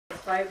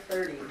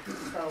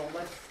5:30, so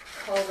let's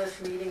call this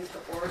meeting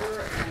to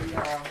order, and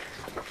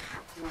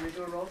you want to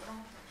do a roll call?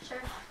 Sure.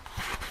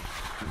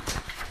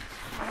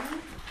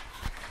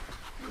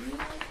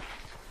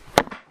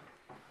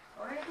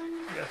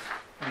 Gordon? Yes.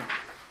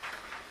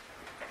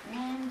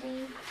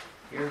 Randy?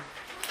 Here.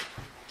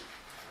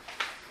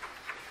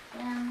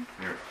 Jim?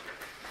 Here.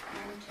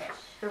 And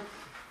Trish. Sure.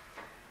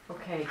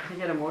 Okay, can I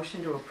get a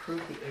motion to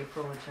approve the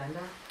April agenda?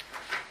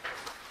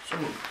 So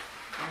moved.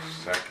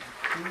 Second.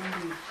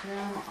 Randy,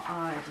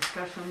 Jim,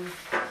 discussion.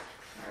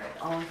 All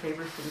right, all in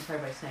favor, signify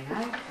by saying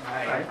aye.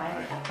 Aye.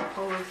 Aye. Any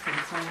opposed, same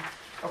sign.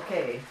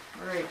 Okay,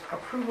 all right,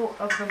 approval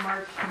of the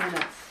March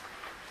minutes.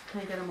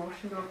 Can I get a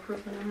motion to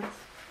approve the minutes?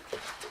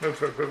 Move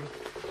to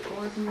approve.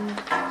 Gordon,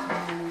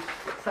 and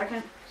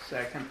second,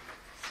 Second.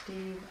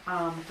 Steve,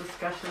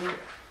 discussion.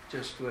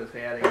 Just with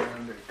adding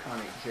under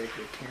county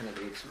executive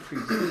candidates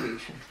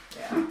presentation.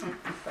 Yeah,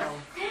 so.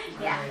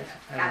 Yeah. all right,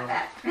 I Got know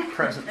that.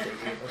 Present they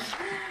gave us.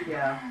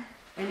 Yeah,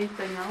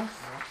 anything else?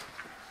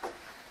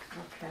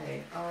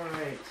 Okay, all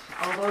right.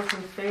 All those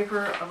in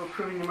favor of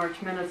approving the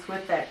March minutes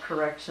with that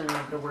correction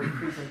of the word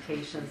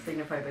presentation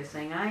signify by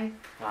saying aye.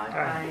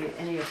 Aye.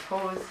 Any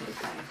opposed, same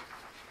sign.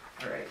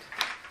 All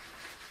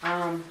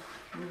right.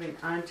 Moving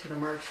on to the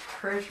March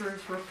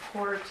treasurer's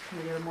report. Can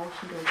I get a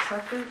motion to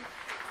accept it?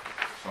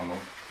 So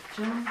moved.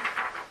 Jim?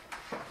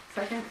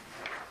 Second?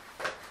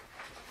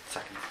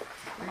 Second.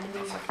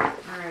 Randy?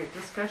 All right,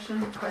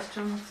 discussion,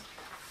 questions?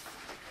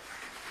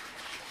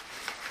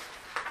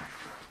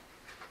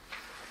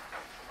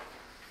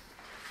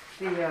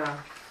 The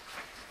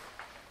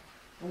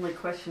only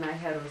question I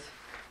had was,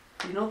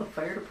 do you know the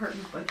fire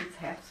department budget's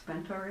half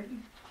spent already?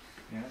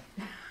 Yeah.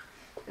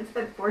 It's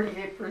at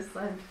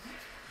 48%.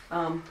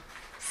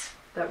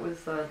 That was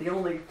the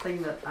only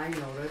thing that I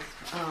noticed.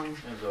 That's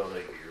all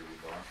they yearly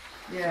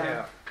boss.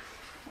 Yeah.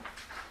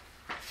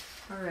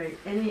 All right.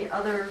 Any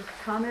other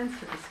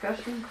comments or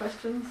discussion,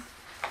 questions?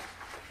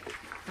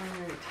 All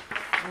right.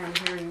 I'm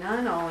hearing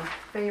none. All in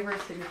favor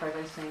signify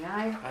by saying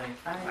aye.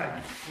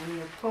 Aye.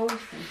 Any opposed?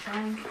 Same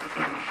sign.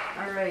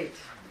 All right.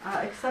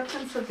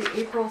 Acceptance of the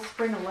April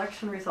spring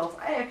election results.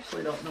 I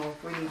actually don't know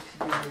if we need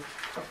to do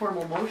a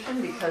formal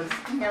motion because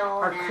No,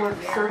 our not clerk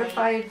really.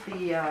 certified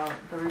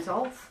the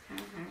results.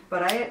 Mhm.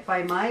 But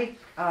by my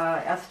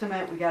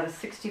estimate, we got a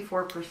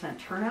 64%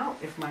 turnout,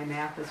 if my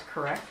math is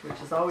correct, which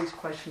is always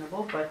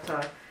questionable.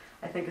 But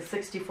I think a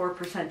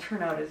 64%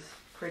 turnout is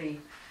pretty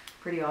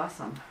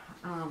awesome.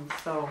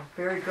 So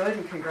very good,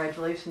 and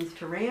congratulations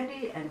to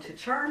Randy and to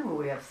Charm, who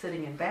we have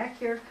sitting in back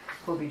here,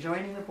 who will be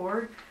joining the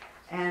board.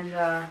 And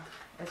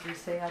as we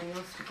say,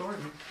 adios to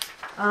Gordon.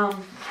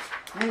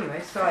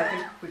 Anyway, so I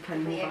think we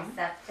can We move on.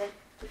 accept it.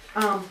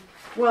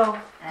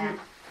 Well, Uh,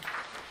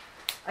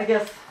 I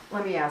guess,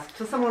 let me ask,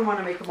 does someone want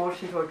to make a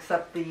motion to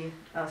accept the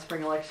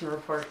spring election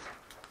report?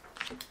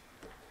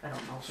 I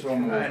don't know if So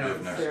moved it's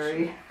if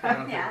necessary. I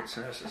don't Yeah. think it's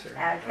necessary.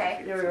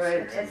 Okay. You're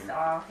right. Just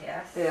all,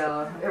 yes.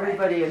 Yeah,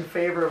 everybody in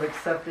favor of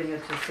accepting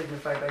it just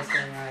signify by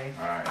saying aye.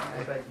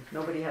 Aye. But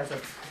nobody has a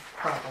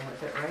problem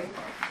with it,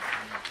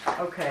 right?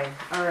 Okay,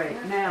 all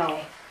right, now,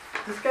 Okay.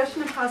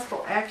 discussion and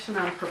possible action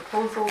on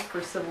proposals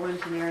for civil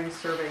engineering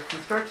survey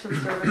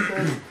construction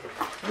services.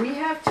 We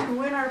have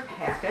two in our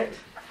packet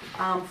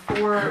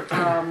for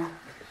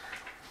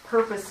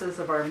purposes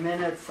of our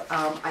minutes.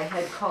 I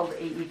had called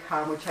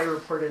AECom, which I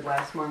reported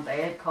last month. I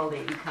had called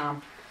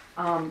AECom,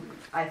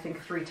 I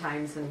think 3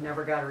 times and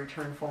never got a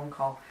return phone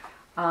call.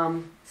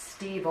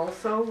 Steve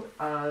also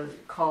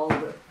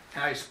called.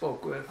 I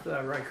spoke with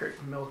Reichert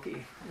and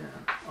Milky, and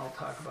I'll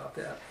talk about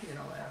that,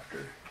 after,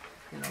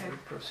 Okay. we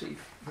proceed.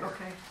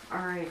 Okay,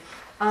 all right.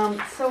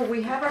 So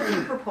we have our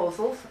 2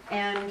 proposals,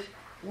 and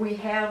we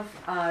have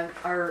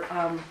our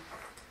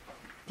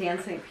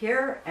Dan St.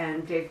 Pierre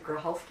and Dave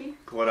Glodowski,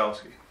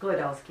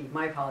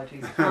 my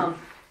apologies,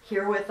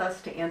 here with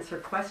us to answer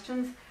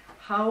questions.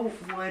 How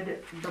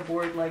would the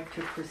board like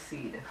to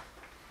proceed?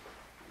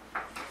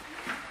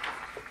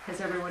 Has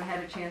everyone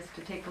had a chance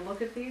to take a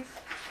look at these?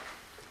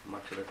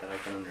 Much of it that I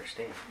can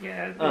understand.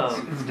 Yeah,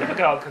 Um, it's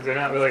difficult because they're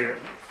not really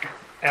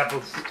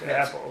apples to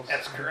apples.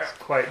 that's correct.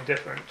 It's quite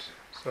different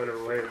sort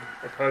of way of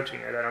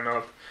approaching it. I don't know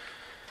if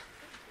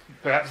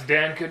perhaps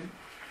Dan could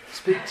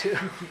speak to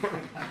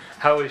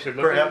how we should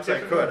look Perhaps at I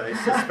it. could. I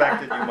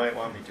suspected you might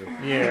want me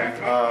to.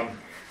 Yeah.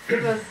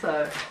 Give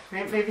us,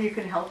 maybe you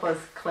can help us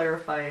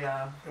clarify.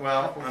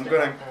 Well, Apples I'm to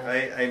gonna.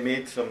 apples. I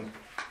made some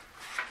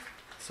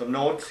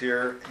notes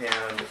here,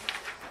 and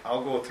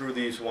I'll go through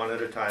these one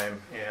at a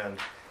time. And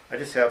I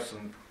just have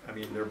some. I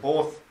mean, they're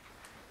both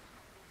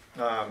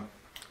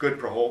good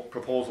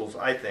proposals,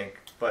 I think,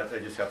 but I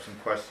just have some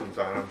questions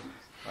on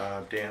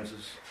them. Dan's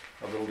is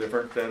a little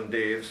different than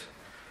Dave's.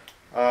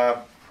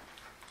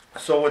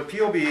 So with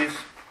POBs,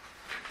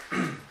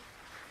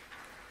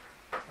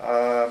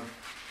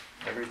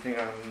 everything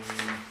on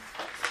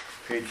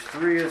page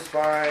 3 is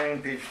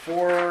fine. Page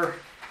 4,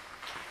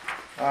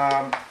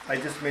 I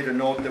just made a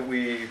note that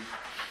we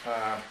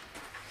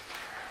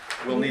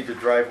will need the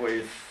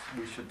driveways.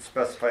 We should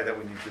specify that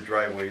we need the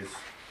driveways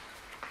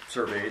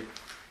surveyed.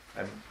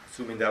 I'm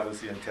assuming that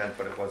was the intent,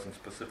 but it wasn't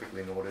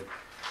specifically noted.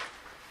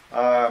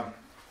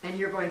 And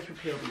you're going through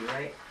POB,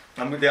 right?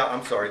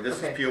 I'm sorry,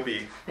 this Okay. is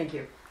POB. Thank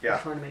you. Yeah.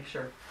 Just want to make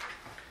sure.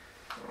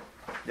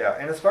 Yeah,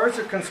 and as far as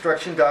the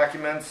construction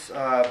documents,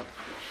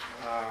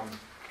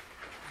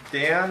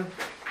 Dan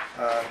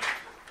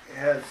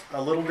has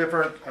a little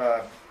different,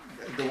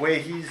 the way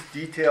he's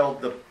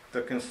detailed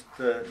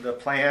the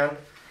plan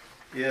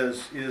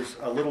is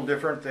a little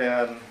different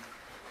than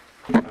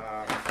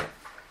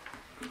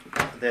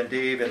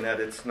Dave, in that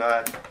it's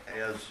not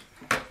as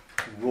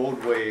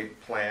roadway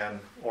plan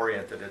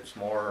oriented, it's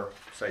more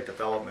site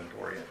development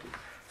oriented.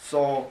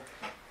 So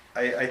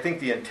I think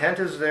the intent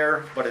is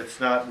there, but it's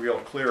not real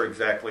clear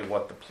exactly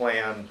what the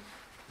plan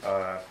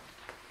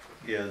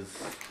is.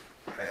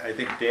 I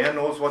think Dan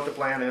knows what the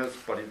plan is,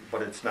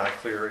 but it's not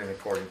clear in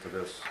according to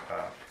this.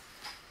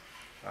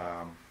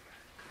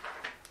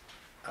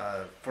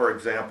 For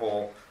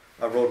example,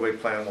 a roadway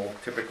plan will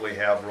typically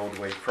have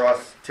roadway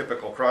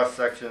typical cross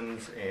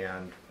sections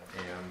and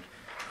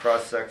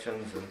cross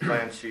sections and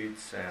plan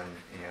sheets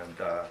and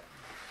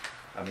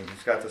I mean,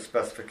 he's got the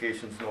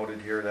specifications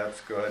noted here,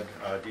 that's good.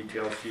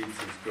 Detail sheets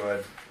is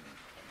good.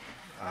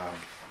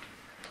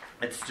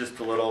 It's just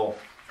a little,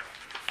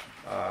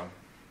 I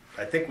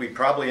think we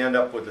probably end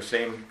up with the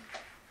same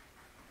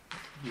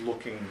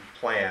looking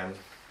plan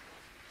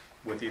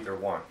with either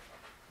one.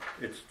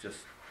 It's just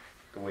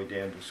the way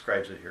Dan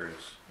describes it here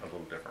is a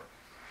little different.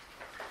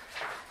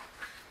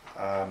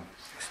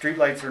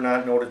 Streetlights are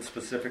not noted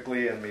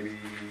specifically and maybe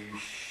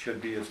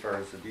should be as far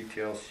as the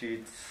detail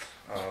sheets.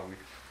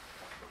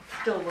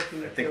 Still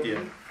looking I at think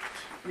POB?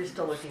 You're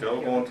still looking at Still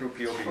POB? going through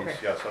POBs, Okay.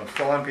 yes, I'm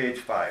still on page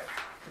 5.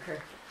 Okay.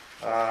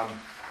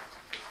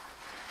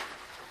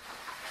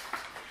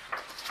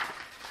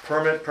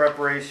 Permit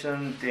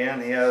preparation,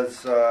 Dan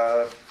has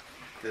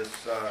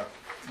this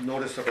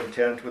notice of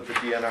intent with the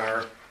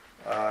DNR.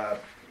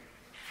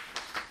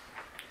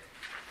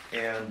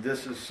 And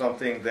this is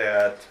something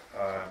that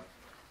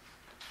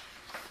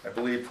I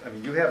believe, I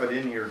mean, you have it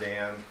in here,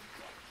 Dan.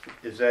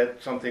 Is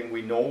that something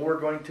we know we're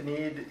going to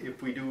need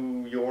if we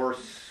do your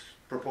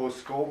proposed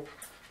scope?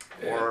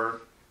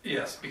 Or,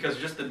 Yes, because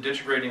just the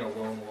ditch grading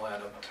alone will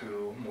add up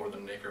to more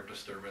than an acre of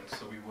disturbance,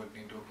 so we would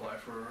need to apply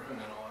for an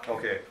NOI.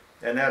 okay,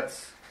 and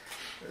that's,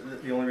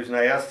 the only reason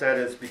I asked that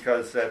is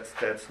because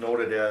that's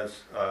noted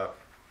as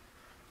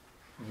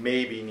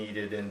may be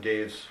needed in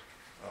Dave's,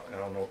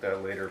 and I'll note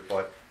that later,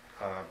 but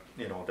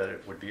you know, that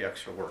it would be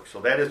extra work.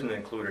 So that isn't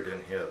included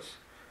in his.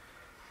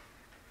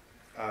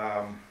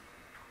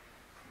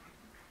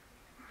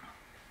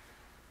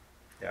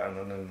 Yeah, and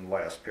then in the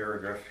last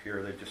paragraph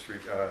here, they just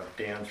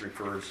Dan's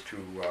refers to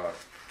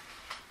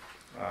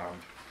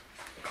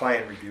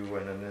client review,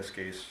 and in this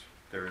case,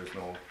 there is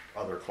no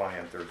other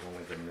client. There's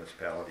only the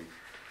municipality.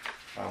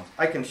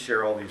 I can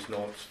share all these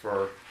notes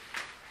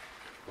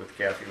with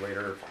Kathy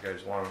later if you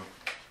guys want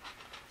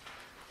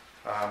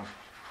them.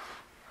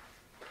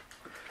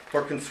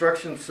 For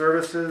construction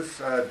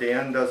services,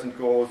 Dan doesn't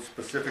go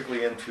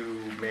specifically into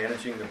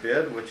managing the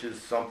bid, which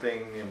is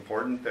something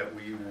important that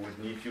we would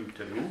need you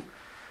to do.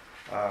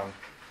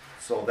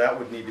 So that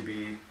would need to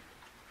be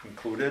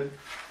included.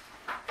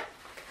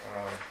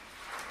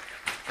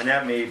 And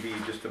that may be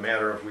just a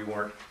matter of we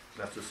weren't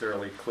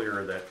necessarily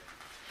clear that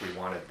we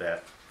wanted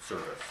that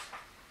service.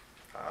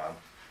 I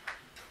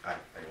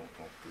don't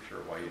know for sure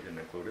why you didn't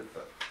include it,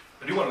 but.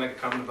 I do want to make a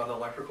comment about the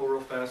electrical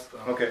real fast.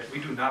 Okay. We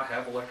do not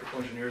have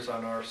electrical engineers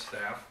on our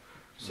staff,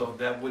 so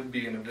that would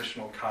be an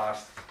additional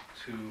cost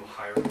to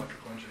hire an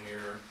electrical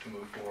engineer to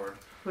move forward.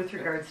 With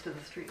regards to the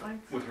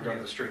streetlights? With regard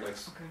to the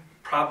streetlights, Okay.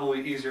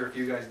 probably easier if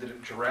you guys did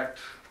it direct,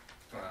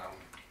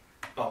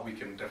 but we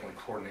can definitely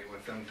coordinate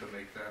with them to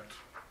make that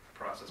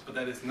process. But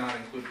that is not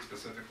included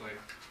specifically.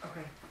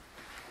 Okay.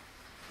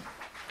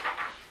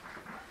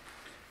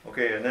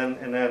 Okay, and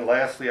then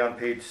lastly on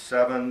page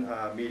 7,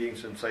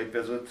 meetings and site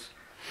visits.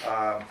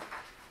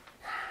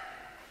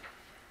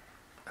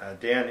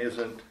 Dan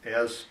isn't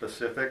as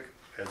specific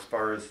as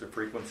far as the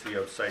frequency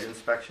of site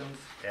inspections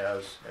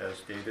as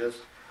Dave is.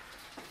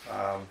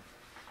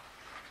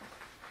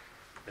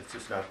 It's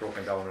just not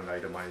broken down and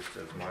itemized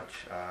as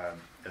much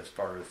as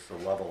far as the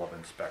level of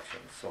inspection,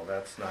 so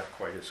that's not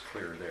quite as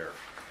clear there.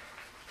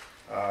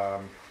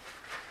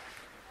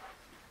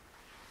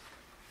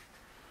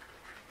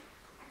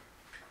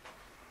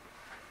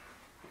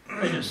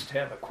 I just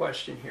have a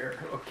question here.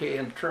 Okay,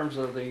 in terms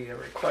of the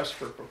request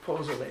for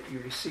proposal that you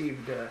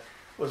received,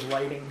 was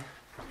lighting,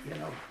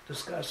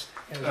 discussed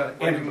as an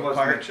Lighting integral was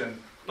part?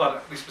 mentioned,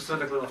 but we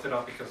specifically left it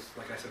out because,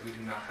 like I said, we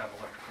do not have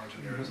electrical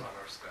engineers on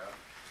our staff.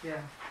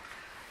 Yeah.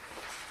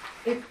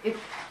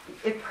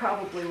 It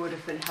probably would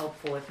have been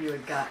helpful if you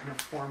had gotten a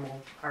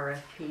formal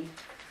RFP,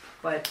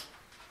 but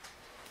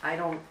I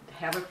don't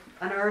have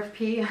an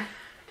RFP.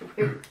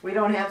 We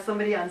don't have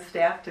somebody on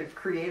staff to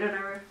create an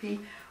RFP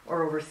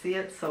or oversee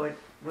it, so it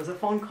was a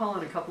phone call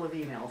and a couple of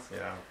emails.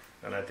 Yeah,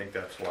 and I think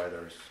that's why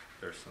there's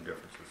some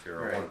differences here,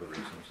 or one of the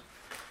reasons.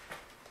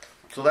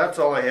 So that's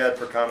all I had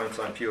for comments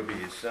on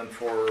POBs. And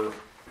for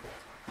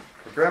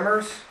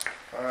grammars,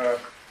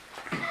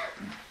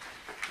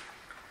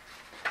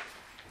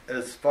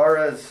 as far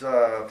as,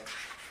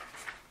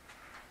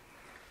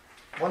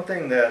 one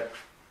thing that,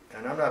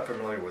 and I'm not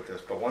familiar with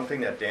this, but one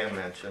thing that Dan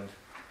mentioned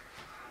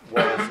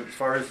was, as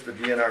far as the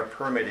DNR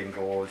permitting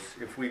goes,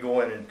 if we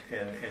go in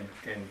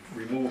and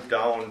remove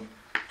down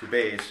to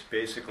base,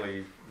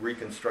 basically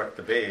reconstruct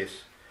the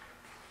base,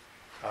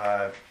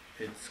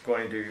 it's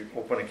going to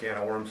open a can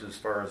of worms as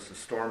far as the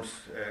storms,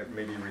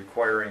 maybe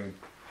requiring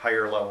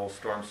higher level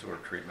storm sewer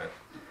treatment.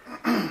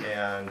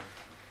 And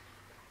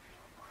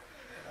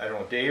I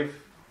don't know, Dave,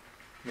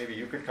 maybe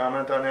you could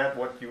comment on that,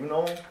 what you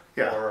know?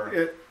 Yeah,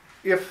 Or,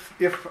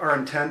 if our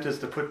intent is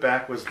to put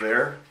back what's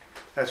there,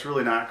 that's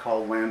really not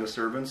called land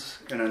disturbance,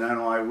 and an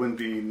NOI wouldn't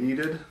be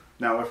needed.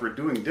 Now, if we're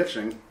doing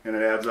ditching and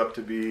it adds up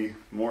to be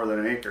more than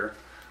an acre,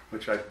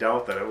 which I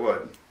doubt that it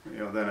would,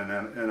 then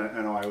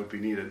an NOI would be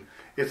needed.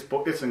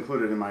 It's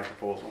included in my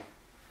proposal,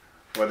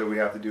 whether we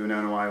have to do an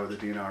NOI with a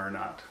DNR or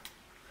not.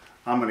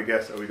 I'm going to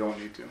guess that we don't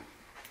need to,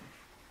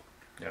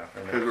 yeah,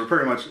 and because we're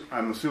pretty much,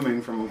 I'm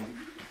assuming from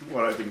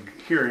what I've been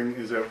hearing,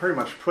 is that pretty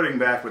much putting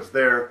back what's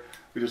there.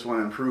 We just want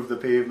to improve the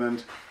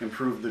pavement,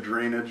 improve the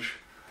drainage.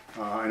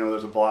 I know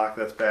there's a block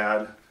that's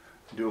bad.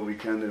 Do what we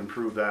can to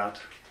improve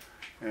that.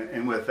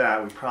 And with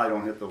that, we probably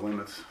don't hit the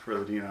limits for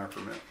the DNR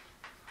permit.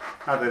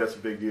 Not that that's a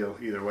big deal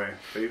either way.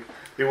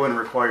 They wouldn't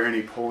require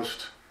any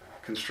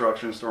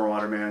post-construction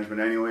stormwater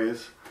management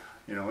anyways.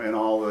 And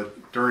all the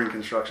during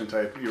construction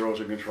type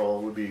erosion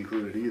control would be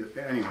included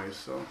anyways.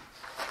 So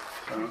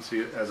I don't see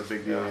it as a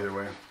big deal either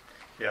way.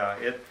 yeah,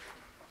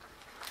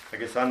 I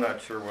guess I'm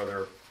not sure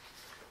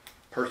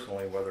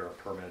personally whether a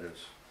permit is,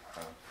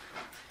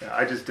 Yeah,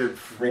 I just did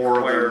four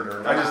of required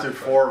them. or I just not, did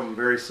four of them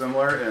very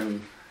similar,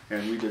 and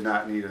we did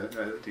not need a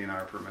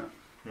DNR permit.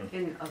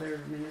 In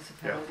other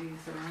municipalities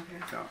around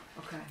here? No.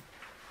 Okay.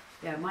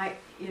 Yeah,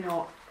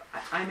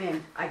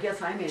 I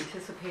guess I'm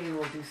anticipating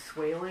we'll do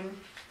swaling,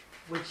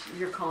 which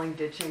you're calling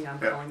ditching, I'm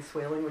Yeah. calling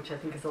swaling, which I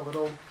think is a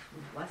little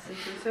less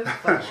intrusive,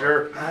 but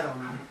Sure. I don't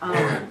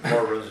know.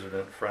 more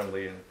resident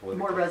friendly and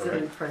political. More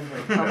resident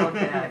friendly, how about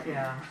that,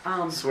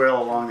 yeah.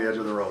 Swale along the edge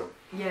of the road.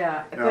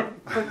 Yeah, Yeah.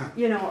 but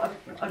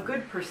a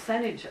good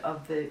percentage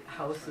of the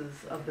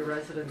houses of the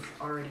residents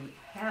already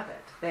have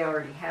it. They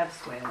already have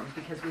swaling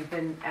because we've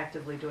been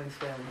actively doing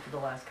swaling for the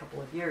last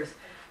couple of years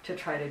to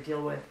try to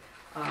deal with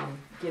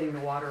getting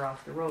the water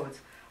off the roads.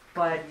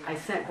 But I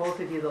sent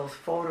both of you those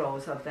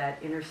photos of that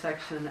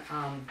intersection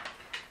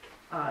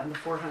in the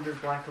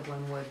 400 block of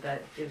Linwood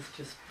that is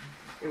just,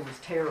 it was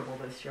terrible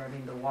this year. I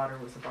mean, the water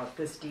was about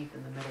this deep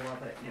in the middle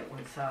of it, and it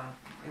was,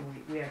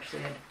 and we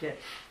actually had to get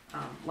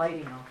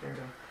lighting out there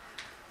to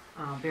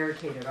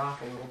barricade it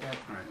off a little bit.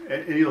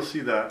 Right. And you'll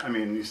see that, I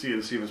mean, you see it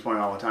in Stevens Point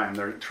all the time.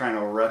 They're trying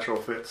to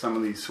retrofit some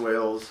of these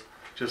swales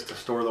just to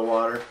store the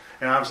water.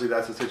 And obviously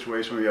that's a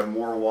situation where you have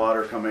more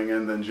water coming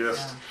in than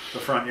just the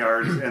front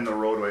yards and the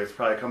roadway. It's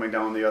probably coming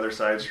down the other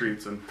side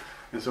streets. And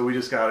so we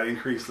just got to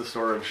increase the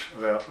storage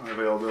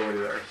availability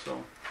there.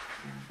 So,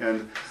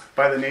 and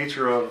by the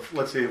nature of,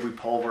 let's say if we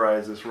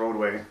pulverize this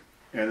roadway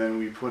and then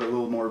we put a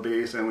little more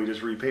base and we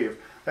just repave,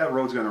 that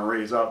road's going to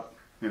raise up,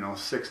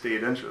 6 to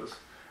 8 inches.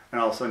 And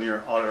all of a sudden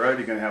you're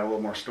already going to have a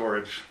little more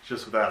storage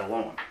just with that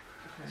alone.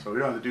 Okay. So we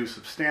don't have to do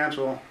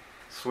substantial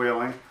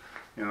swaling,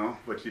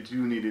 but you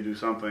do need to do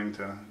something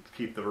to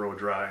keep the road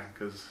dry,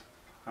 because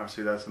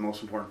obviously that's the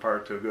most important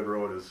part to a good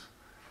road is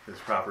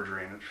proper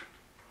drainage.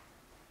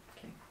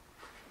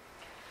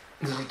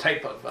 Does the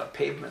type of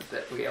pavement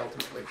that we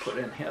ultimately put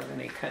in have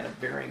any kind of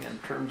bearing in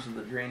terms of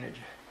the drainage,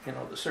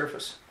 the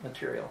surface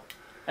material?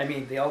 I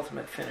mean, the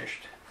ultimate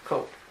finished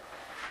coat.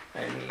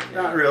 I mean,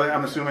 Not really.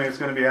 I'm assuming it's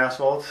going to be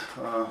asphalt.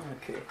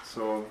 Okay.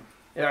 So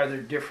Are there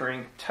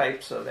differing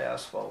types of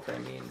asphalt? I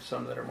mean,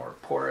 some that are more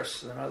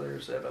porous than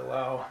others that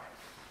allow.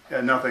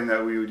 yeah, nothing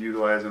that we would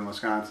utilize in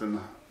Wisconsin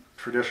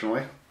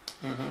traditionally.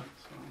 Mm-hmm.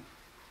 So,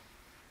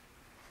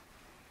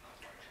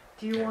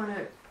 Do you want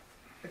to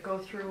go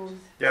through?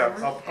 Yeah,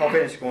 yours? I'll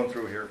finish going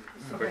through here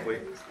quickly.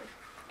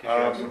 Yeah,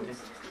 I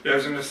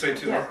was going to say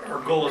too, Yeah.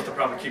 our goal is to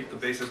probably keep the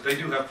bases. They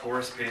do have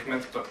porous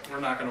pavements, but we're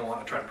not going to want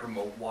to try to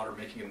promote water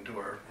making it into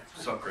our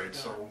subgrade,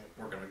 so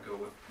we're going to go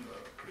with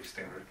a pretty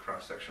standard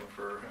cross section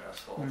for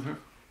asphalt. Mm-hmm.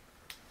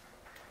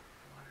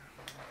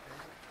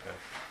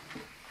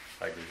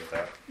 I agree with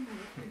that.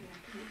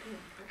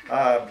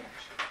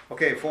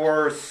 Okay,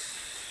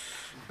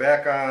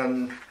 back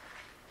on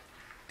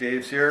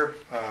Dave's here,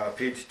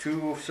 page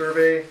 2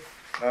 survey.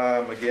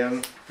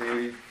 Again,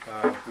 we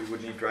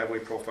would need driveway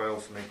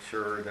profiles to make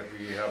sure that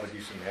we have a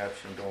decent match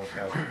and don't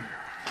have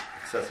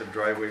excessive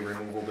driveway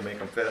removal to make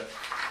them fit.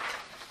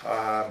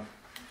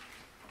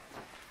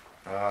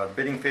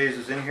 Bidding phase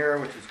is in here,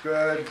 which is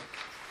good.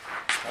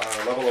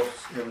 Level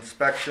of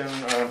inspection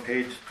on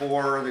page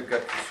 4, they've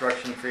got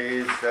construction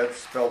phase, that's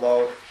spelled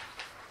out.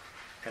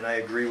 And I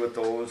agree with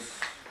those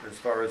as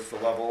far as the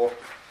level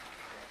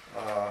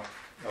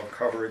of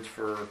coverage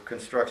for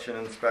construction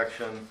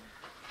inspection.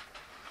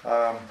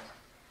 On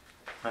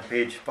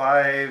page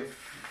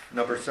 5,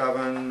 number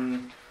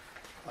 7,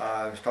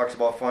 it talks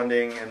about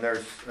funding, and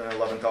there's an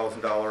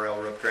 $11,000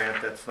 LRIP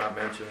grant that's not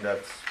mentioned.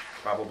 That's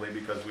probably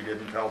because we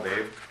didn't tell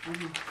Dave. We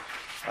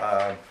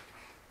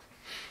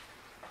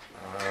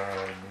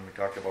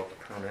talked about the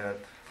permit.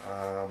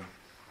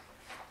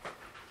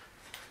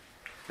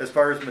 As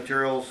far as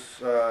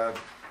materials,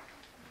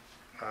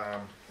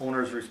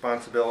 owner's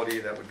responsibility,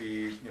 that would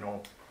be, you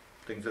know,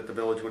 things that the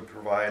village would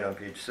provide on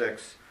page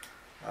 6.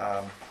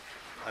 I'm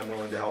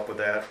willing to help with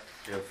that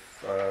if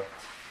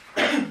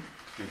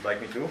you'd like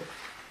me to.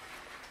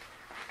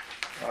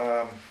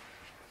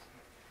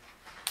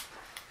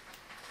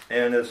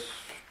 And as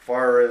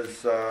far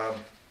as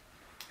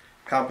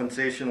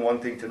compensation, one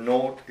thing to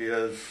note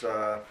is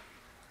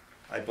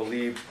I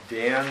believe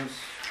Dan's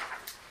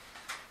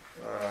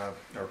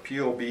or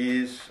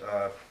POB's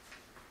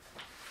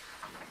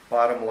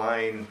bottom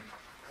line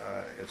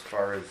as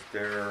far as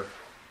their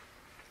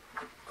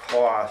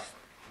cost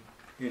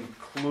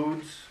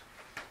includes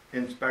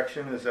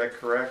inspection, is that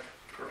correct?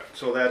 Correct.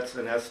 So that's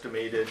an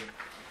estimated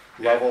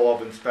level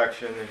of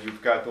inspection, and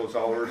you've got those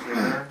hours in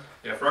there?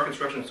 Yeah, for our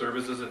construction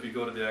services, if you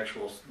go to the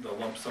the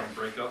lump sum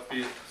breakup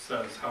fee, it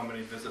says how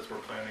many visits we're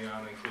planning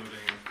on, including.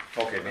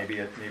 Okay, maybe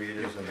it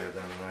is in there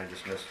then, and I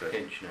just missed it.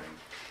 Page 9.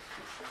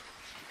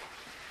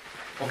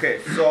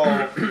 Okay, so,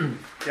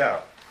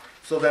 yeah,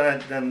 so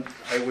then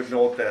I would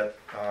note that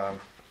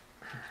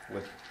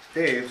with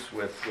Dave's,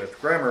 with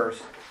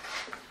Gremmer's,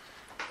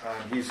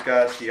 he's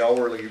got the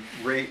hourly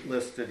rate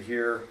listed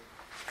here,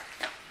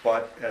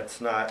 but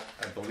that's not,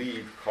 I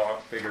believe,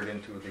 figured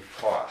into the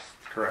cost.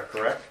 Correct.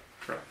 Correct.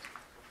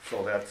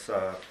 So that's,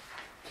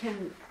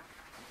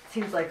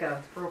 Seems like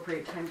a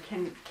appropriate time.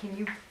 Can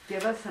you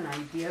give us an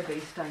idea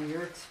based on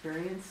your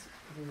experience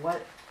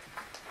what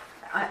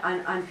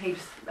on page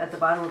at the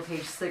bottom of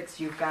page 6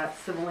 you've got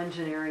civil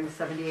engineering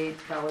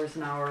 $78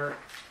 an hour,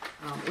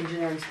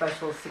 engineering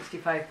specialist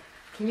 65.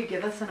 Can you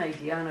give us an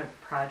idea on a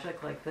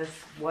project like this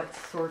what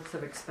sorts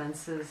of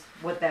expenses,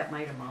 what that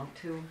might amount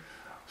to?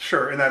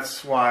 Sure, and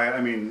that's why, I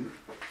mean,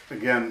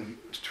 again,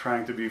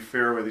 trying to be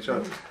fair with each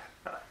other.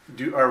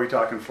 Are we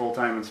talking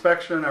full-time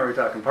inspection? Are we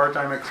talking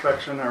part-time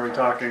inspection? Are we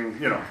talking,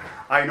 you know,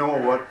 I know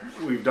what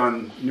we've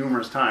done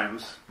numerous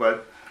times,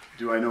 but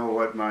do I know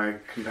what my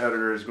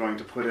competitor is going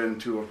to put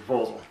into a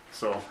proposal?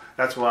 So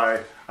that's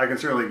why I can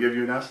certainly give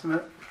you an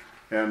estimate,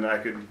 and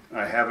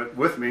I have it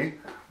with me,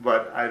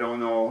 but I don't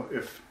know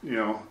if, you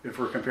know, if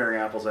we're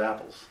comparing apples to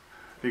apples,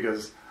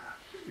 because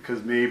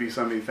maybe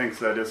somebody thinks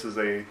that this is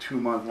a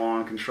 2-month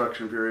long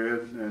construction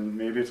period, and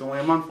maybe it's only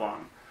a month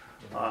long.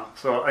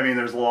 So, I mean,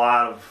 there's a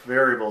lot of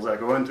variables that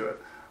go into it.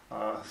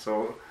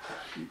 So,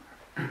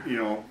 you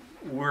know,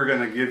 we're going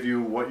to give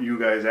you what you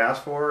guys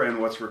ask for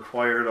and what's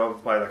required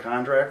by the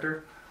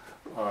contractor.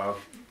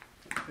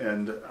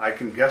 And I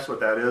can guess what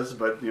that is,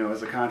 but, you know,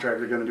 is the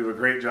contractor going to do a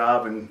great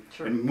job and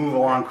move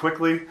along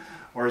quickly?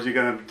 Or is he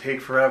going to take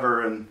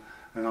forever and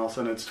all of a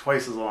sudden it's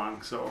twice as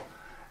long? So,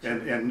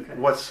 and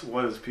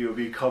what is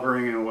POB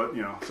covering and what,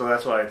 you know, so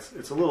that's why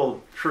it's a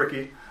little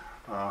tricky.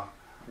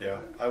 yeah,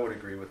 I would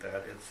agree with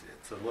that.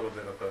 It's a little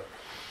bit of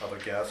a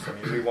guess. I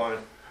mean, we want.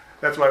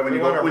 That's why when you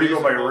go by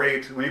reasonable-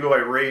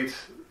 rate,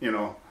 you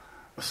know,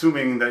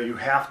 assuming that you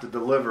have to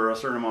deliver a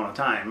certain amount of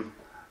time,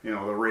 you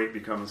know, the rate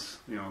becomes,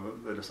 you know,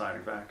 the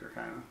deciding factor,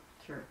 kind of.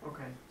 Sure.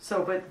 Okay.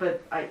 So,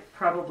 but I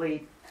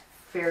probably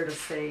fair to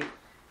say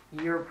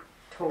your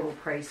total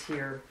price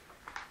here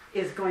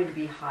is going to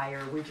be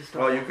higher. We just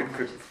don't. Well, know how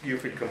much you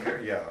it's could gonna be.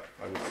 compare. Yeah,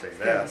 I would say gonna be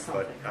that, but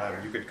something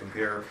higher. you could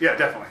compare. Yeah,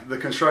 definitely. The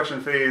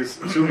construction phase,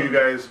 assuming you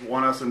guys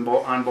want us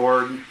on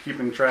board,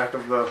 keeping track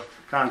of the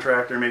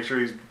contractor, make sure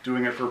he's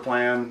doing it per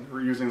plan,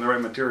 we're using the right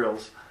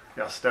materials.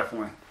 Yes,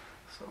 definitely.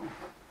 So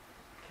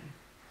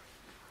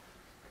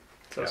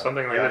Yeah.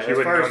 something like Yeah, this you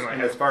wouldn't normally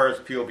as have. far as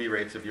POB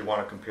rates, if you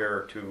want to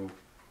compare to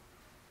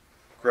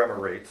Gremmer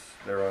rates,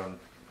 they're on.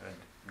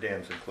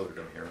 Dan's included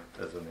them here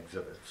as an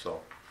exhibit,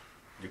 so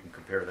you can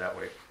compare that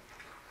way.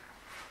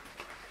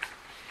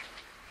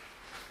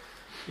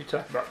 You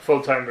talk about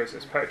full-time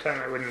versus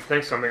part-time. I wouldn't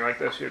think something like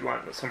this you'd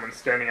want someone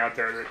standing out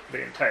there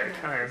the entire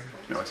time.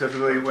 You know,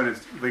 typically when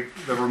it's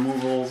the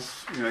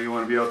removals, you know, you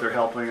want to be out there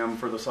helping them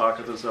for the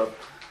socket that's up.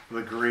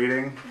 The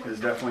grading is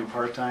definitely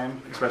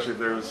part-time, especially if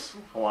there's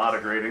a lot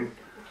of grading.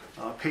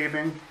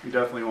 Paving, you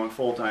definitely want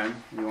full-time.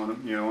 You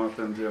want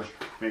them to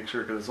make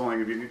sure, because it's only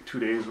going to be 2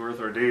 days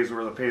worth or a day's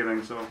worth of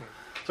paving. So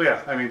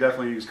yeah, I mean,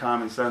 definitely use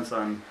common sense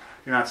on,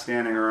 you're not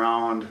standing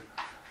around,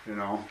 you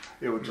know,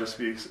 it would just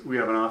be, we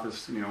have an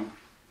office, you know,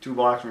 2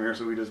 blocks from here,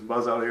 so we just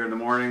buzz out here in the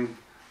morning,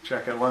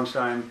 check at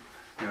lunchtime,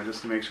 you know,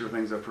 just to make sure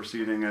things are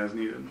proceeding as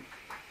needed.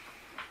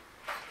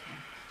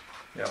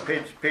 Yeah,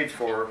 page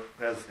 4,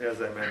 as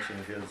I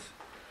mentioned, his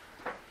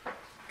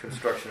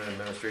construction and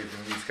administration,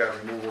 he's got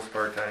removals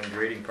part-time,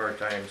 grading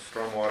part-time,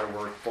 stormwater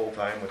work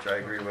full-time, which I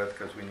agree with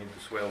because we need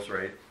the swales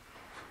right.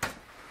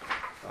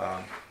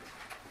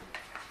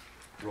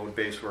 Road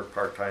base work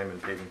part-time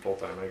and paving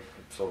full-time.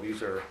 So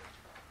these are,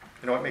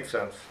 you know, it makes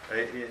sense.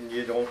 And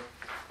you don't,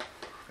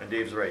 and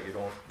Dave's right, you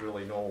don't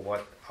really know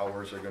what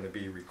hours are going to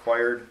be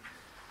required.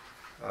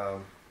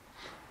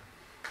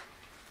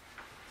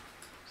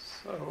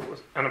 So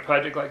on a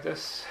project like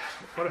this,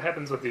 what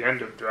happens with the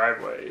end of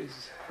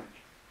driveways?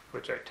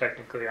 which are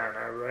technically on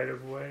our right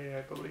of way,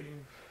 I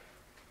believe.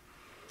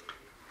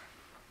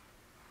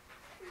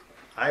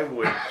 I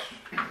would,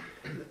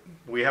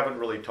 we haven't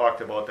really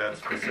talked about that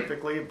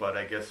specifically, but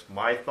I guess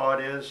my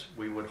thought is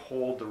we would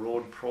hold the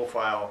road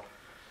profile,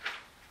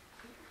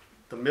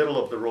 the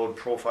middle of the road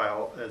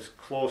profile as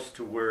close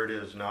to where it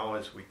is now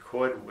as we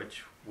could,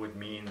 which would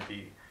mean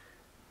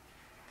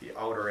the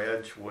outer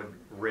edge would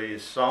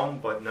raise some,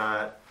 but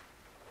not,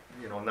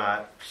 you know,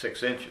 not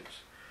 6 inches.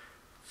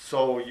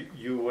 So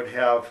you would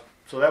have,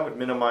 so that would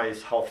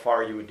minimize how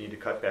far you would need to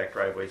cut back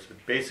driveways.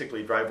 But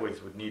basically,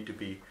 driveways would need to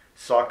be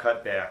saw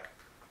cut back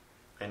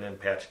and then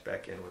patched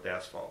back in with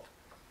asphalt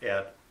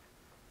at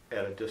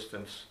a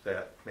distance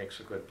that makes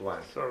a good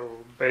blend. So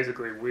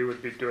basically, we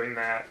would be doing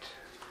that,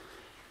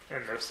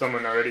 and if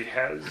someone already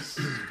has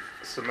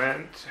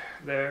cement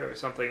there or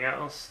something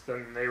else,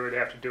 then they would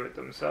have to do it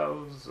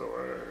themselves,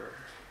 or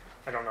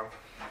I don't know.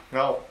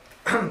 Well,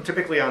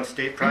 typically on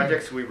state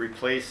projects, we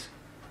replace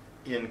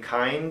in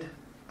kind.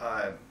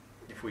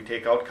 If we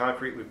take out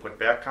concrete, we put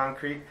back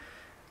concrete.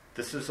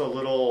 This is a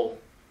little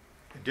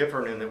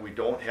different in that we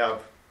don't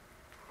have,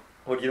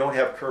 well, you don't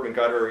have curb and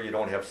gutter, you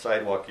don't have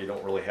sidewalk, you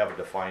don't really have a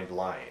defined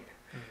line.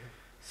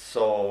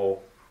 So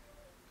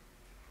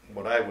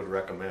what I would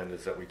recommend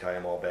is that we tie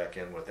them all back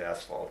in with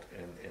asphalt,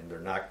 and they're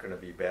not going to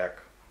be back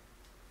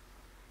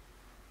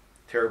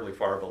terribly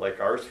far, but like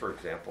ours, for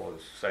example,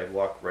 is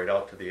sidewalk right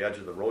out to the edge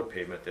of the road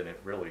pavement, and it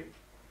really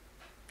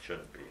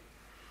shouldn't be.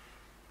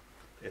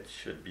 It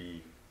should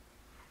be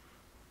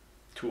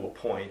to a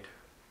point,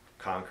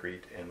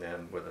 concrete, and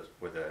then with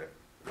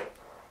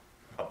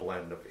a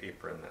blend of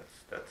apron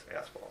that's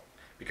asphalt,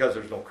 because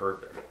there's no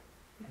curb there.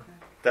 Okay.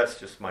 That's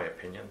just my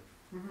opinion.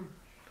 Mm-hmm.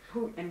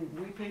 Who, and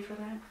we pay for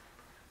that?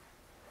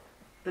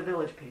 The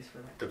village pays for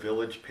that? The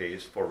village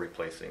pays for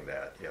replacing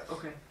that, yes.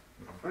 Okay.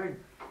 Mhm. All right.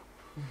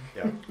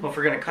 Yeah, Well, if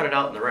we're gonna cut it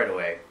out in the right of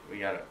way, we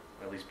gotta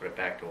at least put it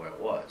back to where it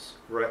was.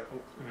 right,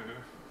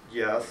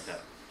 yes.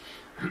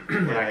 Yeah. We're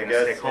not I gonna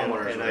guess- stick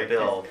homeowners and with I- a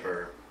bill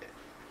for,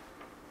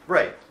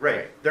 Right.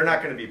 Right. They're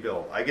not gonna be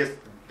billed. I guess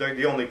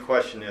the only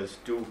question is,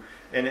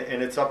 and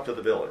it's up to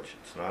the village,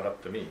 it's not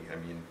up to me. I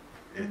mean,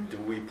 do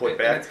we put And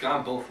back? it's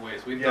gone both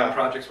ways. We've Yeah. done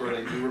projects where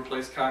they do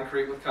replace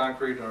concrete with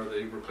concrete, or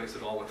they replace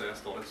it all with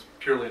asphalt. It's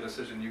purely a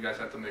decision you guys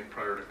have to make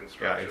prior to Yeah,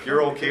 construction. if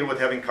you're okay with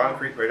having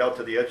concrete right out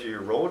to the edge of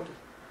your road,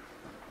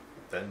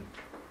 then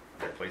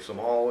replace them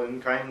all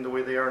in kind the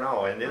way they are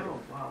now, and it Oh,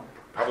 wow.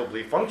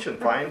 probably function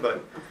fine,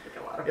 but That's like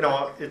a lot of- you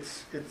know,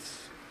 it's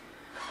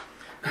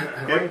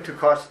going to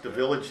cost the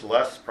village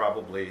less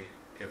probably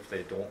if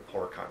they don't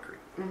pour concrete.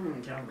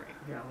 Mhm, yeah,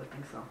 yeah, I would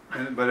think so.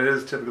 But it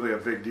is typically a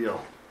big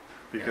deal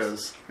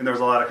because, and there's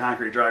a lot of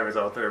concrete driveways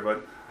out there,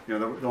 but you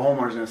know, the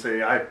homeowner's gonna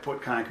say, I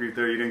put concrete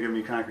there, you didn't give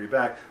me concrete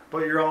back,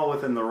 but you're all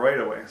within the right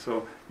of way.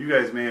 So you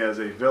guys may, as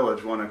a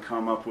village, wanna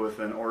come up with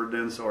an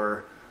ordinance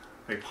or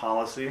a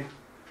policy,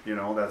 you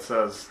know, that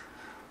says,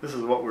 this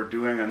is what we're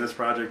doing on this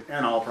project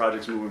and all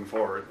projects moving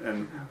forward.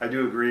 And I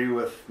do agree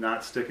with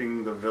not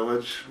sticking the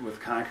village with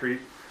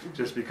concrete,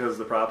 just because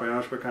the property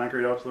owners put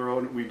concrete out to the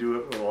road. We do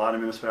it with a lot of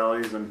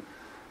municipalities, and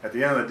at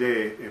the end of the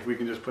day, if we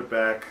can just put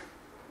back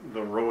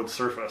the road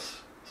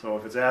surface, so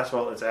if it's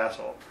asphalt, it's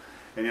asphalt.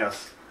 And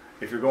yes,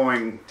 if you're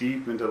going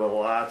deep into the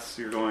lots,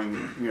 you're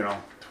going, you know,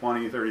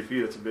 20, 30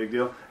 feet, it's a big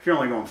deal. If you're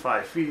only going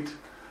 5 feet,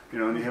 you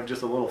know, and you have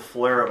just a little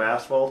flare of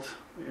asphalt,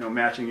 you know,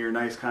 matching your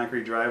nice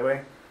concrete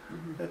driveway,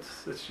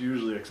 it's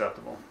usually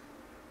acceptable.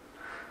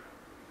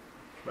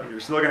 But you're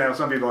still gonna have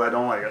some people that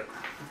don't like it.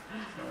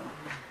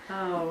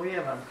 Oh, we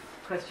have a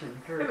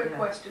question. I have a Yeah.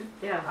 question.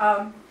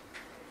 Yeah.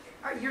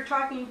 You're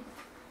talking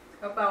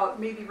about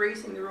maybe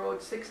raising the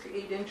road 6 to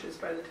 8 inches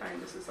by the time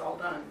this is all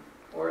done,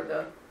 or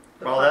the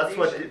Well,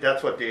 foundation.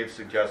 that's what Dave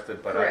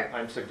suggested, but Correct.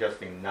 I'm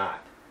suggesting not.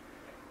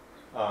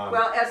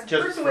 Well, as a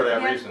Just person for with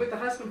that a reason. with a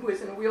husband who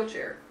is in a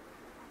wheelchair,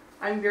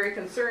 I'm very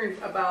concerned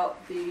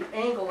about the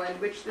angle in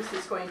which this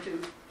is going to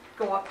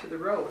go up to the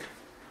road.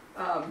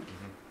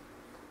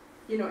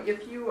 You know,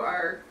 if you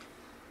are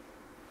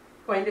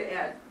going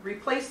to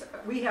replace,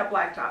 we have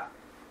blacktop.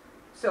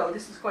 So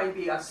this is going to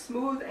be a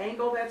smooth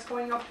angle that's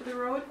going up to the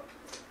road.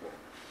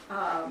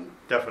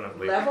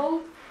 Definitely.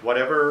 Level,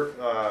 Whatever,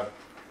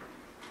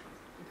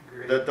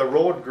 the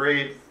road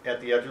grade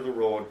at the edge of the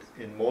road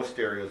in most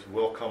areas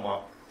will come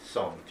up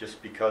some,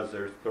 just because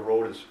the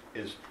road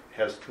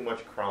has too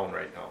much crown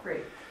right now.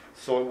 great.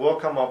 So it will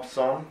come up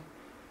some.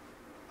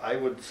 I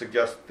would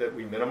suggest that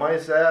we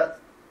minimize that,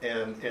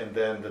 and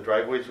then the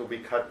driveways will be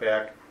cut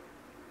back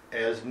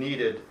as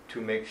needed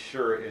to make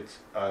sure it's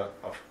a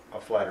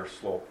flatter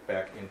slope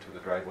back into the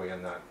driveway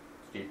and not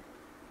steep.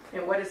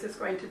 And what is this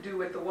going to do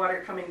with the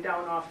water coming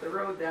down off the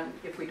road then,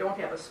 if we don't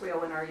have a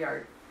swale in our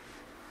yard?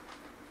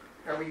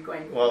 Are we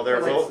going? Well,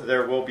 because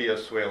there will be a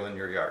swale in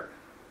your yard.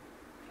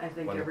 I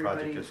think when the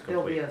project everybody, is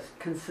there'll be a complete.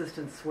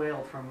 consistent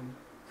swale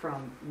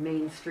from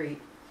Main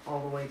Street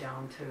all the way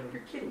down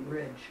You're to kidding.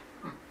 Ridge.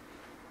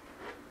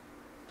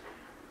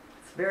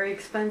 It's very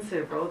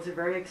expensive. Roads are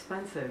very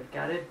expensive.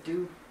 Got to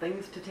do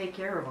things to take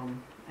care of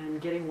them. And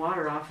getting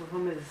water off of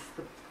them is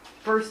the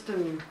first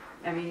and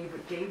I mean,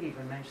 Dave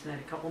even mentioned that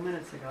a couple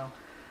minutes ago.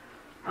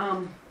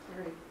 All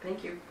right,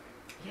 thank you.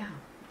 Yeah.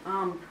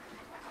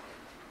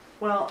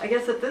 Well, I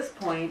guess at this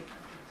point,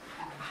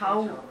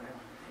 how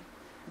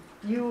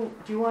do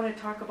you want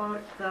to talk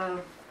about the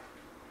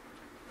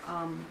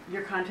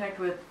your contact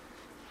with?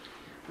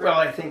 Well,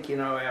 I think,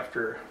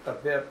 after a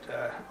bit,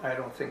 I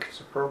don't think it's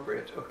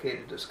appropriate, to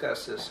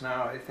discuss this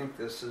now. I think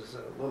this is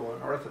a little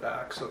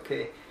unorthodox,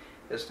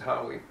 as to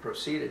how we've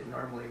proceeded.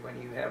 Normally,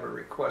 when you have a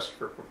request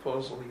for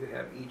proposal, you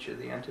have each of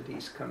the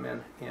entities come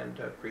in and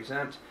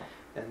present.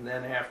 And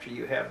then after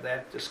you have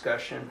that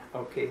discussion,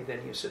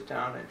 then you sit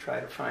down and try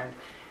to find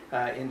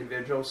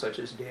individuals such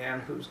as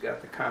Dan, who's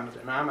got the common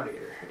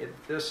denominator.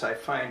 This, I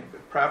find,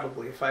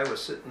 probably if I was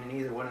sitting in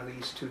either one of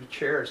these two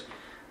chairs,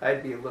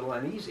 I'd be a little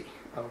uneasy,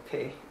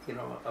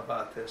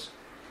 about this.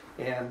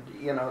 And,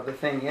 the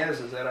thing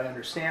is that I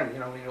understand, we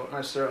don't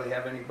necessarily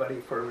have anybody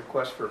for a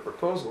request for a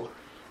proposal.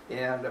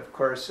 And of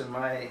course, in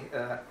my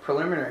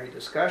preliminary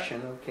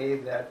discussion,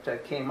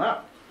 that came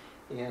up.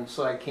 And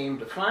so I came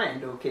to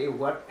find,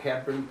 what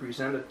had been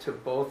presented to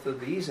both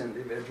of these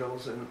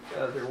individuals, and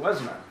there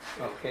was none,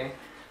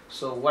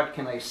 So what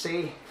can I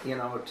say,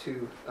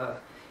 to,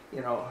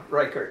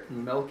 Reichert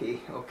and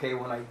Milky,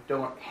 when I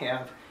don't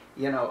have,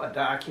 a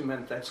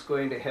document that's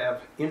going to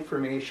have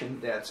information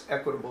that's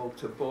equitable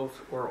to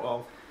both or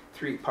all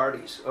three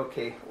parties,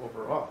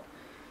 overall.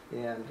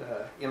 And,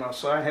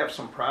 so I have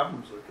some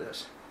problems with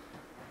this.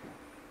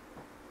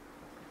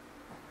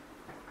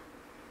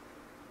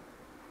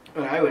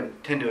 And I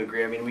would tend to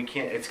agree. I mean, we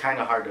can't. It's kind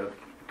of hard to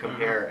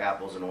compare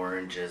apples and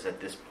oranges at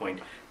this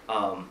point.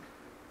 I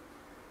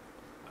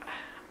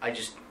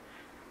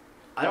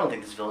don't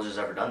think this village has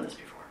ever done this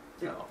before.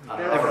 No.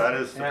 That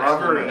is the That's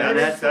problem. the- and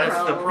That's the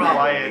problem.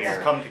 Why it's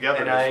here. come together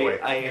And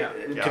this way.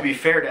 Yeah. To be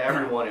fair to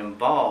everyone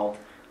involved,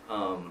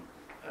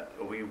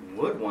 we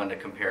would want to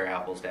compare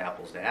apples to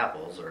apples to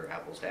apples, or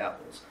apples to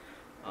apples.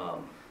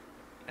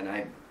 And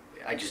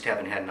I just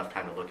haven't had enough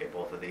time to look at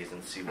both of these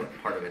and see what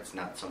part of it's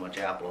not so much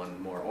apple and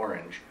more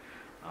orange.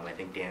 I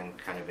think Dan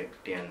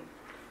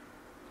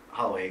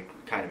Holloway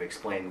kind of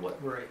explained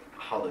Right.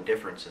 how the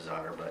differences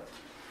are, but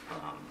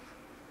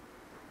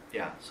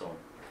so.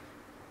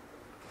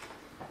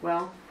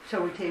 Well,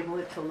 shall we table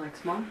it till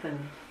next month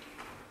and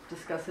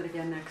discuss it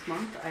again next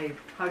month?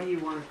 How do you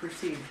want to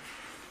proceed?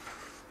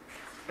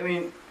 I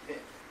mean,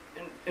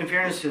 in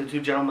fairness to the two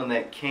gentlemen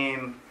that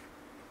came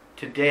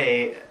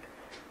today,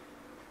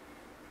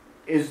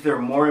 is there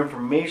more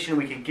information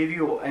we could give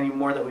you? Any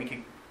more that we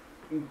could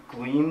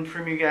glean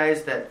from you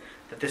guys that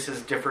this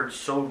has differed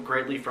so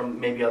greatly from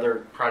maybe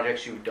other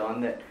projects you've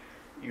done that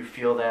you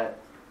feel that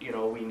you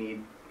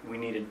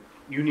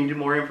needed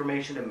more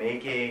information to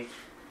make a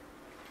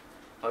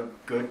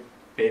good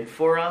bid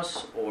for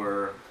us,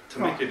 or To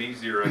make it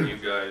easier on you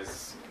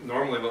guys,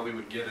 normally what we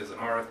would get is an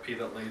RFP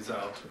that lays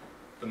out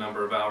the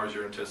number of hours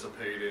you're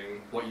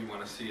anticipating, what you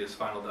want to see as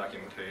final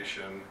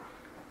documentation.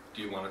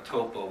 Do you want a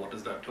topo? What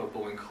does that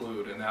topo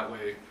include? And that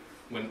way,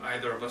 when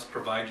either of us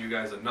provide you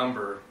guys a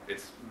number,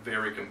 it's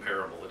very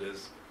comparable. It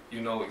is,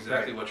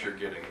 exactly what you're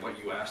getting.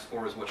 What you asked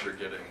for is what you're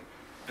getting.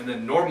 And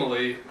then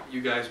normally,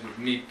 you guys would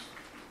meet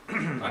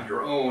on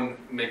your own,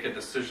 make a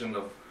decision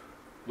of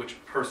which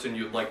person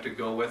you'd like to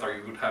go with, or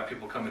you would have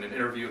people come in and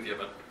interview if you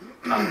have a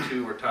top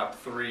 2 or top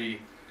 3.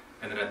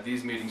 And then at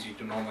these meetings, you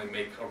can normally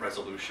make a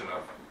resolution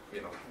of,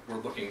 we're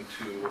looking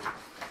to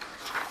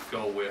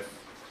go with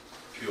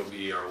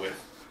QOB or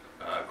with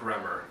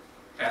Gremmer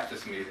at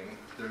this meeting.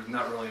 There's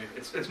not really,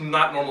 it's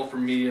not normal for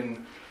me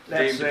and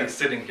Dave to be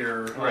sitting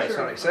here. Right, that's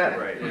what I said.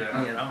 Right.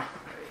 Yeah.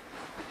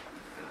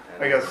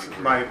 I guess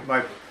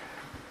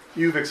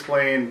you've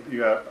explained you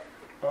got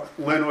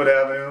Linwood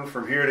Avenue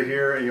from here to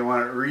here, and you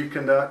want it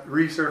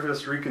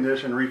resurfaced,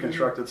 reconditioned,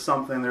 reconstructed,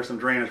 something. There's some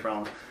drainage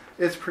problems.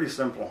 It's pretty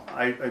simple.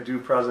 I do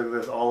projects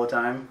like this all the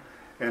time,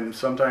 and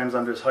sometimes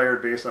I'm just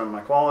hired based on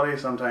my quality.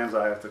 Sometimes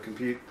I have to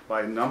compete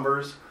by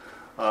numbers,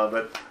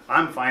 but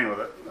I'm fine with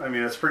it. I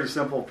mean, it's a pretty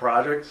simple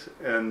project,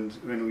 and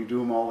we do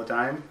them all the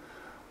time.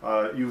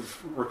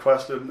 You've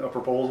requested a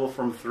proposal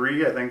from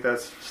 3. I think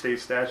that's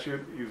state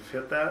statute. You've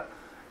hit that,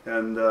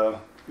 and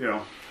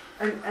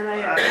And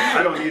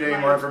I don't need any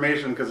more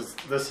information because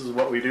this is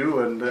what we do,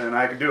 and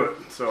I can do it.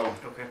 So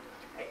Okay.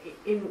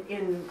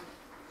 in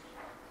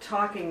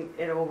talking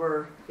it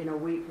over,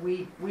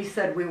 we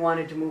said we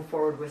wanted to move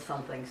forward with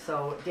something.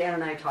 So Dan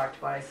and I talked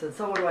about it. I said,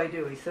 so what do I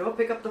do? He said, well,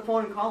 pick up the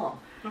phone and call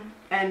them.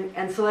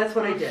 And so that's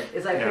what I did,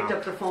 is I picked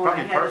up the phone. I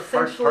had Partly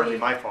essentially,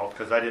 my fault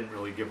because I didn't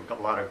really give a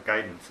lot of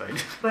guidance.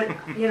 but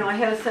I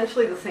had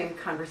essentially the same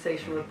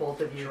conversation with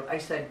both of you. I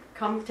said,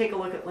 come take a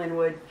look at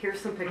Linwood. Here's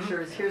some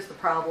pictures. Here's the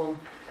problem.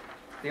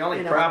 The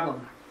only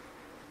problem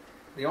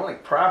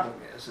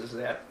is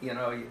that,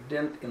 you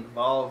didn't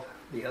involve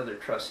the other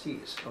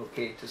trustees,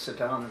 to sit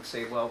down and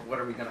say, well, what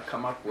are we going to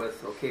come up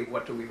with?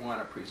 What do we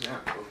want to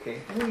present?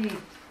 We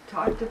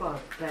talked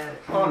about that.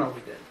 Oh, no,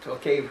 we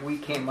didn't. We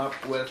came up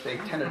with a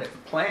tentative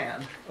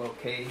plan,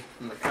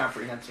 from the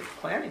comprehensive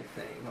planning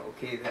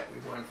thing, that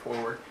we went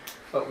forward,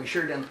 but we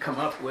sure didn't come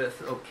up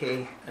with,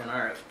 an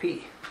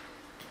RFP.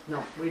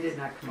 No, we did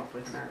not come up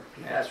with an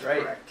RFP. That's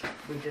right. Correct.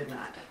 We did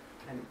not.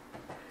 And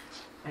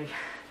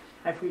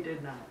we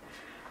did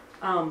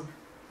not.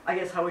 I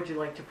guess how would you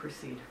like to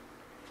proceed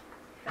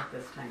at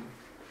this time?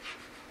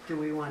 Do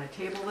we want to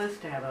table this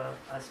to have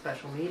a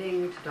special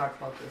meeting to talk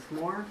about this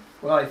more?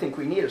 Well, I think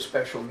we need a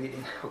special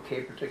meeting,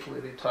 okay,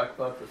 particularly to talk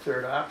about the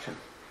third option.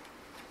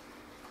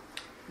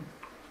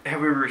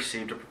 Have we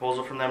received a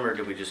proposal from them, or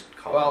did we just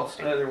call Well,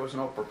 them? there was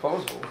no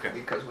proposal Okay.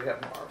 because we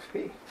have no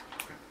RFP.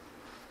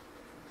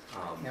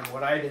 Um, And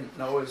what I didn't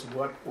know is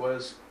what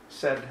was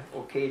said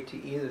okay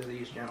to either of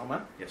these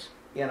gentlemen, yes.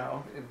 you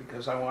know,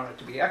 because I want it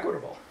to be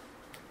equitable.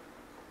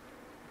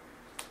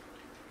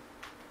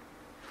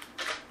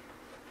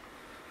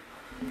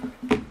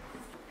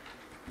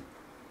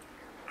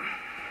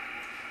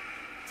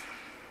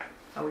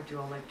 How would you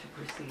all like to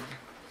proceed?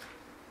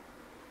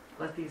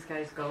 Let these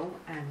guys go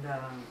and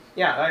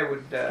Yeah, I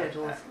would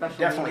schedule a special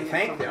definitely meeting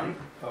thank at them,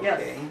 some point.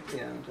 okay,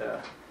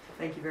 and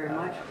Thank you very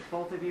much,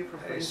 both of you, for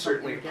I putting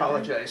certainly something together.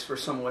 apologize for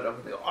somewhat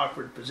of the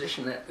awkward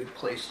position that we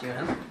placed you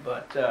in,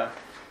 but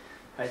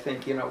I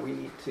think, you know, we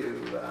need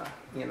to,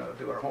 you know,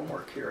 do our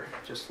homework here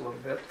just a little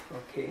bit,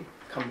 okay?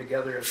 Come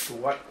together as to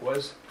what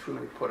was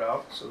truly put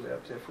out, so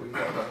that if we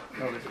have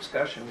another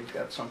discussion, we've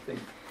got something,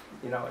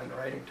 you know, in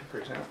writing to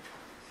present.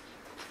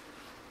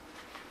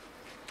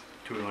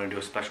 Do we want to do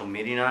a special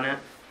meeting on it?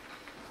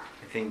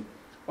 I think.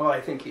 Well,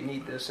 I think you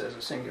need this as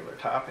a singular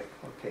topic,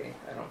 okay?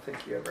 I don't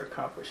think you ever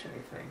accomplish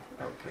anything,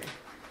 okay?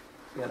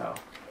 You know,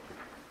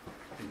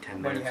 In 10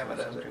 when minutes. you have on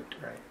it as a, subject.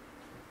 right.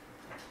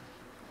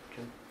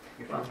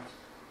 Your Well, feelings?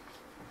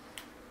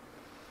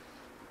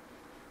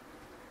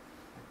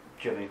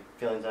 Do you have any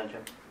feelings on it,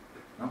 Jim?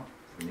 No,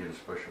 if we need a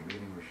special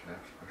meeting, we should have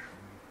a special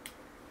meeting.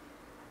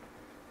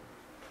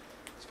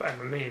 It's fine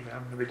with me, but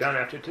I'm gonna be done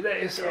after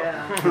today, so.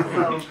 Yeah,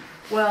 so,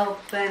 well,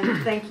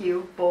 then, thank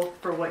you both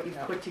for what you've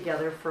put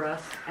together for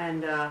us,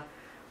 and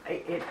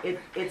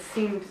it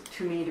seemed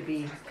to me to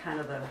be kind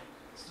of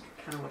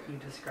what you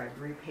described,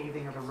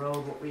 repaving of a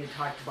road, what we had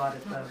talked about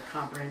at the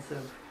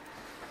comprehensive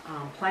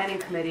planning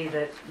committee,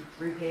 that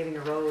repaving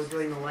a road,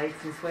 doing the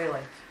lights in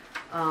Swaley.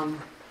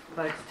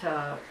 But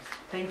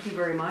thank you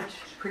very much,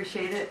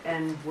 appreciate it,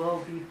 and we'll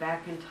be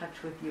back in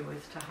touch with you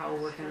as to how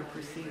we're gonna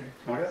proceed.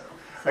 Okay.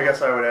 I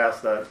guess I would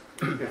ask that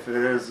if it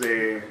is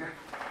a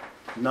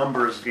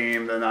numbers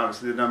game, then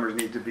obviously the numbers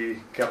need to be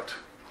kept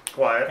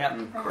quiet. Yeah,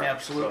 and-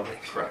 absolutely.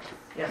 Correct.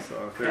 Yes,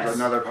 So if there's Yes.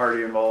 another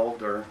party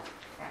involved or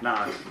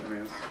not, I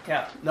mean,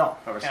 Yeah, no,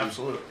 Obviously.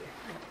 absolutely.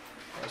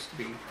 Has to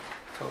be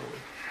totally.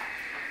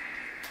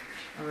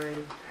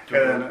 alrighty.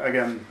 and then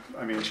again,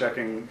 I mean,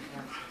 checking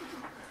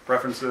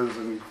preferences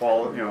and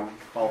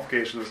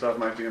qualifications and stuff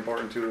might be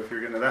important too if you're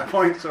getting to that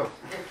point, so.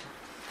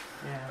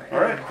 Yeah. All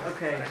right.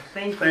 Okay,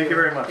 thank you. Thank you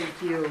very much.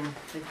 Thank you.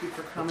 Thank you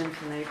for coming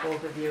tonight,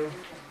 both of you.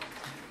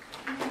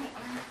 Can I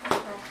ask a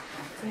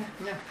question?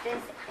 Yeah.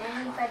 Does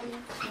anybody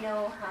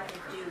know how to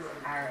do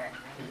RFPs?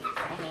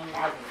 I mean,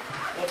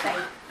 if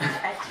I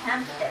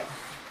attempt this,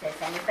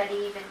 does anybody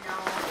even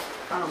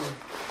know Um,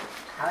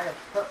 how to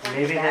put one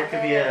Maybe that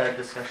could be together? a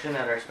discussion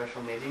at our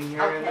special meeting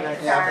here in the Okay,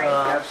 next. sorry.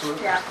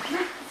 Absolutely. Yeah,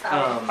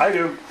 sorry. I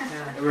do.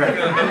 yeah. Right.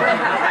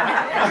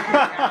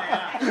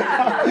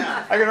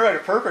 I can write a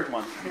perfect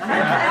one.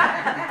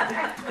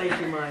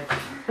 Thank you much.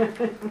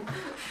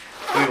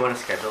 Do we want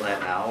to schedule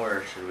that now,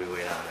 or should we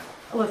wait on it?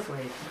 Let's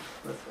wait.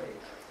 Let's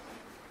wait.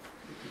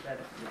 We do that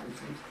if you want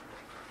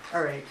to.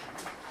 All right.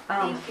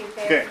 Thank you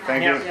very Okay, much.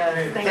 thank you.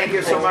 Yes, Thank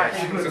you so much.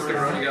 Thank you so Mr. much.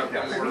 Ron, you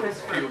got one more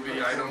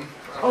POV item?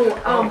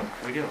 Oh,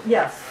 We do.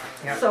 yes.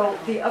 Yeah. So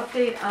the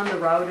update on the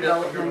RAW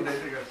development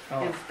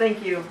Oh. is,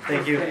 thank you.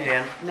 Thank you, The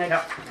Dan.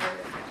 Next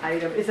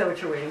item, is that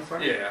what you're waiting for?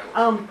 Yeah.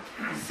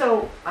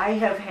 So I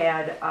have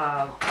had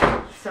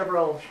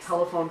several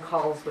telephone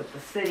calls with the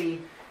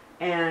city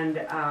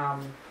and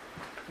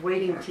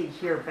waiting to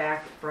hear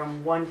back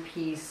from one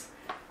piece.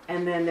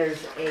 And then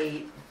there's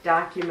a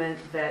document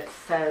that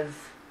says,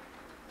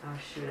 oh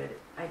shoot,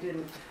 I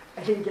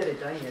didn't get it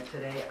done yet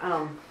today.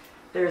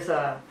 There's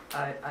a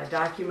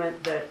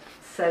document that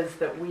says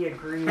that we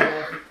agree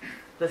with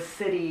the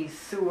city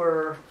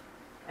sewer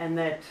and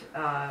that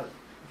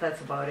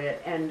that's about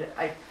it. And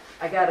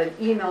I got an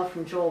email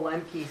from Joel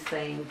Lemke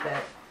saying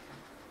that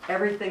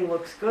everything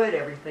looks good,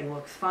 everything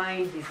looks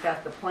fine, he's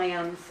got the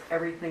plans,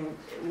 everything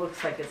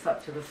looks like it's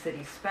up to the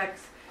city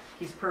specs,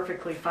 he's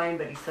perfectly fine,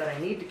 but he said, I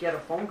need to get a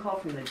phone call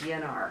from the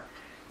DNR.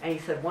 And he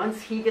said,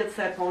 once he gets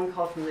that phone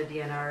call from the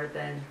DNR,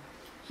 then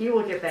he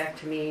will get back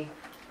to me,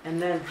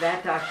 and then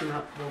that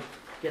document will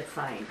get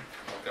signed.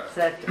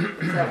 Okay.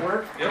 Does that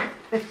work?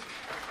 Yep.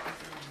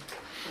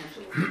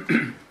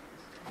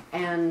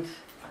 And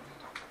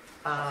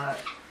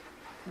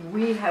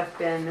we have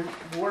been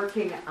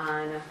working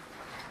on, Is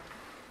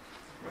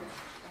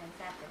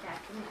that the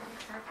document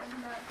you're talking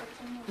about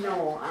that's in your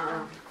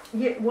no,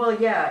 yeah, well,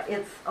 yeah,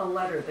 it's a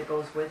letter that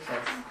goes with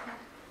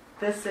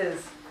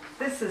this.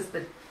 This is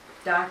the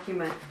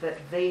document that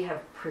they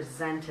have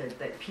presented,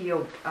 that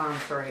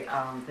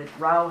that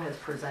RAW has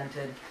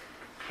presented.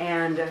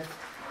 And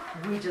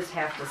we just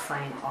have to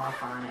sign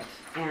off on it.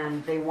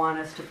 And they want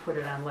us to put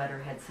it on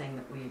letterhead saying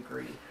that we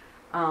agree.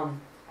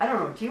 I don't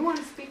know, do you want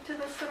to speak to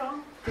this at all?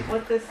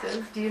 What this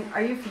is?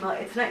 Are you familiar?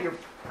 It's not your,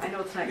 I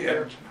know it's not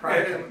your I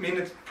project. mean,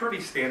 it's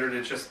pretty standard.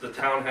 It's just the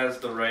town has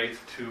the right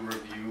to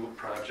review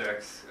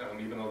projects,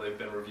 even though they've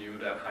been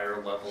reviewed at higher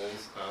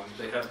levels.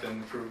 They have been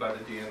approved by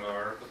the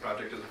DNR. The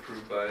project is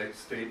approved by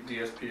state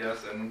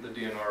DSPS and the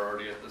DNR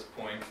already at this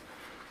point.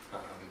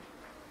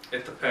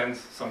 It depends.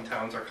 Some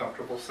towns are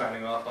comfortable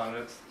signing off on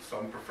it.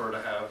 Some prefer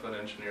to have an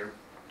engineer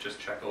just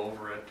check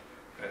over it.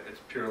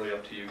 It's purely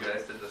up to you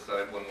guys to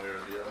decide one way or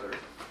the other.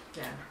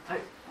 Yeah,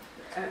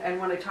 and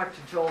when I talked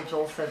to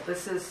Joel said,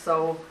 this is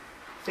so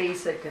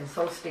basic and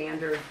so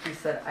standard. He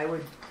said,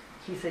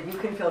 he said, you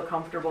can feel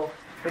comfortable,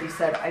 but he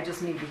said, I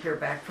just need to hear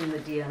back from the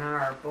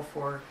DNR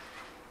before,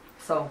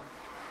 so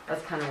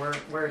that's kind of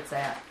where it's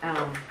at.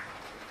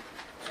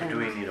 So do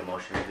we need a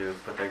motion to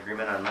put the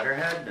agreement on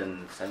letterhead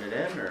and send it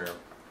in, or?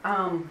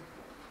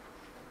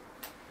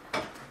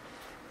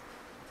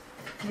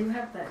 Do you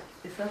have that,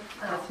 is that,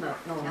 that's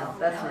not, no, No,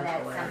 that's no, not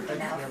that's the letter, that's something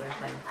the else. other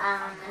thing.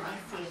 Let me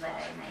see what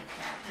I might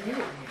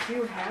have. Do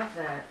you have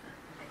that?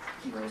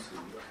 This is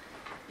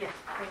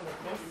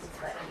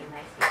what you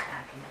might be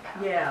talking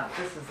about. Yeah,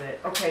 this is it.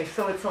 Okay,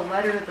 so it's a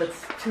letter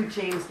that's to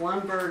James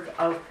Lundberg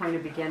of Point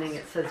of Beginning.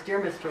 It says, Dear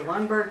Mr.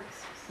 Lundberg,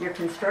 your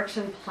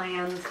construction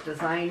plans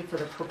designed for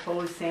the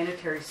proposed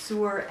sanitary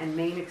sewer and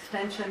main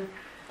extension,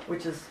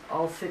 which is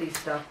all city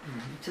stuff,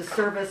 to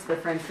service the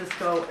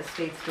Francisco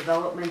Estates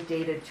development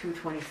dated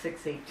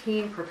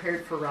 2/26/18,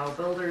 prepared for Rao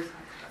Builders,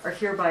 are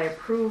hereby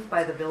approved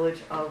by the Village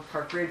of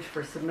Park Ridge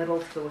for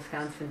submittal to the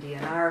Wisconsin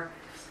DNR.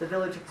 The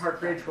Village of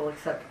Park Ridge will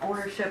accept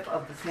ownership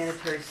of the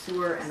sanitary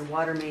sewer and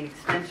water main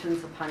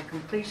extensions upon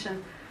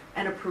completion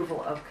and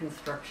approval of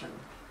construction.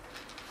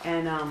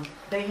 And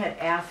they had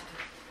asked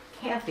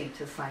Kathy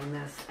to sign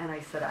this, and I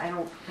said, I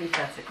don't think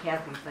that's a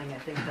Kathy thing. I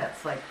think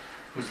that's like,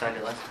 Who signed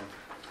it last time?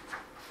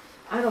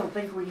 I don't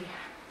think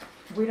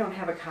we don't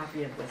have a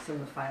copy of this in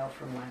the file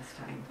from last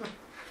time.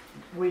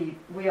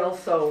 We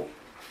also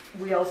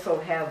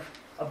have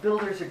a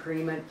builder's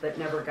agreement that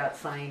never got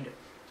signed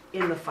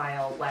in the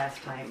file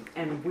last time.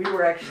 And we've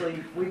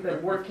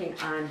been working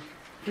on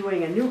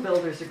doing a new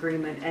builder's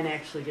agreement and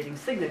actually getting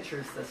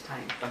signatures this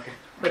time. Okay.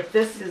 But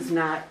this is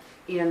not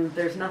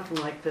there's nothing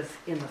like this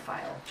in the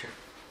file. Sure.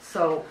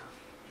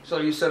 So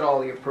you said all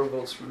the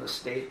approvals from the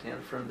state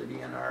and from the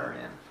DNR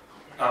and...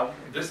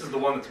 This is the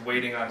one that's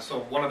waiting on,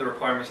 so one of the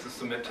requirements to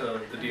submit to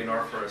the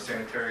DNR for a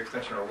sanitary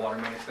extension or a water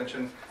main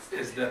extension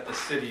is that the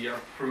city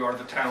or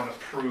the town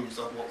approves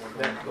of what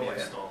we're going to Go be ahead.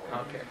 installing.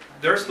 Okay.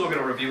 They're still going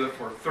to review it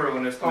for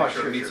thoroughness to make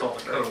sure it meets all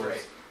the Right, codes.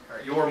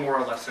 right. You're more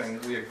or less saying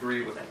we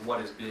agree with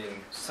what is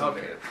being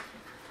submitted.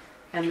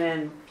 And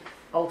then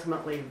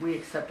ultimately, we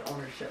accept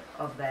ownership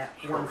of that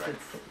once Correct.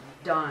 it's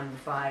done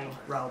by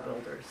Rao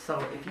Builders.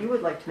 So if you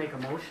would like to make a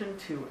motion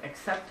to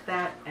accept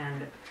that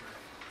and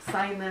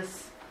sign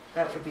this,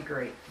 that would be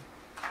great.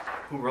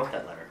 Who wrote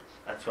that letter?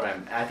 That's what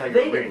I thought you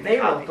were reading They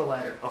the copy. wrote the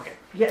letter. Okay.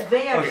 Yeah,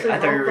 they actually Okay, I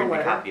thought you were wrote the reading a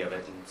letter. copy of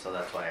it, and so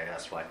that's why I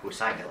asked who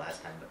signed it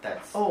last time.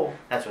 But Oh,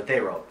 that's what they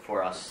wrote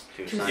for us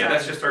to To sign. Yeah,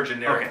 that's just our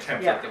generic Okay.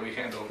 template Yeah. that we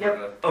hand over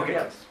Yep. to. Okay.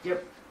 yep,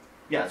 yep.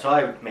 Yeah, so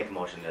I would make a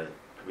motion that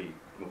we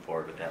move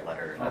forward with that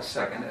letter. I'll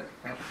second it.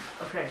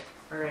 Okay,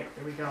 all right,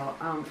 there we go.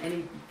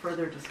 Any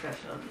further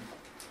discussion?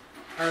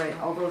 All right,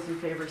 all those in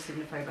favor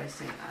signify by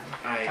saying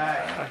aye.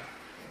 I,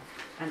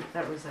 And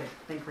that was, I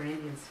think,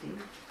 Randy and Steve.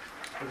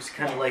 it was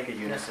kind of like a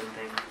unison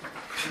thing.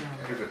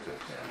 Yeah. Give it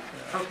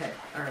to. Okay,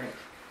 all right.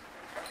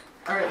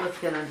 All right, let's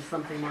get on to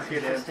something more See you,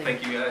 Dan. interesting.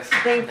 Thank you guys.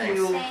 Thank Thanks.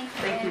 you, Thank you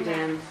thank you, very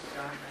Dan.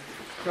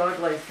 Dog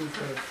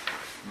licenses.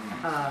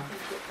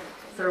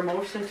 Is there a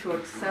motion to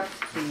accept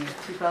the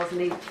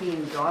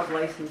 2018 dog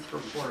license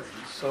report?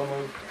 So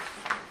moved.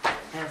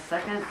 And a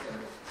second?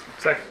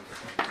 Second.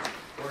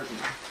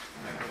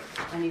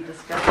 Any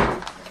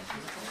discussion?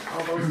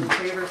 All those in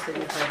favor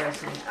signify by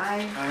saying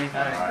aye.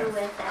 Who is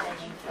that? I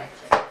didn't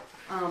catch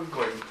it.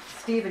 Gordon.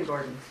 Steve and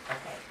Gordon.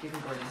 Okay. Steve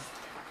and Gordon.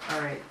 All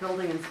right,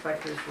 building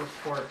inspector's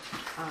report.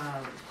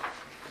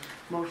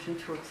 Motion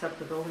to accept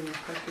the building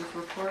inspector's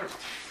report.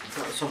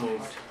 So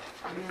moved.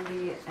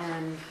 Randy,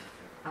 and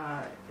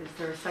is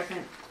there a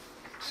second?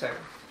 Second.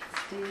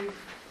 Steve,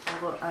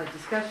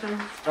 discussion?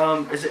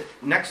 Is it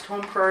next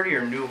home priority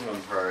or new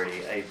home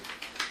priority?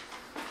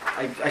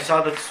 I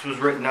saw that this was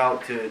written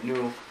out to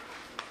new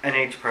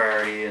NH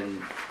priority,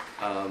 and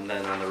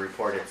then on the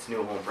report it's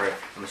new home priority.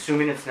 I'm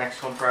assuming it's next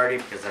home priority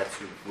because that's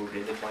who moved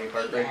into 20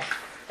 Park Ridge. Yes,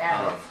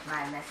 that was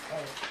my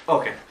mistake.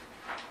 Okay.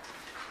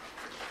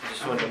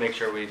 Just wanted to make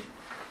sure we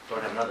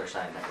don't have another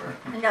sign that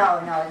we're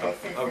No,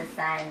 this is Okay. the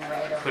sign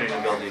right over putting a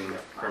there. building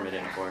permit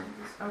in for.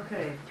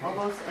 Okay, all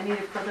those, any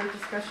further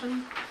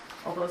discussion?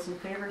 All those in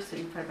favor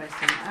signify by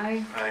saying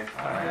aye.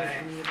 Aye.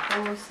 Any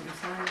opposed, same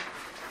sign.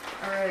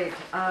 All right,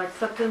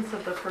 acceptance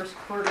of the first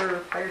quarter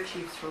fire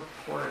chief's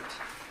report.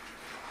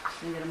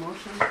 Can you get a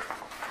motion?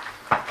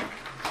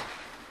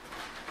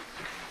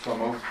 So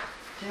moved.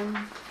 Jim,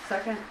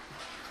 second.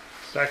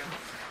 Second.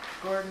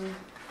 Gordon.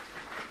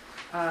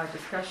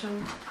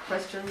 Discussion,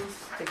 questions?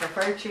 I think our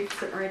fire chief's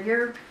sitting right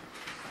here.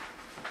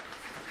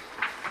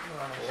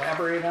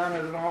 Elaborate on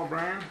it at all,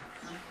 Brian?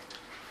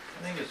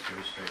 I think it's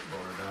pretty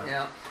straightforward.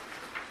 Yeah.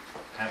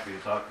 Happy to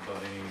talk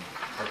about any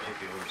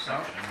particular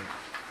section.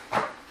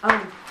 I,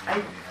 Maybe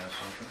you have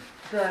something.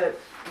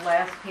 the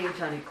last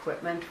page on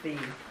equipment,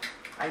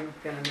 I'm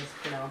gonna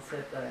mispronounce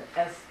it, the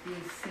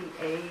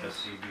SBCA.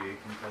 SCBA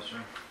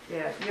compressor.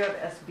 Yeah, you have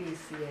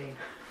SBCA.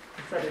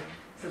 Instead of,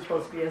 is it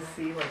supposed to be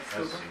SC like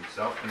scuba? SC,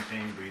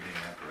 self-contained breathing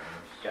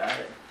apparatus. Got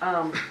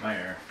it. My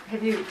air.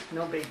 Have you,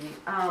 no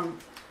biggie,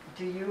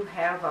 do you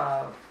have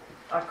a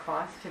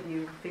cost? Have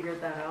you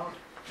figured that out?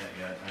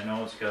 Yeah, I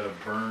know it's got a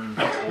burn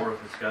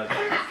it's got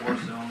 4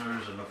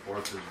 cylinders and the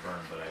 4th is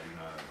burned, but I do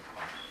not have a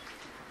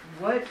cost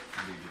What,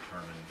 to be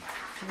determined.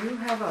 do you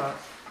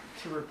have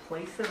to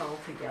replace it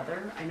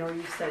altogether? I know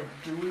you said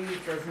Dewey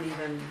doesn't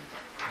even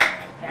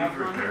have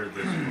We've one. repaired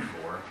this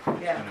before.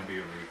 It's Yeah. gonna be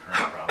a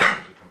recurrent problem.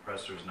 The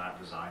compressor's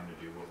not designed to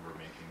do what we're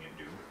making it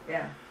do.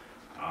 Yeah,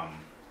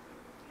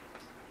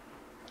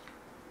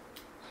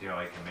 See how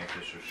I can make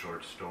this a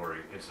short story.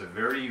 It's a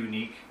very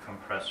unique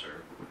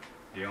compressor.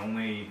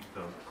 The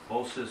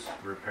closest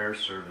repair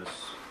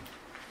service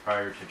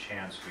prior to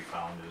Chance we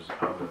found is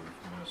out of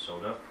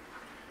Minnesota.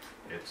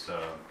 It's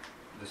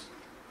this,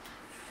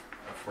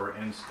 for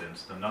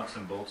instance, the nuts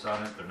and bolts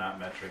on it, they're not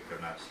metric, they're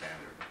not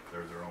standard.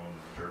 They're their own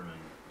German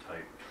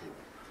type tool.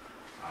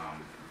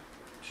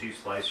 Chief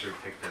Slicer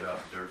picked it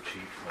up dirt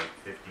cheap, like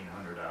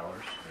 $1,500,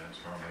 and it's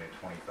normally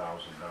a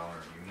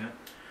 $20,000 unit.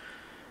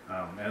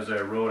 As I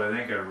wrote, I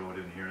think I wrote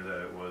in here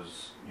that it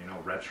was,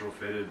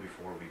 retrofitted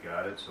before we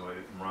got it, so it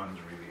runs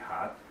really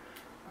hot.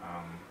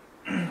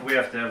 We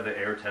have to have the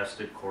air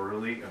tested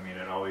quarterly. I mean,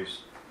 it always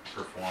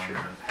performs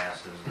and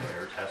passes the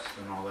air test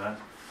and all that,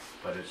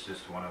 but it's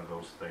just one of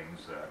those things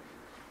that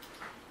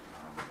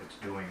it's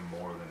doing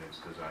more than it's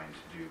designed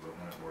to do, but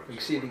when it works,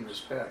 Exceeding it the works.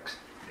 specs.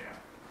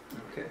 Yeah.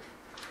 Okay.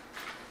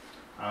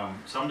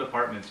 Some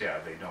departments, yeah,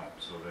 they don't.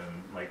 So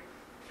then, like,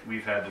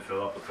 we've had to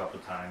fill up a couple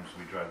times.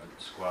 We drive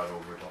the squad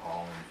over to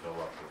Hall and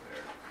fill up with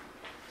air.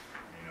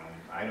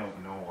 I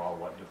don't know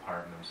what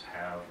departments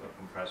have a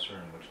compressor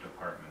and which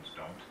departments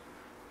don't,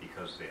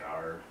 because they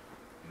are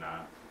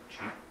not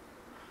cheap.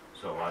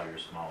 So a lot of your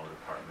smaller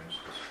departments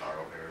just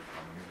borrow air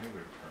from your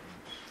bigger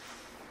departments.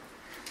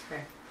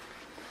 okay.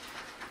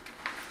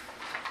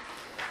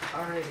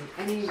 Alrighty,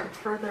 any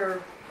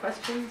further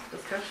questions,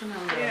 discussion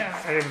on the?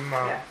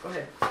 Yeah, go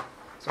ahead.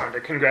 Just wanted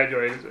to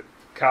congratulate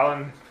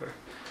Colin for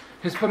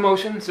his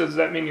promotion. So does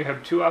that mean you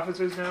have 2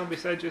 officers now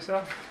besides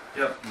yourself?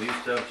 Yep, we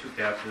used to have 2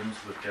 captains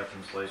with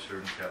Captain Slicer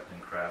and Captain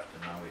Kraft,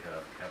 and now we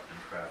have Captain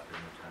Kraft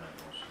and Lieutenant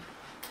Wilson.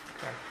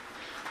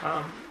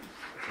 Okay.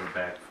 We're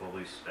back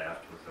fully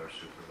staffed with our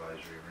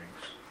supervisory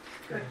ranks.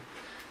 Okay.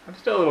 I'm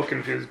still a little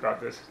confused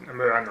about this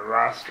number on the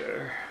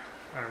roster.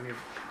 You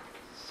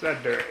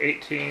said there are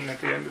 18 at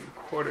the end of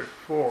quarter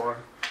 4.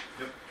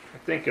 Yep. I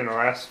think in the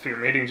last few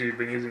meetings you've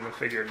been using the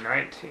figure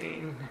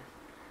 19.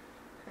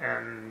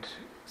 And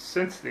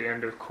since the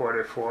end of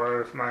quarter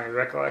 4, if my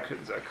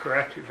recollections are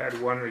correct, you've had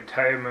 1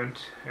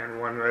 retirement and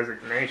 1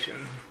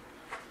 resignation.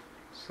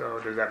 So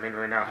does that mean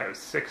we now have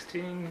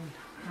 16?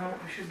 No,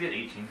 we should be at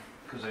 18,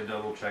 because I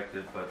double checked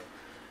it, but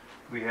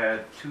we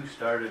had 2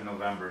 started in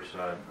November,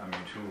 so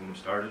 2 of them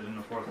started in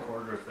the 4th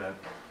quarter, if that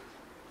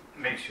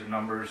makes your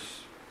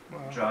numbers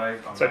jive.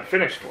 So I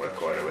finished 4th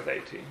quarter with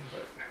 18,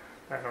 but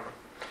I don't know.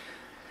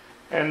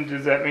 And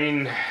does that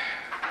mean,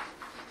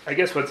 I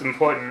guess what's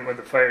important with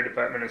the fire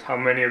department is how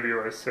many of you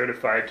are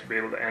certified to be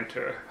able to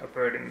enter a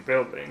burning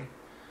building.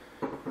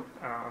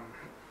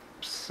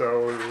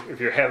 So if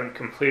you haven't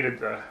completed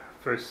the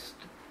first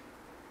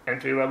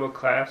entry-level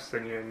class,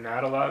 then you're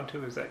not allowed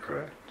to, is that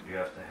correct? You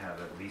have to have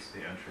at least the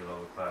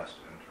entry-level class to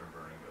enter a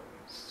burning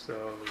building.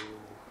 So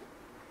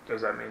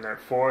does that mean there are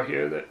 4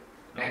 here that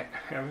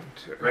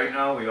haven't? Or? Right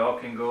now, we all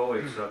can go,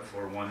 except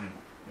for one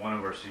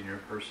of our senior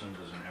persons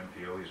is an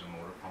MPO, he's a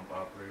motor pump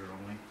operator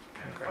only,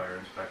 and Okay. fire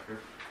inspector.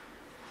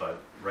 But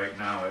right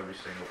now, every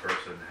single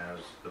person has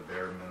the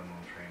bare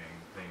minimum training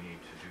they need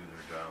to do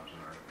their jobs in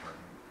our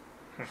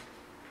department.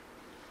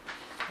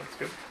 That's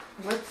good.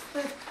 What's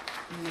the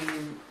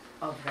name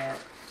of that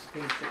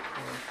basic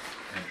course?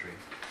 Entry.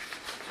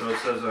 So it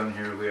says on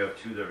here, we have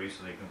 2 that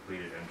recently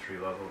completed entry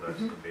level,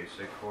 that's the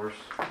basic course.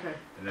 Okay,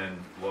 And then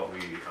what we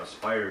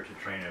aspire to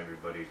train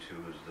everybody to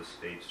is the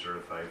state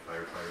certified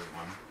firefighter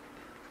 1,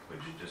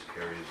 which just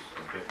carries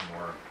a bit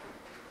more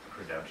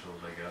credentials,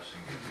 I guess,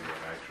 and gives you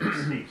an actual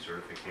state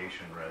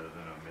certification rather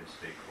than a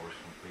mid-state course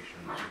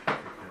completion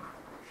certificate.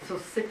 so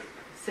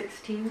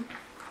 16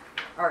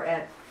 are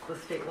at the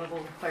state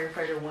level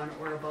firefighter 1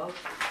 or above,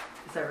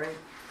 is that right?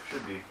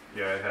 Should be.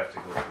 Yeah, I'd have to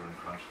go through and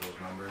crunch those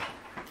numbers.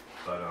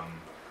 But,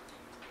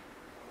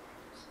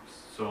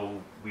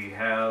 so we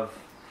have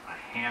a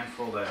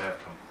handful that have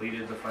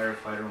completed the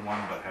firefighter 1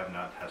 but have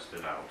not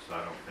tested out, so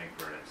I don't think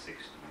we're at 16.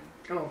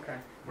 Oh, okay.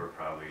 We're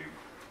probably,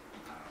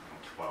 I don't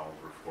know, 12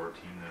 or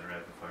 14 that are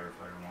at the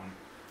firefighter 1.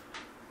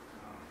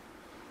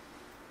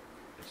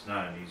 It's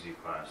not an easy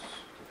class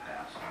to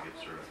pass and get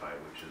certified,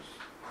 which is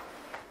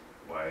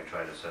why I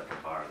try to set the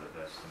bar that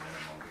that's the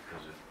minimum,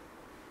 because it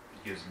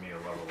gives me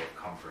a level of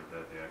comfort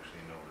that they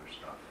actually know their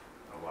stuff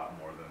a lot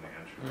more than the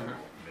entry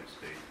level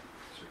mid-state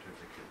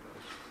certificate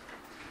does.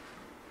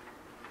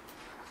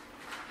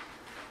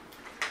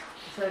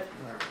 Does that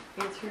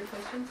answer your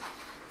questions?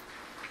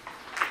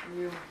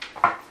 You,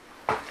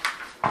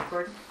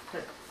 Gordon?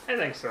 I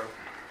think so.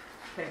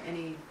 Okay,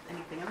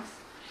 anything else?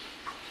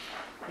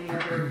 Any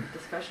other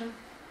discussion?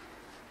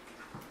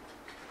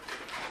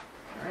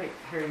 All right,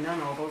 hearing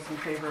none, all those in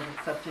favor of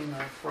accepting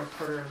the fourth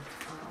quarter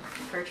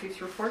fire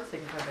chief's report,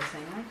 signify by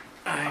saying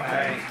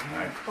aye.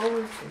 Aye.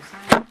 Opposed, same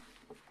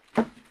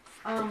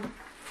sign.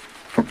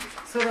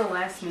 So the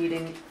last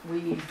meeting,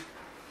 we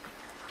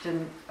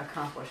didn't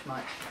accomplish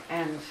much,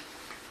 and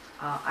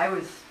I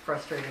was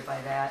frustrated by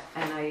that,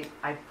 and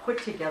I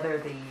put together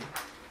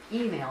the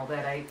email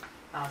that I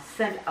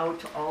sent out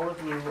to all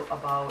of you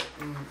about,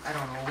 I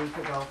don't know, a week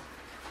ago,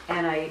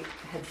 and I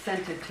had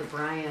sent it to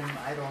Brian,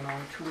 I don't know,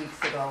 2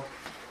 weeks ago.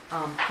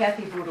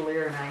 Kathy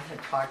Boudelier and I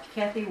had talked.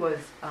 Kathy was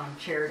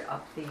chaired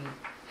up the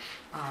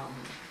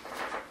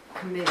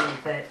committee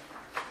that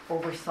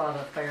oversaw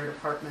the fire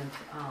department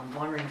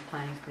long range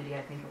planning committee,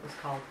 I think it was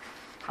called,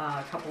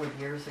 a couple of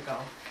years ago.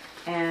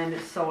 And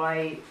so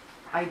I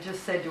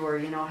just said to her,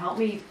 you know, help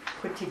me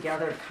put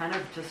together kind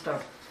of just a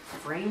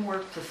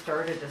framework to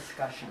start a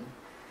discussion.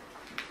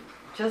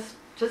 Just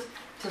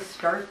to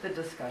start the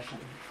discussion.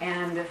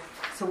 And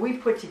so we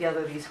put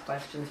together these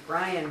questions.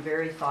 Brian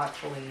very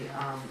thoughtfully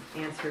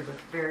answered with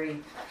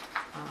very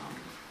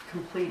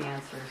complete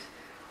answers.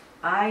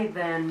 I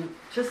then,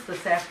 just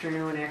this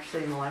afternoon,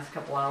 actually in the last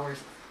couple hours,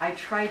 I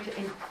tried to,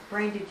 and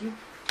Brian,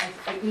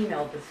 I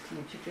emailed this to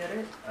you, did you get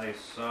it? I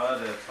saw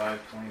it at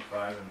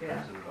 5:25 and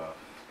Yeah. printed it off.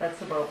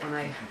 That's about when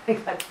I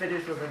got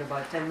finished with it,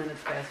 about 10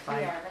 minutes past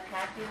 5. Yeah, the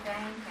copy,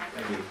 Brian?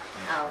 I do.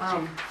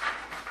 Oh,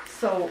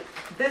 So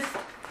this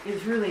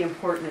is really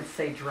important to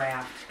say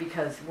draft,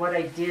 because what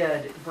I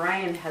did,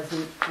 Brian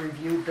hasn't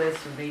reviewed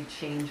this or made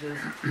changes.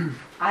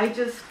 I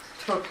just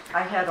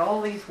I had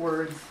all these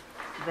words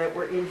that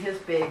were in his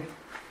big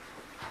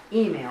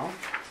email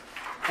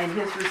and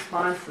his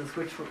responses,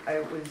 which I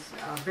was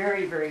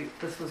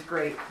this was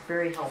great,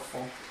 very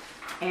helpful.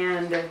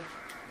 And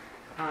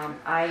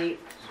I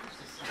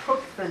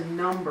took the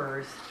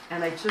numbers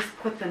and I just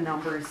put the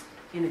numbers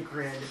in a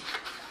grid,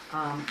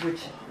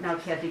 which now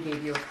Kathy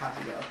gave you a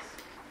copy of.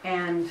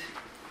 And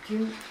do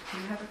you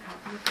have a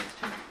copy of this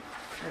too?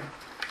 Sure.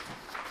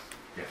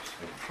 Yes.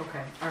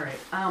 Okay, all right.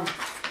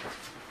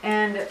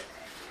 And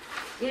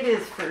it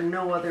is for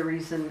no other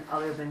reason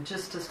other than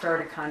just to start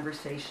a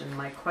conversation.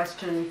 My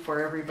question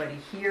for everybody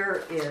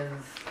here is,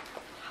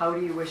 how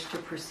do you wish to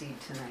proceed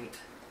tonight?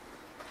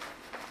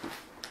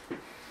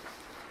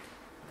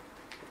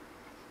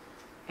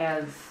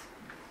 As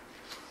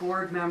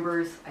board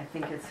members, I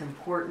think it's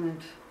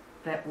important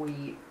that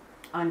we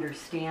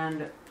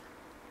understand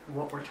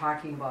what we're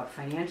talking about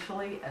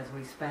financially as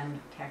we spend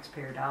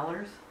taxpayer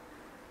dollars,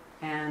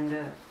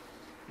 and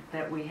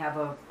that we have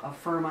a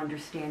firm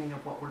understanding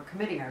of what we're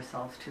committing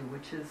ourselves to,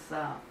 which is,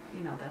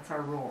 that's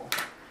our role.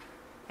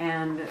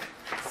 And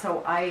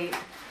so I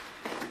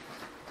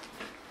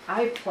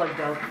plugged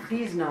out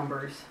these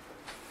numbers,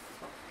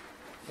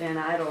 and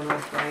I don't know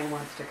if Brian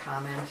wants to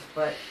comment,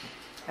 but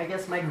I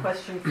guess my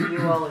question for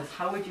you all is,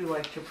 how would you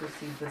like to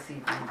proceed this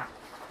evening?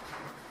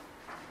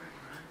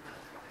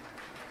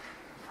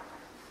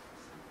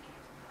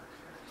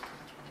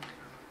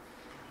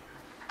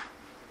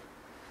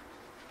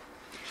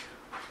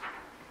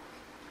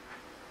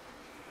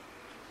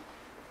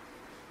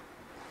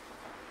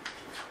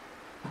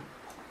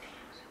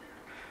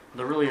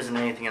 There really isn't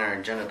anything in our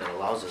agenda that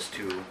allows us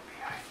to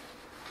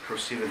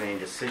proceed with any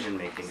decision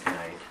making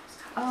tonight.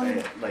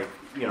 Like,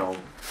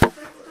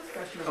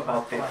 Discussion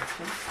about the-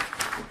 collection.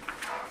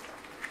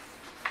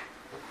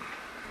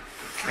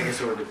 I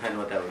guess it would depend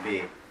what that would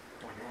be.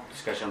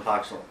 Discussion of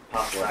possible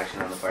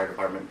action on the fire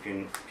department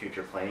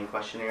future planning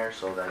questionnaire.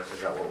 So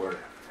is that what we're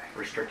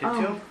restricted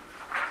to?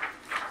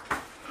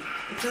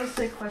 It does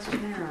say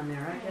questionnaire on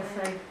there. I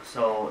guess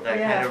So that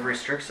Yeah. kind of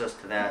restricts us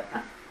to that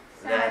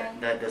sorry.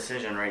 that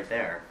decision right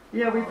there.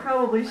 Yeah, we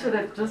probably should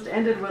have just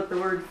ended with the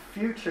word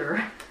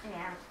future.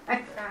 Yeah,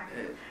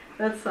 sorry.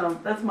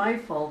 That's my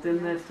fault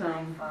in that,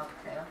 Fault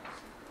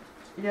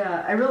too.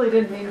 yeah, I really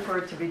didn't mean for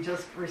it to be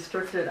just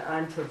restricted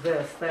onto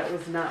this. That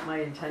was not my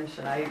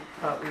intention. I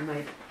thought we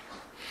might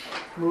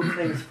move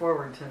things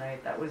forward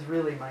tonight. That was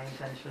really my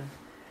intention.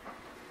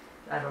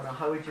 I don't know,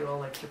 how would you all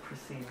like to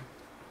proceed?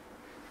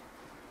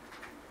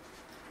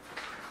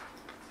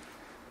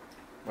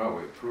 Well,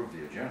 we approved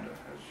the agenda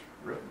as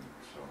written,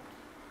 so.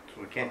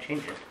 So we can't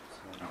change it.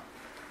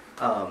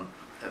 No.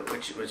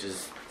 Which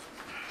is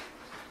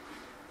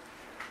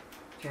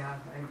Yeah,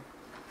 I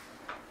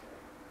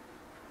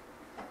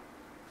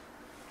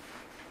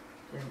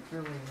didn't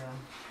really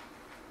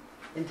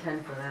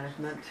intend for that.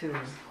 I meant to.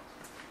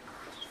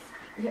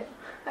 Yeah,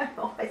 I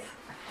know.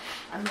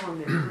 I'm the one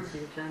that approved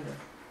the agenda.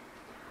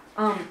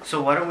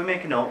 so. Why don't we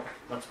make a note?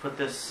 Let's put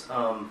this.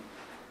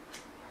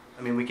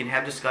 We can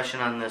have discussion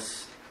on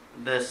this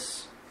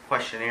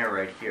questionnaire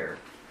right here,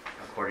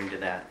 according to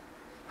that.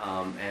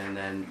 And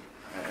then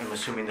I'm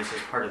assuming this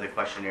is part of the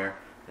questionnaire,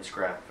 this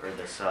graph, or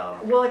this,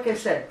 Well, like I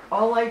said,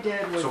 all I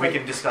did was so we like,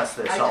 can discuss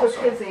this I also.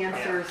 took his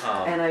answers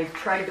Yeah. and I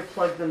tried to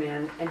plug them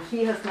in, and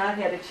he has not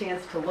had a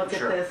chance to look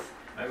Sure. at this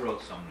I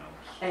wrote some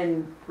notes.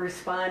 and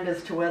respond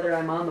as to whether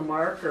I'm on the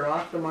mark or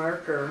off the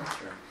mark or,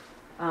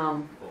 Sure.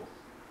 um,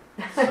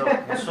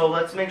 So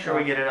let's make sure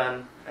we get it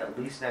on at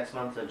least next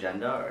month's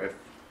agenda, or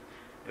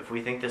if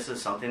we think this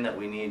is something that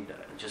we need,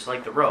 just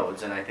like the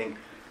roads, and I think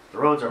the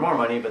roads are more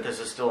money, but this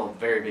is still a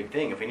very big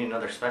thing. If we need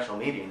another special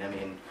meeting, I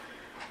mean,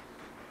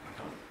 I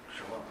don't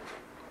show up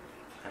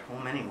at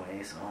home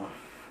anyway, so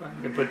We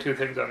could put two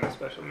things on the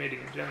special meeting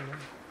agenda.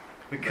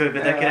 we could,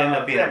 but that could end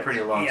up being a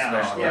pretty long Yeah,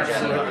 special yeah,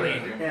 agenda.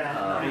 absolutely.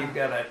 yeah. You've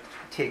gotta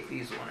take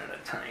these one at a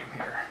time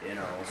here. You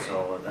know,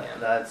 so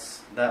Yeah.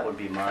 that would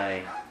be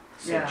my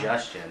Yeah.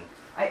 suggestion.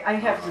 I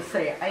have to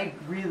say, I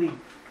really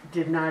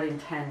did not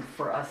intend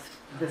for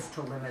this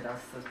to limit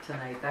us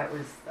tonight. That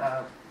was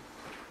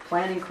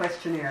planning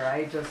questionnaire.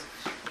 I just,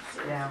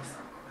 yeah.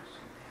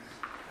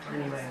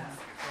 Anyway.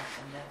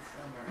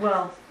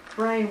 Well,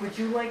 Brian, would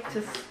you like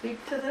to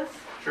speak to this?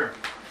 Sure.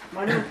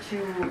 Why don't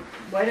you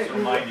So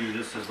mind you,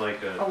 this is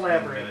like a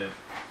Elaborate. 10-minute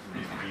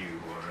review,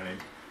 all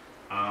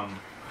right?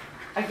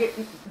 I get,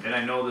 And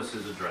I know this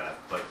is a draft,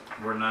 but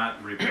we're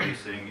not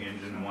replacing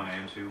engine 1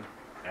 and 2.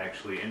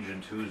 Actually,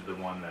 engine 2 is the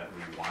one that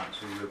we want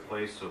to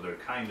replace, so they're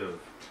kind of,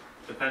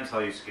 depends how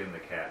you skin the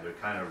cat, they're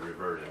kind of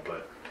reverted,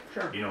 but,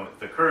 sure. you know,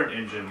 the current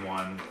engine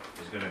 1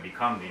 is gonna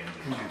become the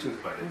engine 2,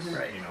 but it's,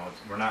 Right. you know,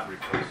 we're not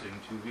replacing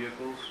two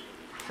vehicles.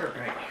 Sure.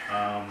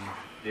 Right.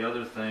 The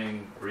other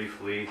thing,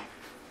 briefly,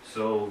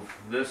 so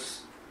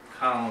this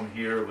column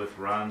here with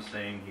Ron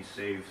saying he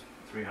saved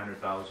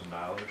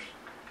 $300,000,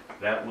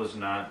 that was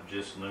not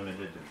just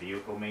limited to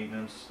vehicle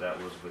maintenance,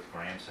 that was with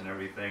grants and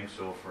everything.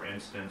 So for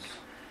instance,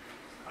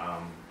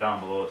 down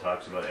below it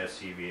talks about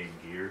SCBA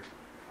and gear.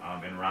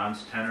 In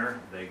Ron's tenor,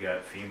 they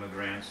got FEMA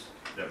grants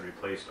that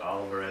replaced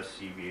all of our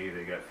SCBA,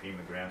 they got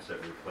FEMA grants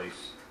that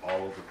replaced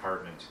all of the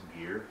department's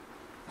gear.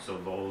 So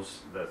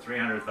those, the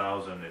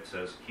 300,000, it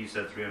says, he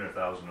said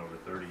 300,000 over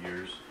 30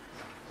 years,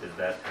 is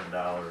that $10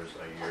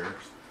 a year?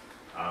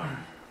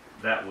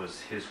 That was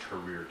his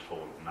career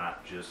total,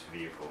 not just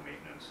vehicle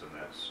maintenance, and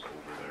that's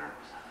over there.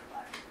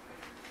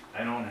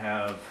 I don't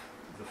have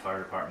the fire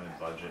department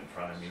budget in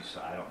front of me, so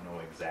I don't know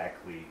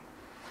exactly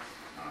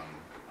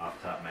off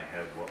the top of my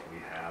head what we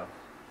have,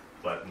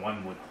 but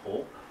one would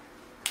hope,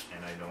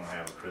 and I don't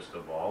have a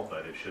crystal ball,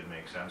 but it should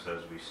make sense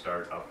as we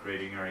start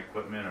upgrading our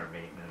equipment, our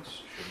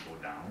maintenance should go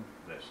down.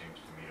 That seems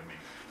to me to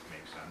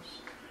make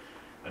sense.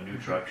 A new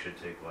truck should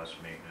take less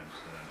maintenance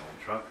than an old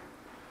truck.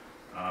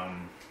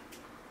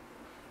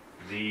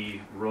 The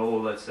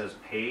row that says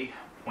pay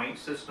point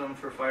system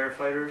for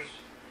firefighters,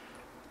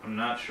 I'm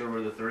not sure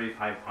where the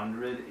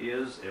 3,500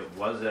 is. It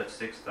was at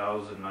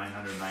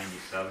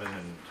 6,997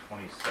 in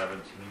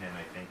 2017, and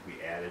I think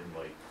we added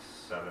like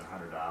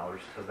 $700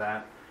 to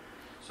that.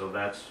 So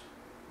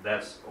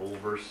that's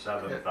over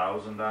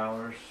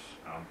 $7,000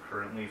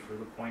 currently for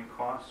the point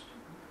cost.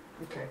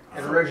 Okay.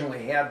 It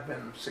originally had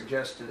been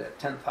suggested at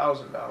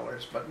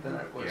 $10,000, but then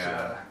it was,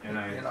 and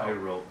you know, I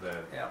wrote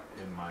that yeah,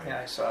 in my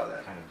yeah, I saw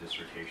that. kind of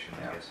dissertation,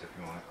 Yeah. I guess, if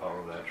you want to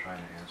call it that, trying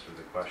to answer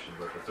the question,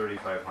 but the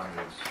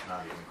 3,500 is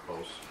not even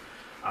close.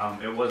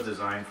 It was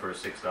designed for a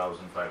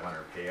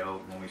 6,500 payout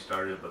when we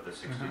started, but the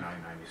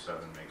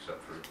 6,997 makes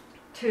up for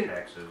To,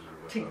 taxes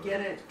or to whatever.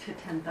 get it to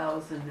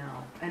 10,000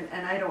 now, and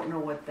I don't know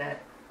what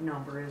that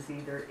number is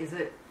either. Is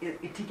it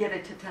to get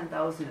it to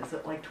 10,000? Is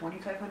it like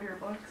 $2,500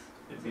 bucks?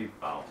 It'd be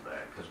about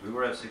that, because we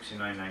were at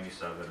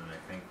 6,997, and I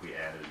think we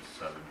added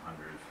 700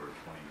 for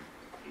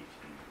 2018.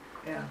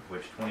 Yeah.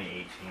 Which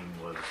 2018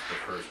 was the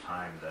first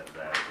time that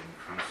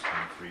increased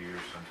in 3 years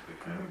since we've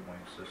had a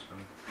point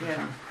system.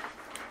 Yeah.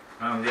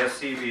 The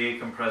SCBA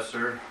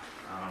compressor,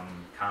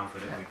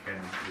 confident we can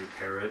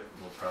repair it.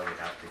 We'll probably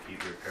have to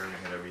keep repairing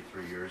it every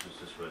 3 years. It's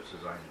just what it's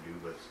designed to do,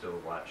 but it's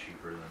still a lot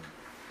cheaper than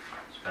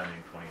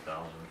spending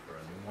 $20,000 for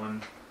a new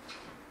one.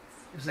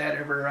 Is that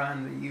ever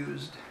on the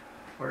used,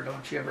 or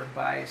don't you ever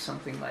buy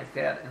something like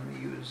that in the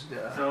used?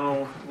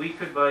 So we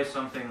could buy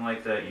something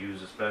like that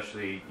used,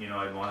 especially, you know,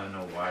 I'd want to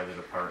know why the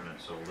department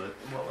sold it.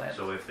 Well, that,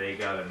 So if they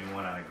got a new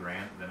one on a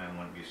grant, then I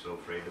wouldn't be so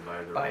afraid to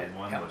buy their Buy old it,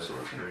 one. But if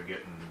absolutely. they're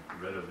getting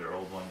rid of their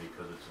old one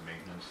because it's a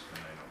maintenance,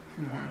 then I don't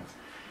really Mhm. want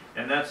it.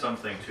 And that's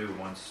something too,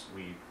 once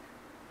we,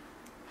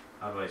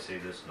 how do I say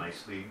this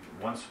nicely?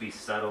 Once we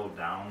settle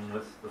down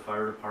with the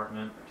fire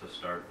department to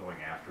start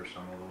going after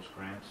some of those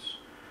grants,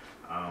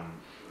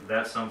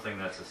 that's something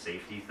that's a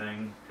safety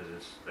thing, because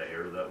it's the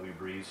air that we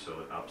breathe, so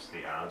it ups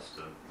the odds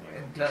to, you know,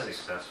 It be does.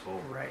 successful,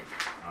 right.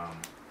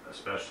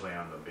 especially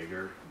on the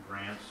bigger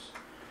grants.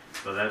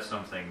 So that's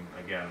something,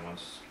 again,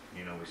 once,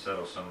 you know, we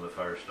settle some of the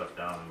fire stuff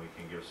down and we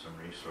can give some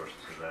resources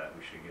to that,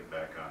 we should get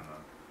back on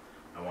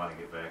the, I want to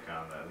get back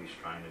on the, at least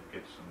trying to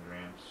get some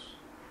grants.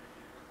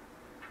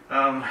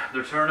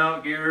 Their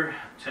turnout gear,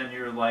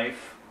 10-year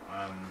life.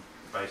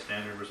 By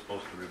standard, we're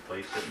supposed to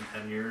replace it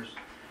in 10 years.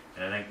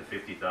 And I think the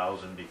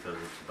 50,000, because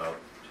it's about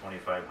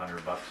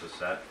 $2,500 a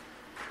set.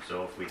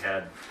 So if we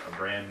had a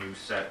brand new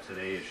set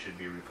today, it should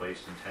be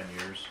replaced in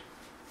 10 years.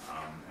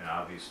 And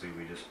obviously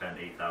we just spent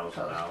 $8,000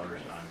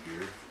 on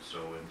gear. So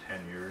in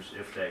 10 years,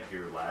 if that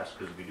gear lasts,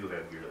 because we do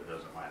have gear that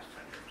doesn't last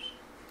 10 years.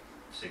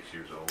 6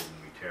 years old and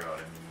we tear out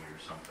a knee or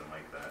something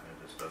like that, and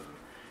it just doesn't,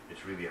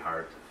 it's really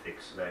hard to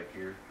fix that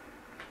gear.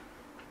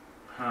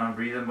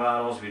 Breathing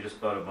bottles, we just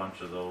bought a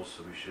bunch of those,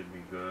 so we should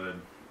be good.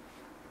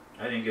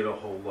 I didn't get a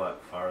whole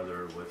lot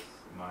farther with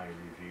my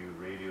review.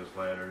 Radios,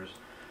 ladders.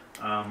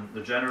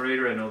 The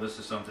generator, I know this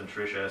is something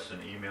Trish asked in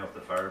an email if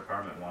the fire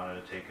department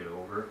wanted to take it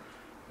over.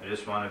 I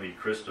just want to be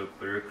crystal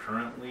clear.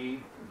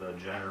 Currently, the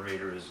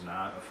generator is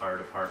not a fire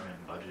department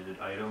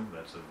budgeted item.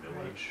 That's a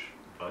village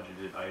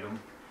budgeted item.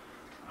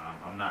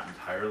 I'm not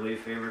entirely in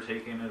favor of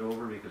taking it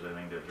over because I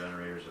think that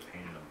generator is a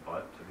pain in the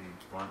butt, to be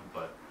blunt,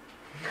 but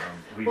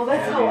Well,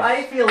 that's how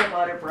I feel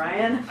about it,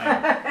 Brian.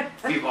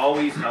 we've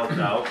always helped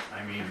out.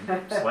 I mean,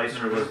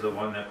 Slicer was the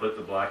one that put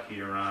the block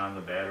heater on,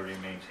 the battery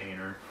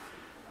maintainer.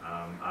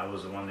 I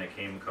was the one that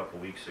came a couple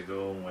weeks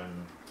ago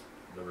when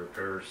the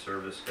repair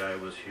service guy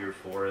was here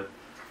for it.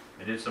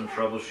 I did some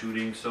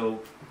troubleshooting,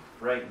 so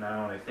right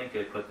now, and I think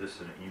I put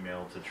this in an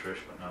email to Trish,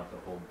 but not the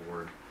whole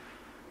board.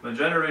 The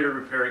generator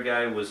repair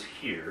guy was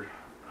here.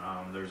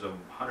 There's a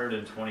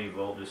 120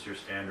 volt, just your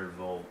standard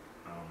volt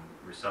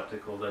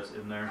receptacle that's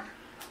in there.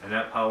 And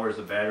that powers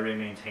the battery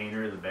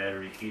maintainer, the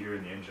battery heater,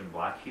 and the engine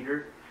block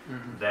heater.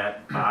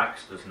 That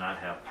box does not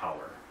have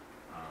power.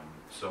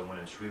 So when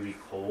it's really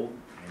cold,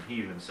 and he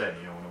even said,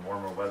 you know, in the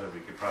warmer weather, we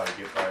could probably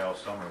get by all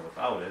summer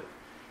without it.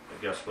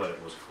 But guess what?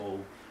 It was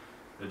cold.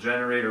 The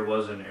generator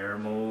was in air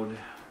mode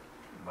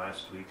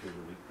last week or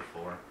the week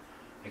before.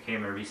 I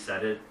came and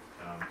reset it,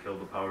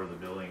 killed the power of the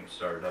building, it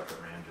started up, it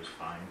ran just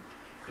fine.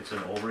 It's an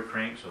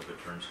overcrank, so if it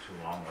turns too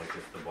long, like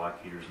if the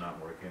block heater's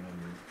not working and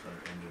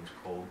the engine's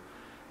cold.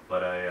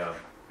 But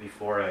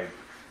before I,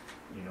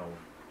 you know,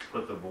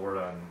 put the board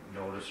on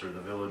notice or the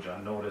village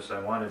on notice, I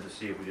wanted to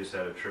see if we just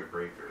had a trip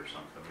breaker or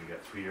something. We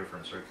got 3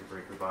 different circuit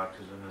breaker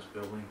boxes in this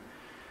building,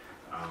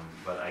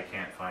 but I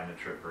can't find a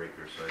trip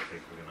breaker, so I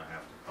think we're gonna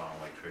have to call an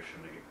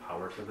electrician to get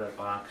power to that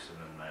box, and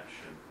then that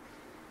should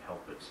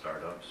help it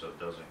start up so it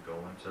doesn't go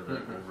into the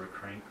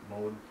overcrank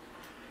mode.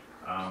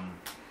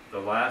 The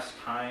last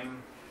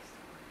time,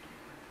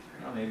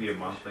 maybe a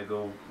month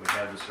ago, we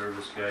had the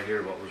service guy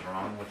here. What was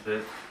wrong with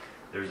it?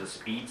 There's a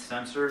speed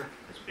sensor.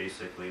 It's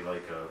basically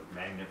like a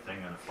magnet thing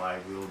on a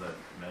flywheel that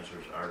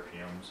measures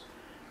RPMs.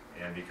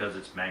 And because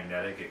it's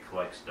magnetic, it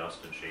collects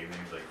dust and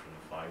shavings like from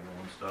the flywheel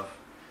and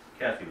stuff.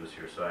 Kathy was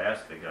here, so I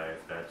asked the guy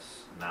if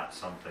that's not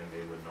something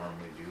they would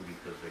normally do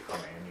because they come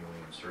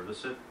annually and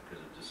service it, because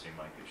it just seemed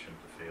like it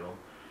shouldn't have failed.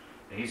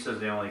 And he says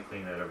they only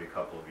clean that every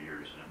couple of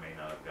years, and it may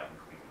not have gotten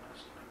cleaned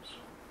last time. So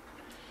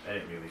I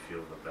didn't really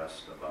feel the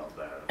best about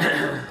that.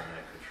 And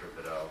that could trip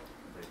it out.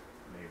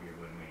 Maybe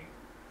when we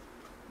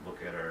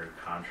look at our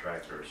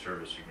contract or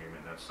service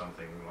agreement, that's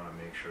something we want to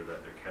make sure that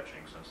they're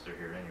catching, since they're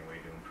here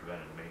anyway doing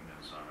preventive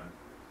maintenance on it.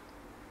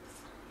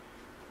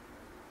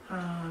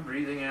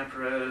 Breathing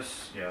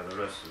apparatus, yeah, the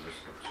rest of this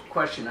looks okay.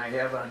 Question I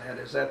have on that,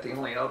 is that the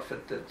only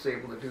outfit that's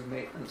able to do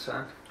maintenance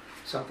on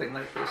something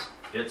like this?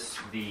 It's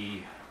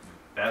the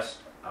best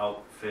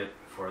outfit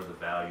for the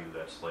value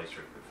that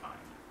Slicer could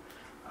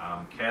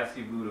find.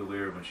 Kathy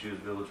Boudelier, when she was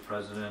village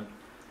president,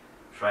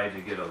 tried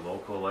to get a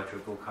local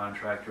electrical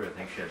contractor. I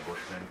think she had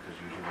Bushman, because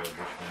usually we have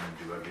Bushman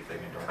do everything,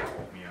 and don't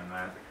quote me on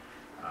that.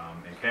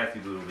 And Kathy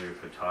Boudelier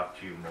could talk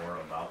to you more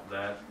about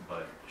that,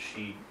 but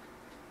she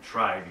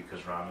tried,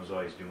 because Ron was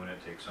always doing it,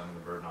 take some of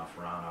the burden off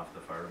Ron, off the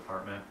fire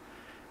department.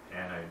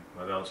 And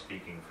without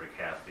speaking for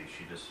Kathy,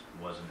 she just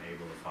wasn't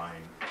able to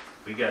find.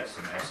 We got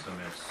some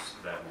estimates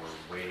that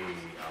were way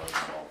out of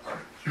the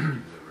ballpark to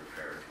do the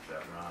repair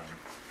that Ron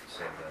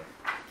said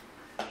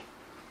that.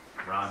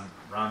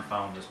 Ron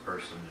found this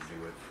person to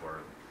do it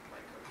for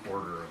like a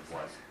quarter of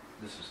what,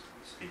 this is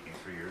speaking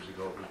 3 years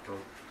ago it was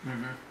built.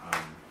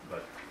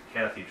 But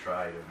Kathy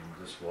tried, and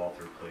this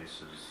Walther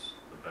place is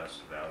the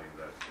best value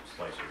that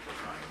Slicer could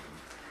find. And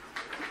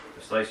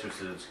if Slicer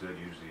says it's good,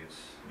 usually it's,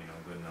 you know,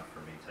 good enough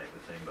for me type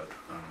of thing. But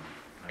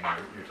I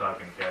mean, you're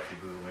talking Kathy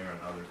Boudelier and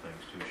other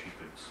things too. She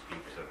could speak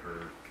to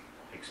her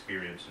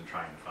experience and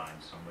try and find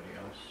somebody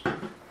else.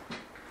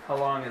 How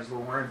long is the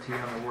warranty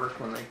on the work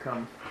when they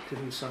come to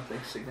do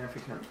something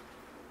significant?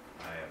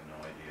 I have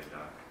no idea,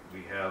 Doc.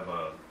 We have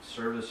a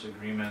service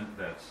agreement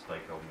that's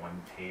like a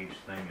one-page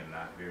thing and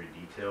not very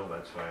detailed.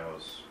 That's why I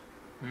was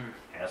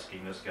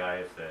asking this guy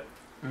if that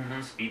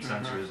speed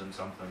sensor isn't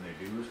something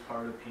they do as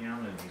part of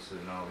PM, and he said,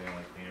 no, they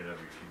only clean it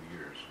every few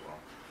years. Well,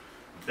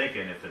 I'm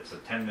thinking if it's a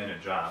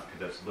 10-minute job, because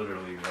that's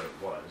literally what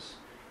it was,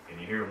 and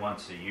you're here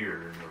once a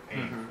year and we're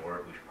paying for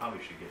it, we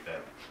probably should get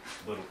that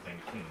little thing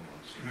cleaned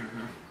once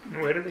a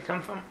year. Where do they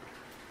come from?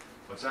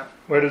 What's that?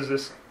 Where does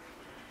this?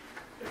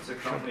 It's a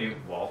company,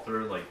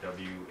 Walther, like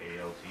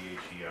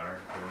W-A-L-T-H-E-R.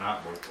 They're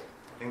not local.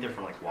 I think they're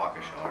from like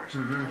Waukesha or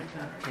something like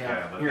that. Right?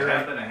 Yeah, but You're I right.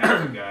 happened to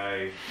have a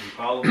guy, we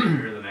followed him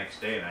here the next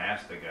day, and I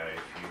asked the guy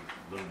if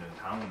he lived in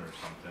town or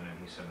something, and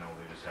he said, no,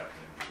 they just happen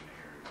to be in the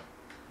area.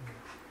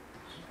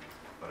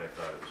 but I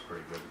thought it was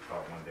pretty good to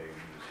call one day and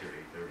he was here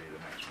at 8:30 the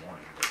next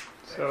morning, but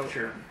So- that's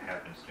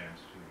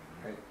happenstance too.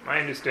 You know? My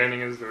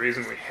understanding is the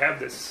reason we have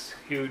this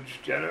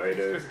huge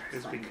generator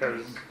is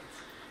because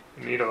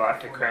you need a lot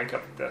to crank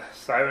up the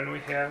siren we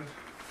have.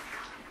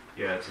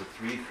 Yeah, it's a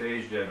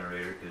 3-phase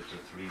generator, it's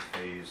a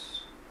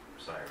 3-phase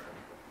siren.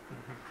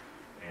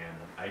 And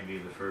I'd be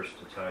the first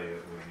to tell you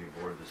it would be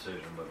a board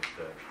decision, but if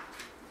the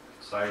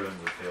siren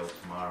would fail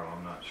tomorrow,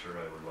 I'm not sure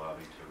I would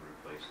lobby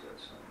to replace that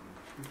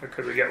siren. Or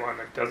could we get one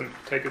that doesn't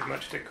take as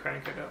much to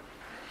crank it up?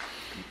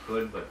 You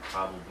could, but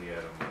probably at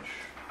a much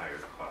higher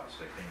cost.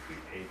 I think we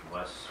paid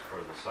less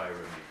for the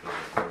siren because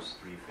it was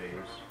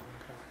 3-phase.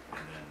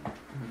 And then,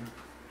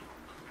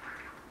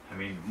 I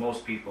mean,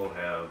 most people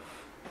have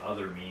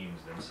other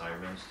means than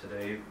sirens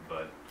today,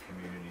 but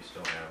communities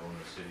still have them,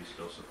 the city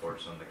still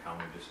supports them, the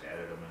county just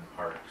added them in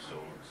parks,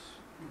 so it's,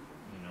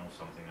 you know,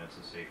 something that's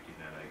a safety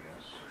net, I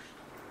guess.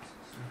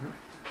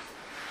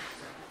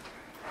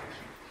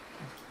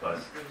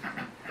 But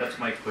that's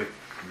my quick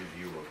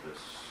review of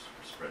this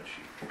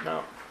spreadsheet.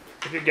 No.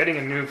 If you're getting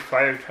a new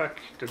fire truck,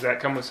 does that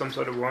come with some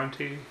sort of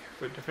warranty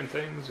for different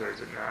things, or is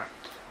it not?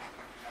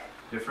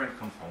 Different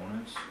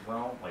components,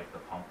 well, like the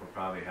pump will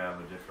probably have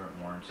a different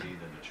warranty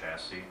than the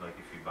chassis. Like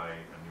if you buy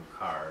a new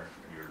car,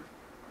 your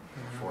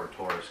Ford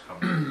Taurus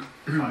comes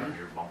with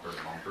 5-year bumper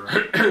to bumper.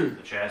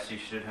 The chassis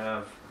should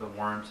have the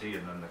warranty,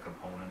 and then the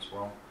components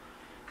will.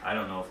 I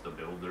don't know if the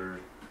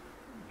builder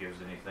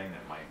gives anything.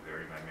 That might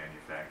vary by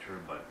manufacturer,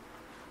 but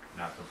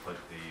not to put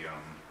the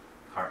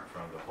cart in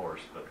front of the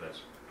horse, but that's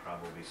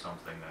probably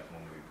something that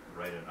when we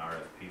write an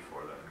RFP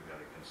for that, we've got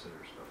to consider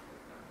stuff like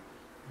that.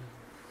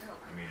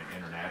 I mean, an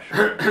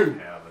international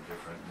would have a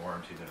different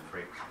warranty than a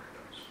freight car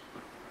does.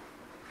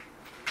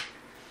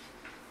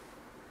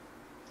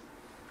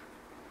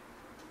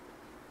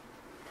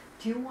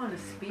 Do you want to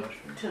Any speak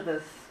questions? to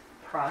this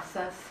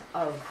process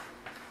of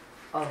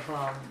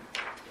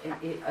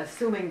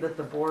assuming that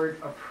the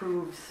board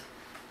approves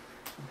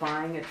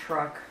buying a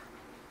truck,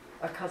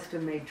 a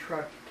custom-made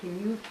truck? Can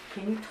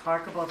you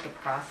talk about the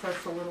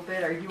process a little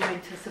bit? Are you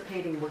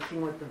anticipating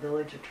working with the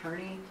village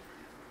attorney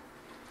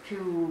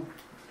to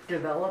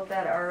develop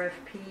that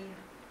RFP?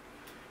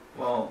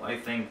 Well, I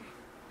think,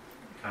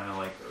 kind of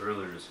like the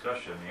earlier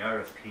discussion, the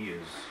RFP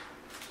is,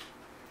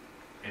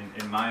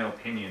 in my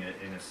opinion,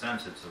 in a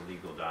sense, it's a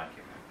legal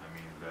document. I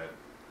mean, that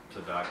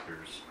to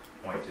Doctor's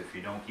point, if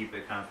you don't keep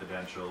it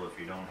confidential, if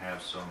you don't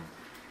have some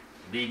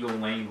legal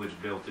language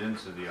built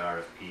into the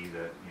RFP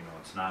that, you know,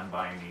 it's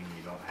non-binding,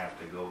 you don't have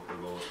to go for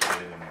lowest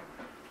bid and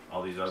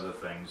all these other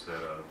things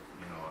that a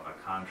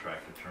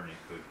contract attorney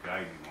could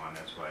guide you on.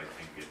 That's why I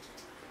think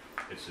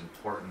it's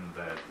important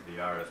that the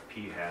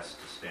RFP has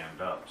to stand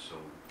up so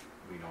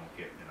we don't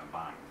get in a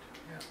bind.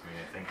 I mean,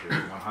 I think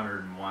there's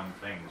 101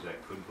 things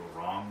that could go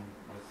wrong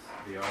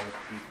with the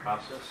RFP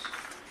process.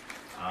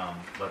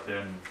 But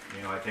then,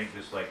 you know, I think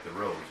just like the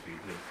roads, we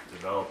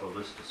develop a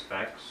list of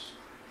specs,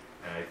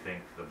 and I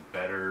think the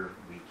better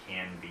we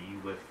can be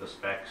with the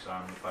specs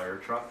on the fire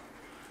truck,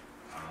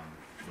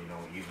 you know,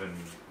 even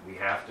we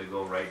have to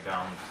go right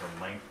down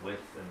to length, width,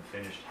 and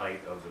finished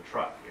height of the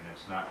truck. And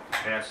it's not the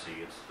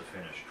chassis, it's the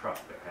finished truck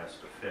that has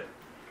to fit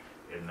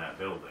in that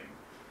building.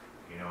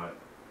 You know, at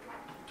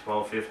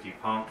 1250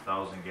 pump,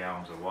 1,000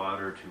 gallons of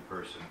water,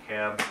 2-person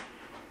cab.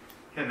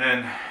 And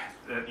then,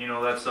 you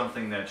know, that's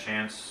something that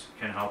Chance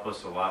can help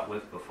us a lot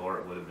with. Before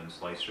it would have been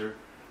Slicer.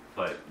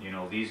 But, you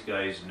know, these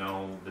guys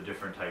know the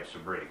different types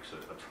of brakes.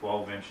 A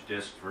 12-inch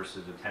disc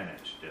versus a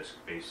 10-inch disc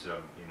based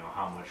on, you know,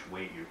 how much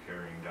weight you're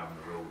carrying down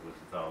the road with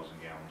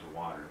 1,000 gallons of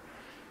water.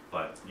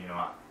 But, you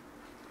know,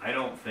 I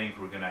don't think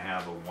we're going to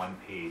have a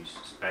 1-page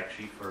spec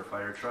sheet for a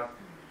fire truck.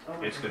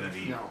 It's going to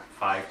be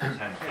 5 to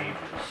 10 pages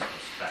of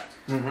spec.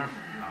 You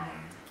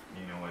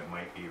know, it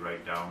might be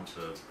right down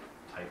to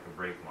type of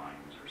brake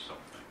lines or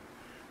something.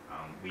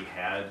 We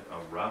had a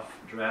rough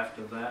draft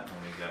of that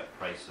when we got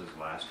prices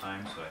last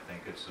time, so I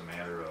think it's a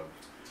matter of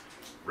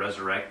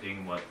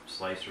resurrecting what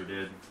Slicer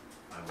did.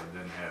 I would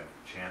then have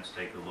Chance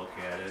take a look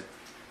at it.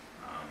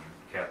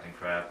 Captain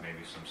Kraft,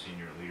 maybe some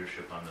senior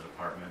leadership on the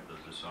department. Does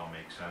this all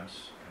make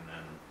sense? And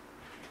then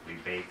we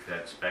bake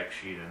that spec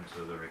sheet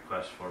into the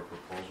request for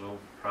proposal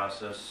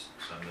process,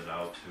 send it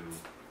out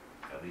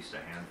to at least a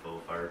handful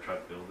of fire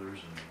truck builders,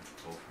 and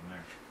go from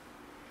there.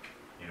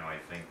 You know, I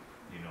think,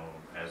 you know,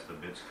 as the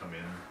bids come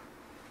in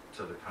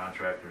to the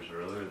contractors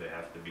earlier, they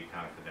have to be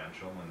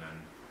confidential, and then,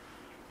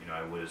 you know,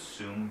 I would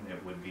assume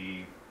it would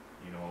be,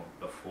 you know,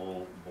 the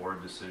full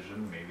board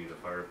decision. Maybe the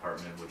fire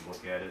department would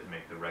look at it and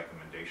make the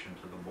recommendation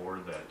to the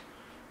board that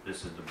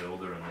this is the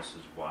builder and this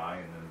is why,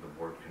 and then the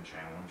board can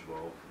challenge,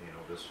 well, you know,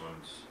 this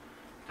one's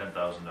 $10,000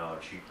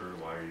 cheaper,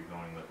 why are you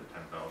going with the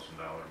 $10,000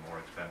 more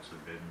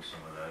expensive bid, and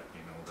some of that,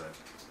 you know, that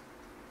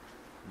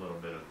little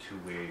bit of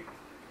two-way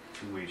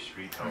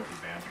street, healthy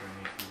bantering,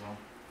 if you will.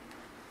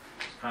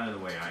 It's kind of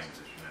the way I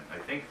envision it. I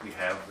think we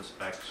have the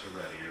specs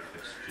already if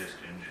it's just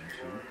engine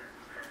 2.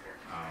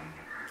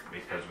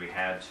 Because we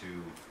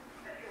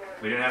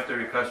didn't have to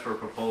request for a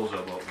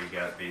proposal, but we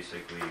got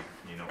basically,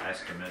 you know,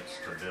 estimates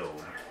to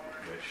build.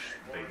 which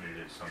they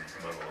needed some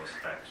level of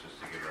specs just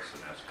to give us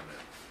an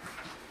estimate.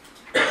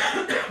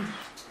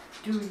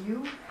 Do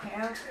you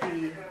have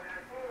the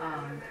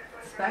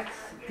specs?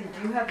 Did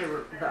you have the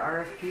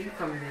RFP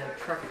from the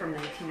truck from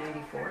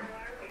 1994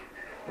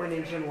 when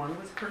engine 1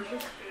 was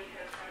purchased?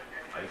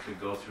 I could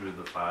go through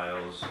the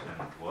files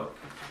and look.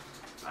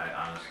 I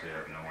honestly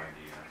have no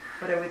idea.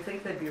 But I would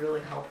think that'd be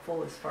really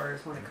helpful as far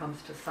as when it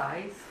comes to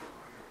size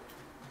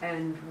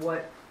and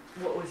what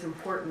was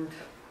important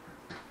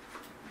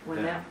when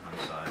Then that. on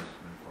size is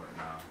important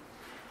now.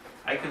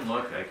 I can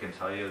look, I can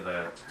tell you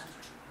that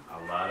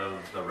a lot of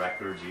the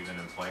records, even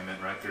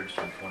employment records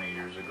from 20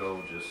 years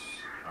ago, just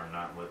are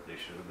not what they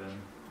should have been,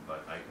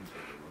 but I can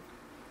take a look.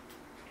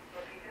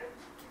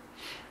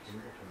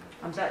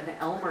 I'm betting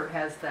Elmer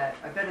has that.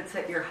 I bet it's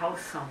at your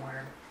house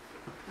somewhere.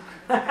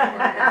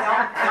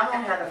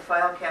 Alan had a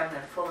file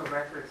cabinet full of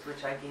records,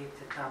 which I gave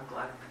to Tom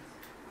Glotterman.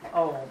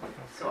 Oh,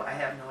 So I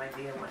have no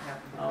idea what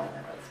happened. Oh.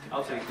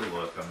 I'll take a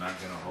look, I'm not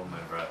gonna hold my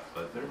breath,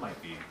 but there might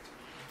be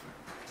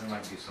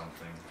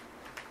something.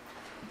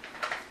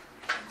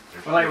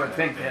 There Well, I should would have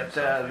think been that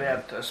something.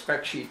 that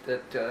spec sheet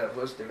that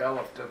was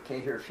developed, okay,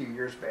 here a few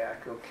years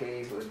back,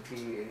 okay, would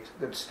be a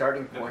good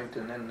starting point,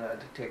 and then to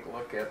take a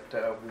look at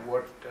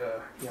what,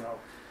 you know,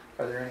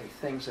 are there any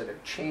things that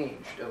have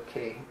changed,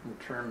 okay, in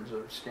terms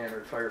of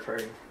standard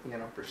firefighting, you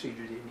know,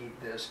 procedure? Do you need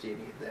this? Do you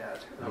need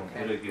that?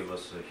 Okay. It'll give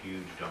us a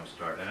huge jump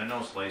start, and I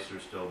know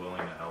Slicer's still willing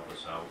to help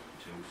us out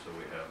too, so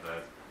we have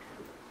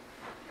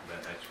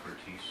that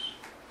expertise.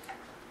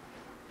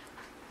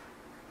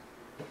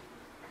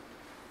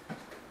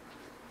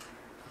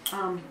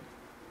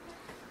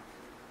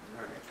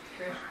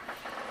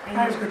 Can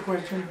I ask a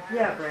question?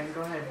 Yeah, Brian,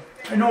 go ahead.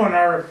 I know an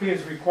RFP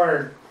is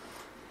required,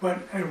 but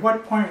at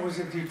what point was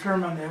it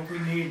determined that we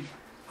need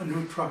a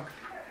new truck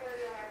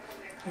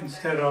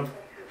instead of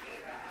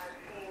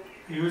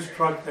a used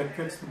truck that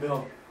fits the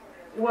bill?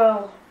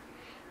 Well,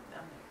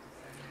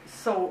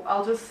 so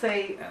I'll just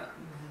say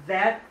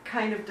that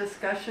kind of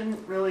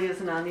discussion really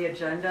isn't on the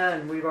agenda,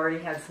 and we've already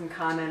had some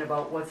comment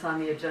about what's on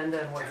the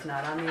agenda and what's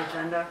not on the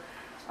agenda.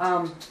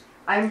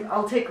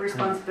 I'll take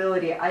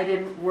responsibility. I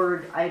didn't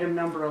word item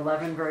number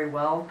 11 very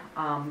well.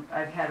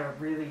 I've had a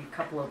really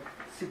couple of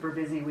super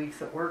busy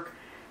weeks at work,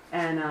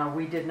 and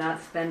we did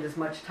not spend as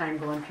much time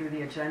going through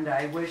the agenda.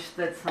 I wish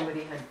that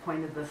somebody had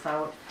pointed this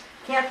out.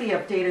 Kathy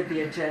updated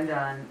the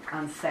agenda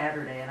on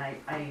Saturday, and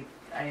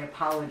I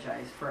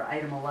apologize for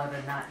item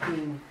 11 not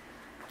being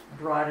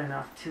broad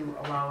enough to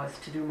allow us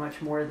to do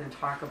much more than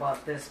talk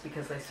about this,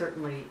 because I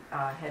certainly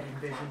had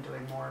envisioned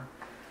doing more.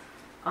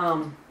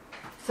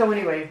 So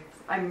anyway,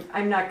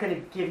 I'm not going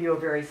to give you a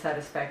very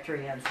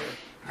satisfactory answer,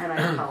 and I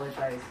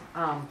apologize.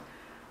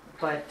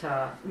 But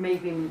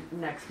maybe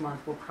next month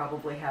we'll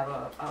probably have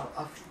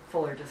a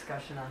fuller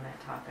discussion on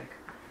that topic.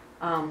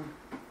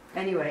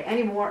 Anyway,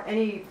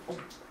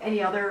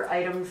 any other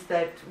items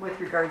that, with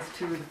regards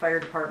to the fire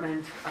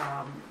department,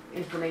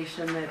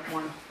 information that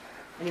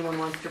anyone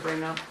wants to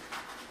bring up?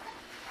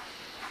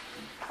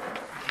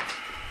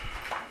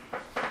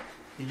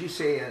 Did you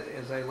say,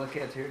 as I look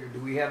at here, do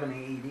we have an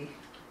AED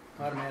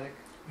automatic?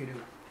 We do.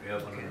 We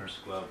have one in Okay. our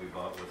squad we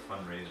bought with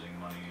fundraising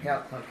money. in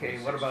Yeah, okay,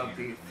 what about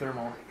the 2016.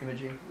 thermal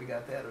imaging? We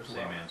got that as well.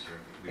 Same answer.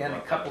 We And a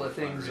bought that couple with of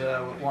things,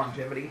 fundraising money.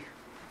 longevity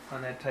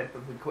on that type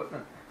of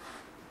equipment.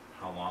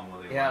 How long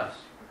will they Yeah. last?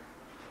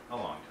 A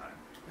long time.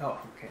 Oh,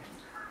 okay.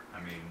 I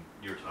mean,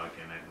 you're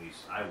talking at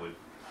least, I would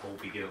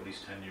hope we get at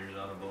least 10 years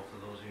out of both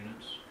of those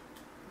units.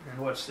 And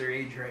what's their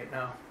age right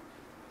now?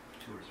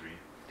 2 or 3.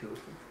 2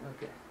 of them,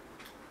 okay.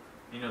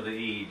 You know, the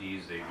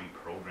AEDs, they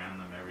reprogram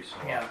them every so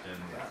Yeah, often.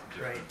 yeah,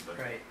 different, right, but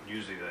right.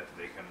 usually that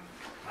they can,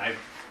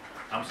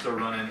 I'm still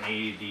running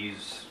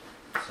AEDs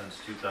since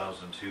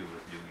 2002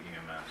 with new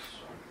EMS,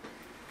 so.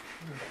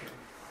 Okay.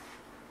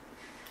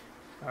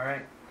 All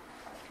right.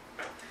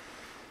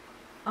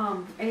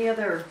 Any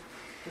other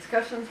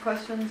discussions,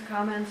 questions,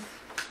 comments?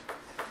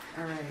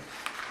 All right,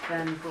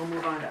 then we'll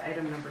move on to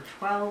item number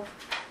 12.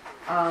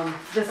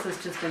 This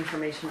is just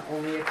information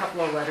only, a couple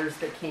of letters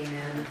that came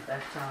in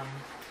that,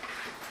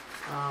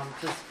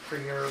 just for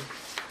your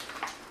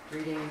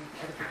reading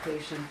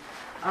edification.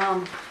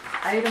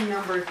 Item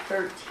number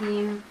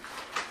 13,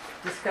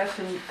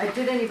 discussion.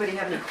 Did anybody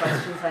have any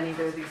questions on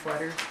either of these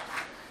letters?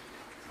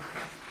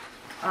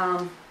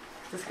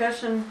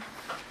 Discussion,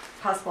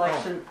 possible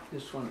action.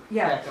 Just one,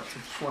 Yeah. back up to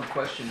just one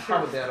question. Sure.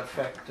 How would that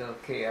affect,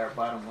 okay, our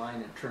bottom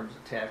line in terms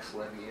of tax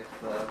levy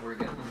if we're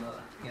getting the,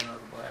 you know,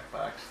 the black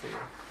box there?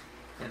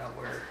 You know,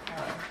 where,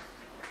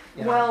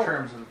 you know, Well- in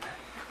terms of,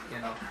 you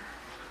know,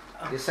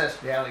 the assessed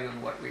value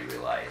and what we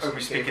realize. Are we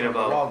okay, speaking from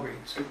about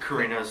Walgreens?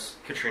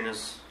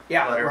 Katrina's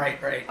Yeah, letter? right.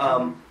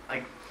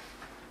 I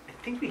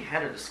think we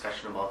had a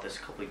discussion about this a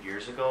couple of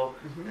years ago,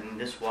 Mhm. and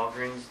this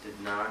Walgreens did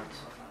not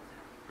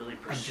really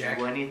pursue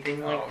Object.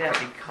 anything like Oh, that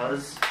okay.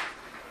 because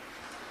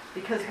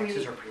Because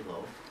taxes are pretty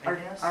low, I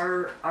guess.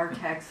 our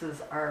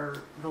taxes are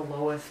the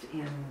lowest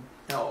in,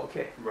 Oh,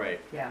 okay. Right,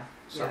 yeah,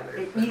 So yeah.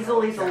 there's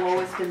Easily the no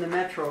lowest in the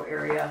metro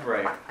area.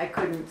 right. I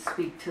couldn't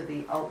speak to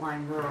the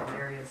outlying rural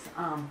areas.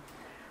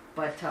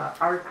 But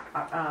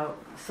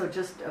so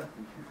just a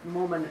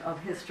moment of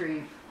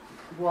history,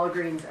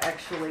 Walgreens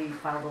actually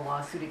filed a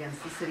lawsuit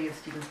against the city of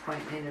Stevens Point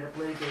and ended up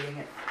litigating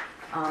it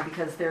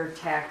because their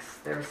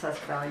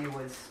assessed value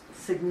was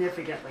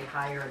significantly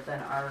higher than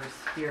ours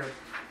here.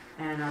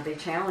 And they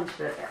challenged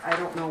it. I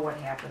don't know what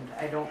happened.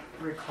 I don't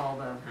recall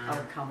the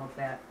outcome of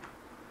that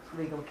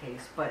legal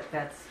case, but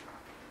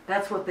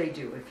that's what they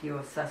do. If you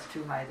assess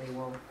too high, they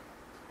will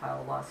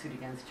file a lawsuit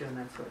against you, and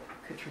that's what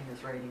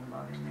Katrina's writing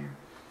about in there.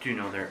 Do you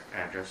know their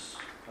address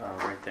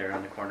right there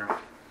on the corner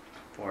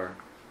for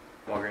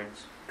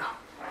Walgreens?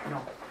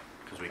 No.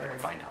 Because we can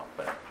find out,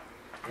 but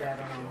Yeah, I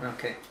don't know.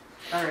 Okay.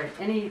 All right,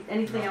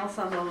 anything else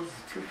on those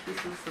two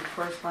pieces of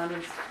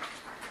correspondence?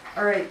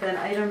 All right, then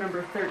item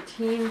number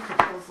 13,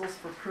 proposals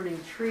for pruning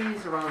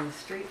trees around the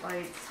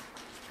streetlights.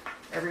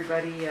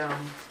 Everybody,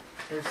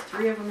 there's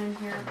 3 of them in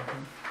here.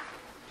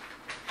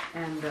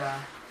 And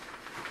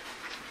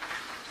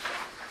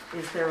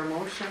is there a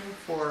motion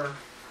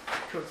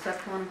to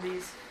accept one of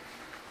these?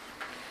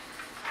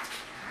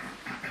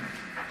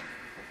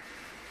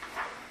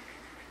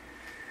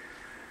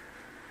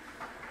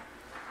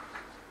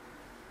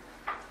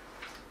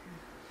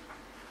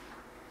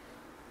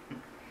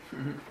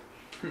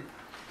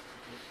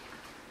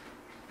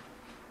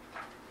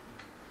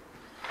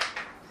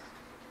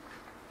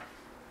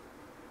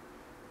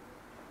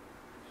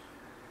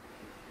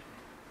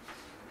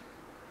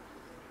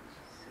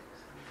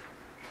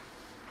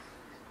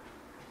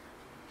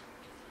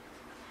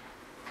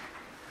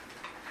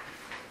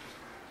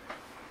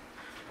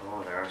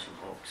 oh, there are some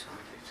oaks on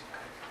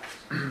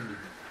these.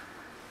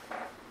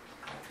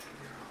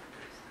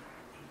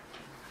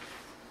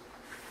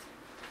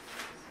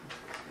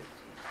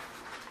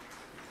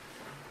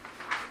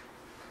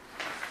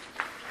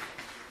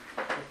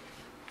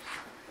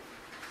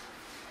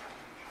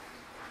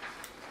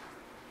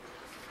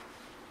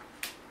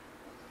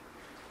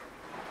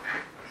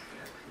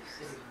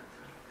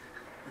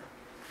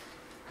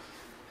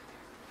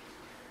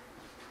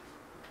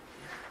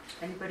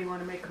 Anybody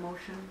want to make a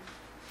motion?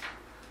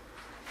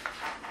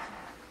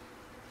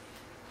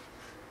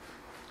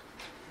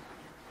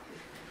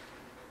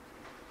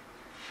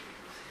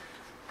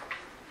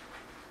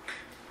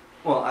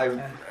 Well, I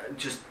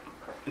just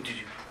did you?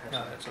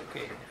 No, that's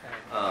okay.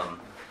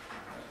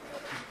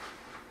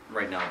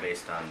 Right now,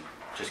 based on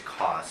just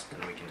cost,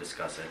 and we can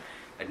discuss it,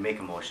 I'd make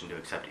a motion to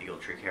accept Eagle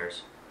Tree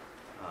Care's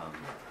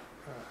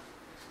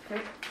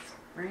Okay,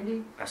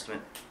 Randy Oh,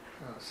 estimate.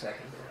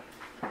 second.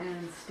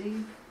 and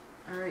Steve.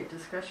 All right,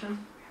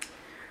 discussion.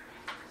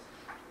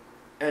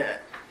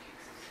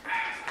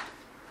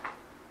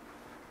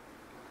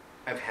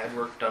 I've had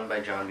work done by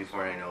John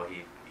before, and I know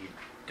he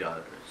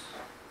does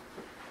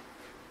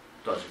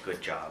a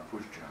good job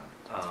Who's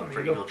John?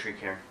 for Eagle Tree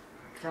Care.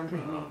 John P.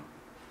 Um,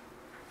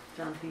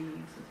 John P.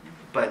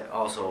 But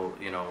also,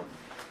 you know,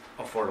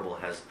 Affordable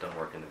has done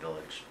work in the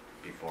village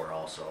before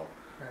also.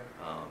 Right.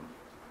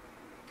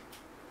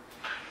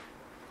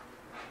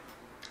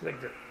 I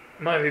think that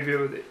my review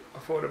of the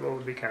Affordable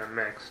would be kind of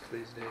mixed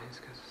these days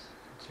because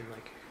it seemed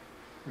like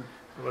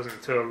I wasn't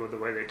thrilled with the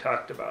way they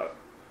talked about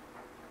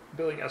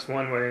billing us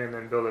one way and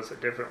then bill us a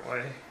different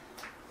way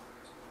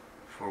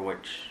For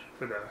which,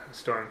 for the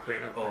storm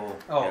cleanup. oh,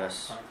 Oh,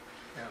 yes.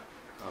 yeah.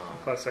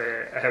 Plus,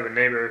 I have a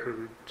neighbor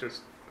who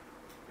just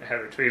had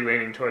a tree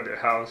leaning toward their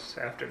house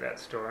after that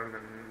storm,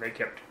 and they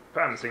kept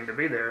promising to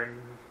be there and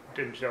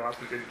didn't show up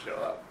and didn't show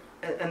up.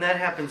 And that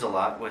happens a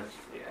lot with,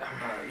 Yeah.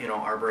 you know,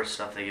 arborist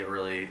stuff. They get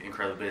really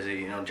incredibly busy.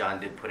 You know, John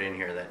did put in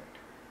here that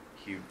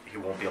he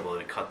won't be able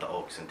to cut the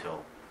oaks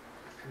until,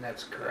 And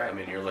that's correct. I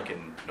mean, you're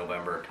looking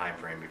November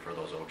timeframe before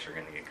those oaks are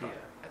going to get cut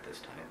Yeah.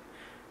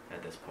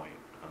 at this point.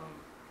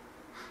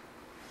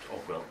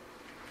 Oak will.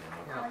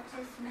 You know. I'll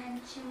just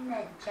mention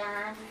that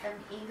John from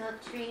Eagle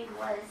Tree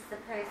was the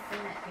person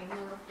that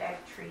removed our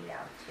tree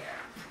out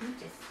here.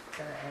 Just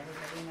so that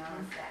everybody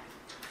knows that.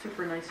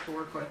 Super nice to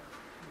work with.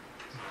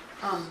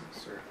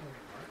 Certainly.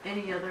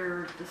 Any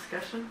other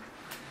discussion?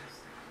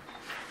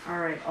 All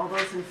right, all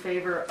those in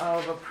favor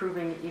of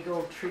approving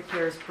Eagle Tree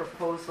Care's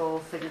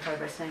proposal signify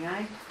by saying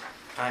aye.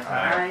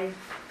 Aye.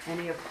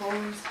 Any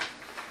opposed?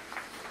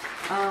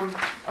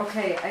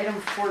 Okay, item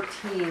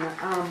 14.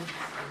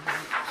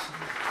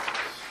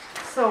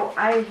 So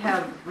I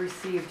have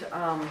received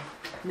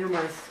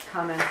numerous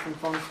comments and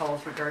phone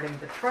calls regarding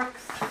the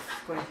trucks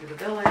going through the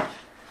village.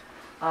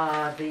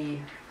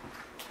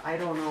 I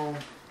don't know,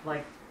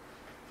 like,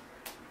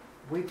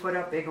 we put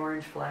up big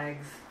orange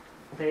flags.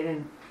 They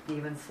didn't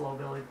even slow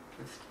village.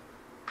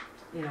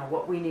 You know,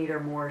 what we need are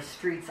more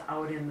streets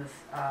out in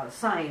the,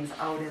 signs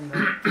out in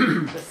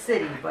the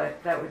city,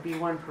 but that would be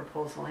one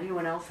proposal.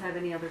 Anyone else have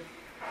anything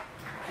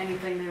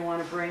they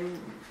want to bring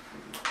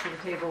to the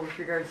table with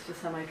regards to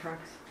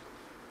semi-trucks?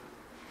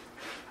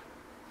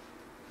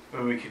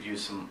 Maybe we could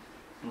use some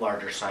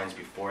larger signs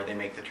before they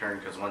make the turn,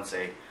 because once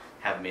they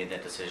have made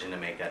that decision to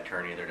make that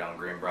turn either down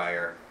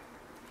Greenbrier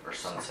or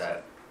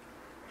Sunset,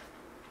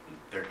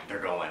 they're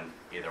going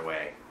either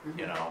way,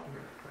 you know.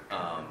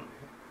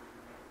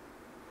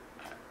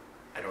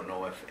 I don't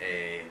know if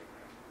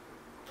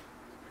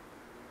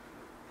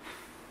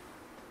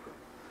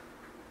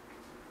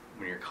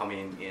when you're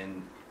coming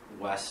in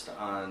west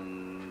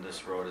on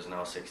this road is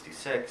now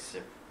 66,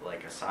 if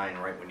like a sign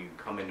right when you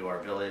come into our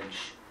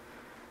village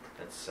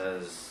that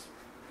says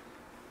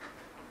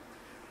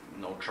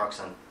no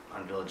trucks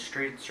on village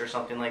streets or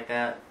something like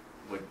that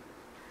would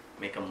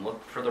make them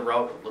look for the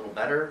route a little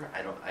better.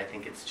 I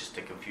think it's just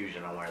a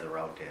confusion on where the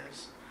route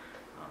is.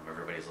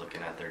 Everybody's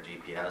looking at their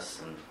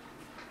GPS, and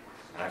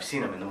I've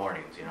seen them in the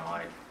mornings. You know,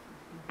 I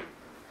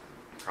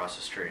across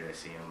the street, I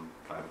see them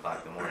 5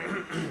 o'clock in the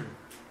morning.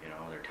 You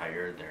know, they're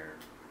tired.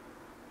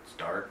 It's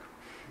dark.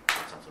 It's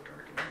not so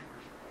dark anymore.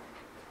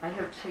 I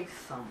have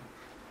chased some.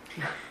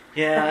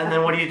 Yeah, and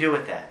then what do you do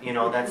with that? You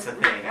know, that's the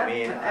thing. I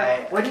mean,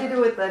 what do you do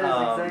with that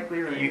is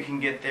exactly right. You can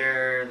get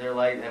their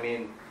light. I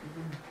mean,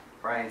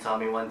 Brian saw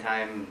me one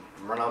time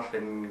run up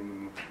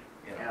and,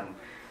 you know.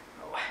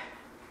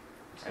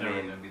 It's never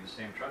going to be the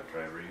same truck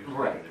driver usually.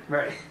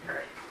 Right.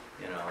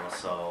 You know,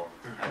 so,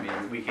 I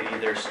mean, we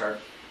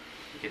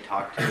could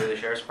talk to the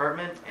sheriff's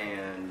department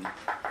and,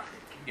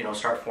 you know,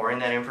 start forwarding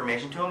that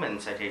information to them,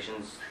 and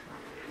citations,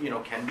 you know,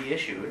 can be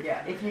issued.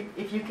 Yeah, if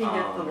you can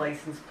get the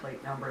license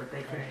plate number,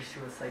 they can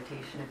issue a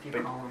citation if you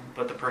call them.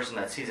 But the person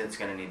that sees it's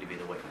going to need to be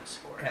the witness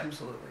for it.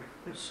 Absolutely.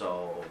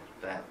 So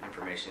that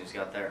information he's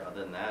got there.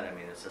 Other than that, I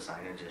mean, it's a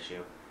signage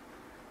issue.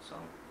 So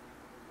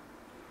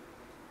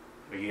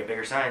we can get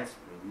bigger signs,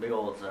 big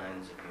old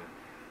signs.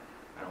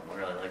 I don't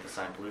really like the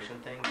sign pollution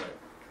thing, but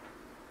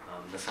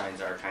the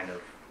signs are kind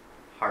of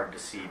hard to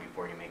see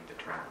before you make the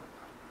turn.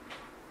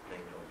 I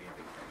think it'll be a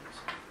big thing.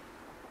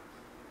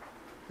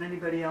 So.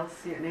 Anybody else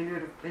see it?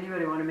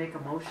 Anybody want to make a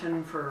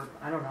motion for,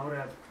 I don't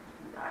know,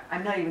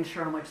 I'm not even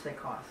sure how much they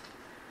cost.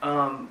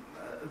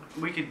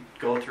 We could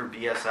go through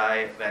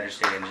BSI, Badger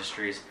State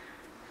Industries.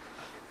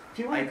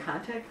 Do you want to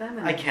contact them?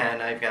 And I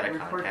can. I've got a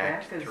report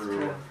contact back as through.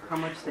 to how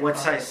much they What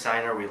cost? size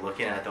sign are we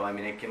looking at, though? I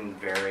mean, it can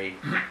vary.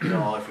 You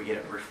know, if we get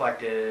it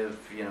reflective,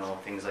 you know,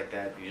 things like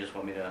that. You just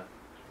want me to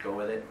go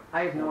with it?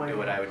 I have no Do idea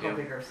what I would how do.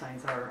 big our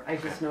signs are. I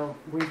just know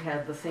we've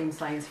had the same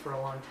signs for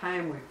a long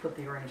time. We've put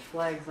the orange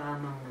flags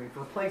on them. We've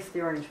replaced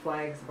the orange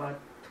flags about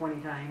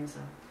 20 times.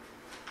 And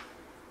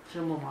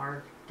Jim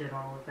Lamar did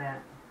all of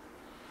that.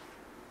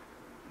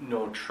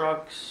 No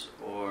trucks,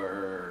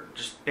 or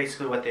just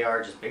basically what they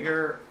are, just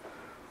bigger,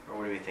 or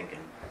what are we thinking?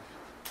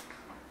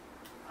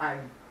 I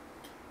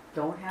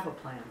don't have a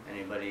plan.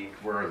 Anybody?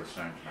 Where are the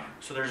signs now?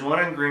 So there's one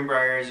on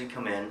Greenbrier as you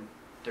come in.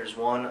 There's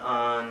one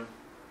on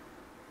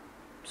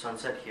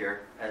Sunset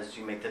here as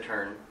you make the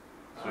turn.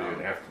 So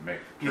you'd have to make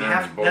the You turn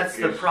have. in both That's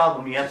the cases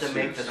problem. You have to to see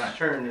make the the sign.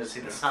 turn to see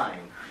the sign.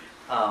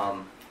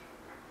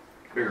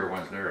 Bigger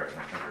ones there, I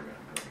don't think are going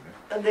to do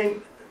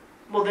it.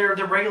 And they're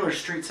the regular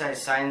street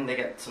size sign. They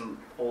got some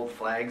old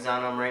flags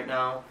on them right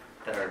now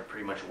that are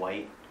pretty much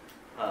white.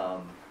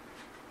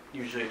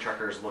 Usually a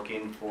trucker is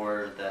looking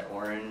for that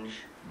orange,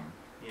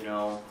 you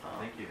know. I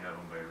think you have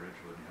them by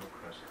Ridgewood and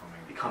Hillcrest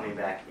coming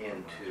back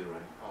into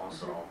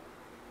also.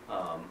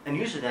 And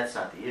usually that's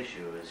not the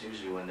issue. It's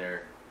usually when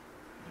they're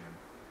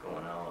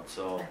going out.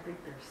 So. I think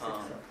there's 6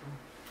 of them.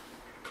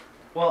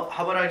 Well,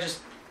 how about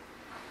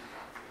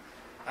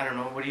I don't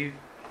know, what do you,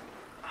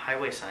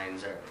 highway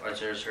signs, is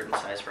there a certain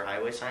size for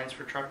highway signs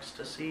for trucks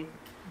to see?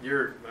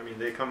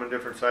 They come in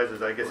different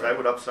sizes. I guess I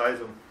would upsize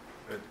them.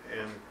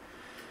 And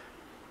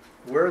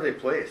where are they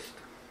placed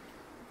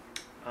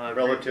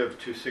relative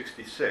to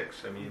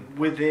 66? I mean,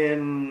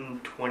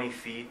 within 20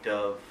 feet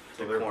of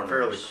so the they're corners.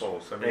 fairly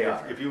close. I mean, They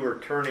are. if you were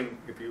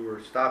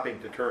stopping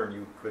to turn,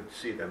 you could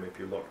see them if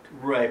you looked.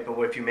 Right, but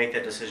if you make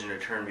that decision to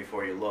turn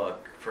before you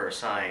look for a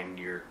sign,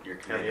 you're And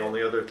committed. the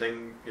only other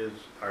thing is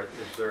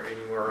there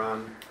anywhere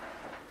on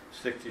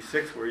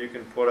 66 where you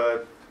can put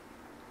a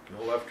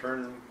no left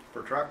turn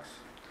for trucks?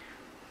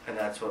 And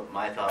that's what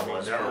my thought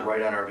was, Yeah. for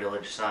right on our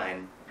village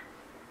sign.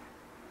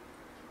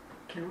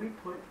 Can we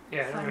put Yeah,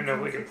 I don't signs even know if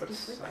on we can put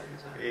 66?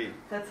 signs on. Hey,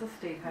 That's a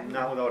state highway.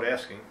 not without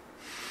asking.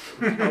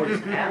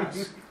 Always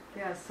ask.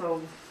 Yeah, so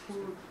who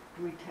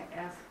do we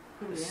ask?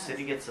 Who do The we ask?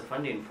 city gets the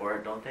funding for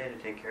it, don't they, to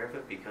take care of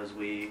it? Because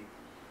we,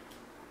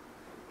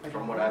 I from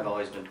don't what know. I've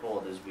always been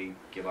told, is we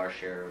give our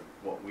share of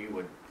what we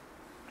would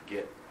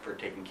get for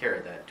taking care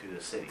of that to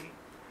the city,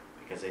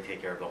 because they take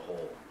care of the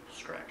whole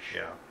stretch.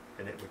 Yeah,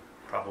 and it would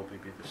probably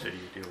be the city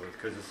to deal with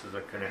because this is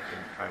a connecting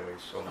highway,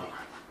 so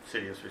the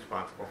city is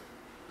responsible.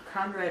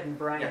 Conrad and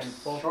Brian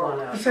Yes. both Sure.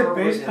 want Is to. it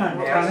based on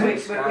Wait,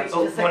 tonnage? wait, wait,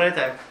 Oh, just a one second. at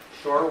a time.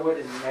 Shorewood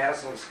in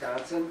Madison,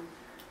 Wisconsin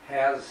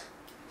has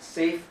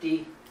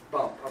safety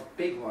bump, a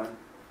big one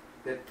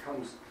that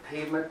comes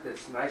pavement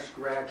that's nice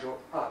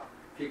gradual up.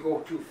 If you go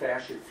too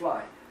fast, you'd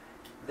fly.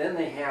 Then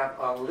they have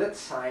a lit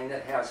sign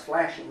that has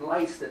flashing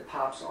lights that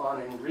pops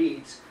on and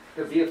reads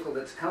the vehicle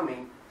that's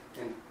coming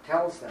and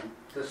tells them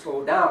to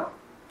slow down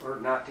or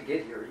not to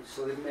get here.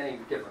 So there's many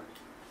different.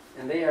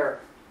 And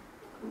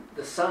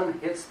the sun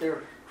hits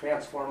their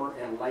transformer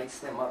and lights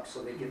them up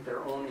so they get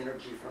their own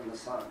energy from the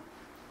sun.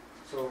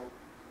 So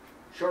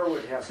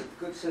Shorewood has a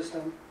good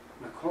system.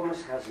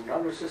 Nokomis has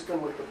another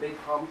system with the big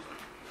pumps,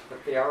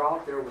 but they are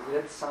out there with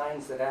lit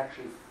signs that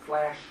actually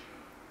flash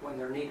when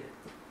they're needed.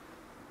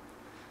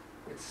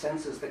 It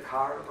senses the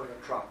car or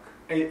the truck.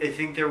 I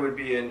think there would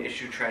be an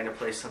issue trying to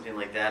place something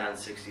like that on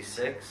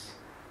 66.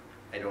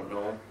 I don't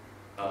know.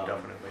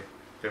 Definitely.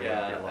 They wouldn't be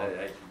Yeah, allowed.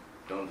 I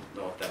don't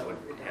know if that would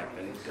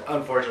happen.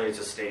 Unfortunately, it's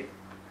a state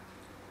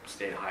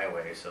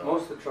highway, so.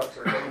 Most of the trucks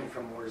are coming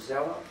from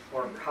Warzella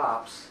or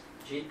Cops,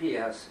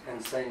 GPS,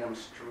 and sending them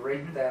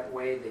straight that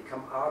way. They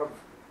come out of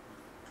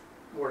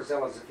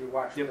Warzella's, if you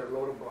watch Yep. their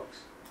loader books.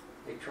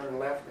 They turn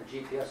left, and the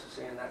GPS is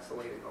saying that's the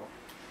way to go.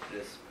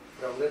 This,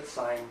 The lit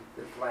sign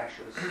that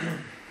flashes.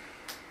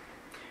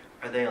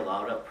 are they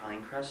allowed up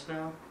Pinecrest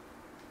now?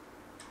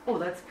 Oh,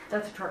 that's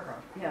a truck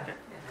route, yeah.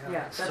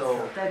 Yeah,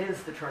 So, that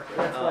is the truck route,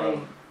 that's why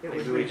it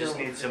was maybe we just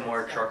rebuilt. need some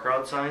more truck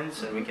route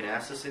signs, and we can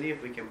ask the city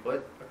if we can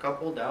put a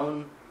couple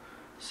down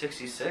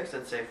 66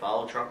 that say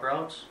follow truck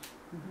routes.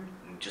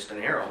 Mhm. Just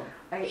an arrow.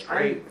 It's I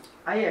great.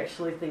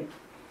 actually think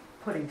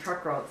putting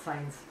truck route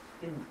signs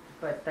in,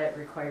 but that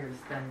requires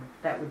then,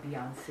 that would be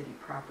on city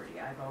property.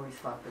 I've always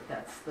thought that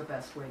that's the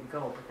best way to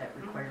go, but that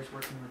requires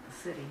working with the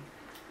city.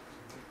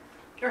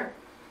 Sure.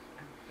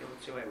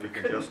 Let's see why we You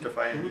can couldn't.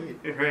 justify a need.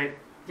 Right.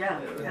 Yeah,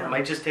 It yeah.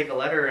 might just take a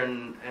letter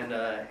and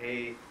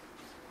hey,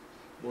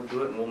 we'll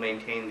do it and we'll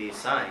maintain these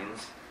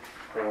signs,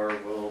 or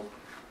we'll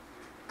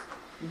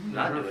Mhm.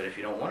 not do it if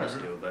you don't want us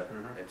Mhm. to, but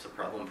Mhm. it's a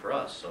problem for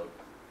us, so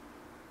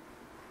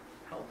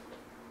help.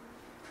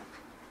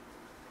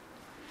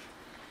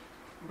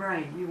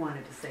 Brian, you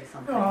wanted to say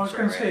something. No, I was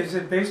gonna Sorry, say, Ray. is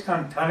it based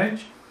on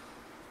tonnage?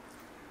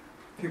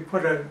 If you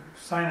put a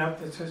sign up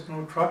that says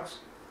no trucks,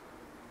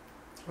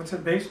 what's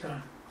it based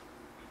on?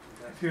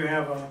 If you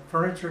have a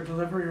furniture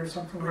delivery or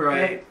something like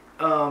that?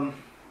 Right.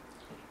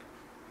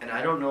 And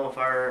I don't know if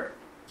our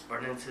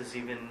ordinances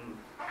even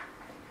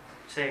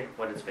say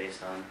what it's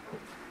based on.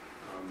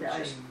 Yeah,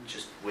 It's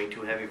just way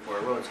too heavy for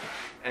our roads.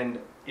 And,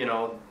 you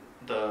know,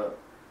 the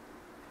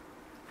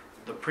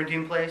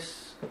printing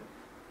place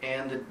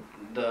and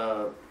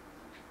the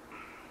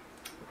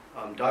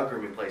dog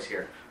grooming place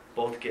here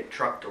both get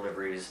truck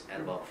deliveries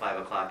at about 5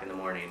 o'clock in the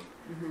morning,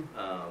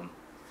 Mhm.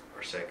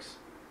 or 6.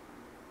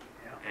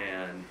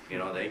 And, you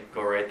know, they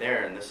go right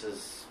there, and this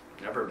has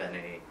never been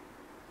a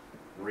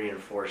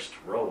reinforced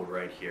road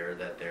right here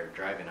that they're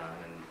driving on,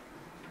 and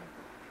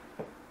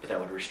but that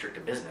would restrict a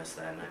business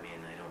then. I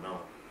mean, I don't know.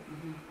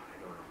 Mhm.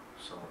 I don't know.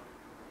 So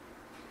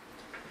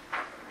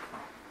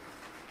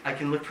I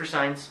can look for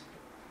signs.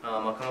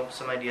 I'll come up with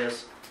some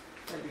ideas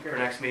That'd be for great.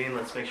 next meeting.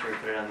 Let's make sure we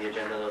put it on the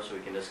agenda though, so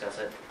we can discuss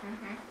it.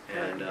 Mhm.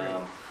 That'd And be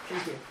great.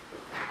 Thank you.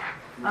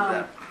 move Um,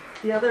 that.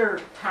 The other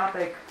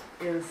topic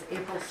is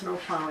April snow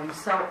plowing.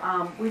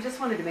 So we just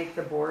wanted to make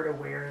the board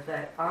aware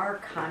that our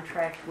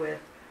contract with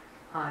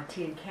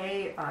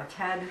T&K,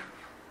 Ted,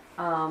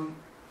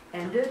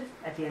 ended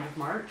at the end of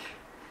March.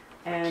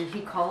 And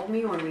he called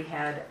me when we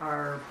had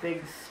our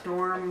big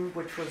storm,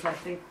 which was, I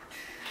think,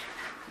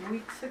 2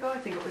 weeks ago. I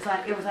think it was on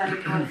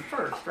April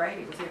 1st, right?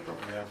 It was April.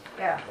 Yeah.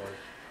 Yeah.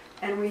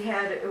 And we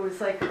had, it was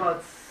like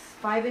about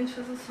 5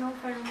 inches of snow,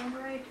 if I remember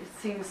right. It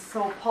seems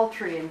so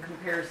paltry in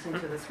comparison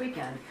to this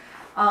weekend.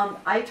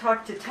 I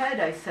talked to Ted,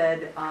 I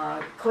said,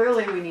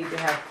 clearly we need to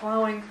have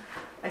plowing.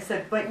 I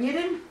said, but you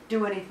didn't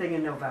do anything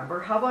in November.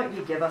 How about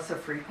you give us a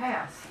free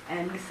pass?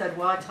 And he said,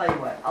 well, I'll tell you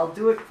what, I'll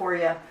do it for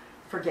you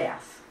for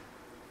gas.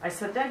 I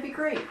said, that'd be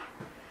great.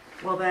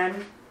 Well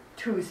then,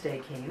 Tuesday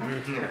came.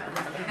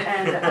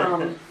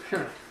 And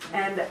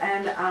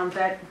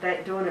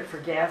that doing it for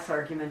gas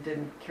argument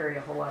didn't carry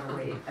a whole lot of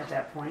weight at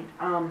that point.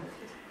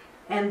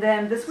 And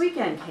then this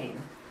weekend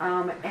came.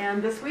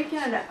 And this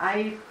weekend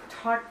I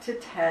talked to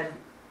Ted,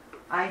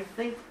 I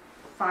think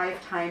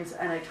 5 times,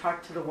 and I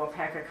talked to the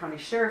Wapaka County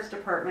Sheriff's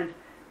Department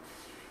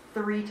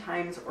 3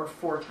 times or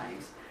 4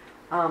 times.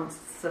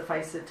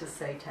 Suffice it to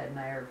say, Ted and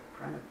I are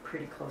on a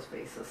pretty close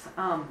basis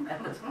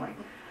at this point.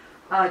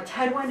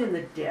 Ted went in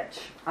the ditch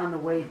on the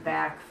way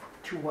back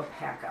to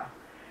Wapaka.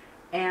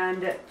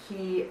 And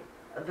the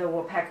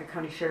Wapaka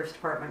County Sheriff's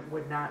Department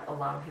would not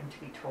allow him to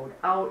be towed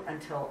out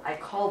until I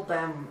called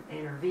them,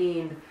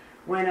 intervened,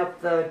 went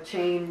up the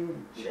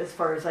chain as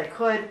far as I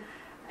could,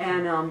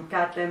 and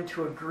got them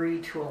to agree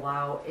to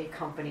allow a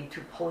company to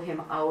pull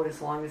him out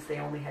as long as they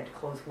only had to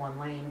close 1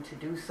 lane to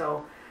do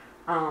so.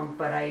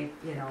 But I,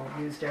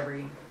 used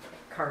every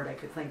card I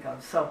could think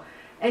of. So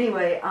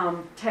anyway,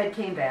 Ted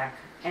came back,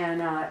 and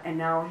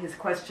now his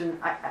question,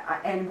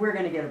 and we're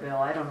going to get a bill.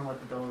 I don't know what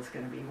the bill is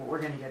going to be, but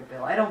we're going to get a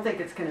bill. I don't think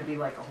it's going to be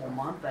like a whole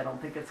month. I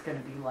don't think it's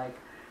going to be like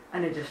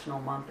an additional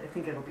month. I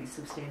think it'll be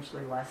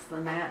substantially less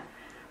than that.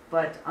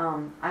 But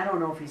I don't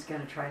know if he's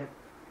going to try to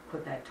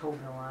put that tow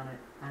bill on it.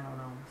 I don't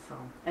know. So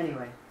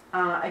anyway,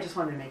 I just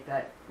wanted to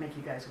make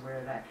you guys aware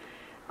of that.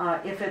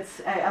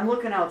 I'm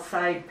looking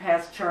outside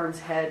past Charnes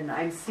Head, and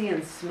I'm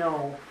seeing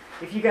snow.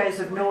 If you guys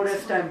have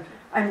noticed,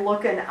 I'm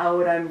looking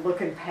out. I'm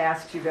looking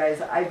past you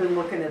guys. I've been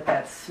looking at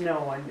that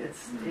snow, and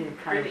it's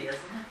kind Pretty, of. isn't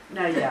it?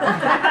 No, yeah.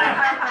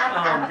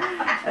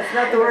 That's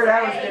not the word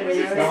I was going to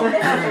use.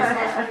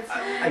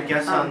 I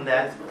guess on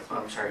that,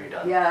 I'm sorry, you're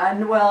done. Yeah,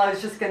 and well, I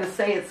was just going to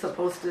say it's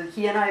supposed to.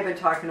 He and I have been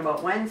talking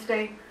about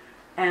Wednesday,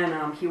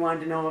 and he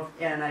wanted to know if.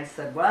 And I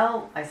said,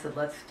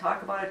 let's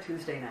talk about it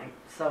Tuesday night.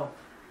 So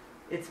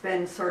it's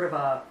been sort of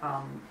a,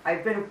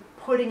 I've been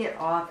putting it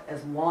off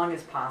as long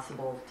as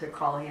possible to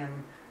call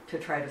him to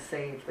try to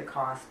save the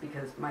cost,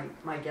 because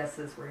my guess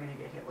is we're gonna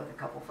get hit with a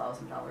couple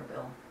 $1,000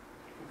 bill.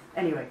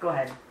 Anyway, go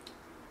ahead.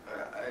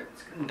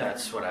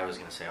 That's what I was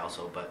gonna say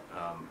also, but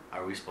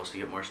are we supposed to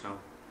get more snow?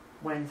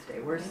 Wednesday,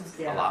 A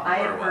yeah, lot I more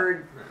had or what?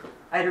 heard,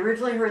 I'd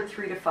originally heard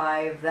 3 to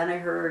 5, then I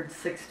heard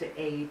 6 to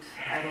 8,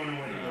 I don't know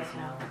what it is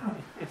now,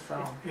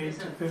 so. 8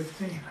 to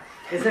 15.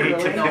 Is it 8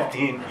 really? to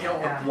 15,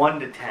 Yeah. 1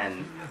 to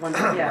 10.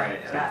 Yeah, Right.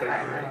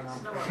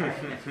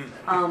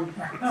 I don't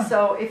know.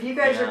 So if you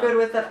guys are good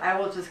with it, I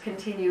will just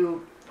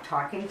continue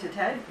talking to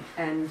Ted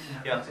and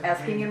Yeah.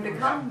 asking him to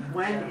come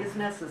when is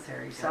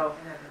necessary, so,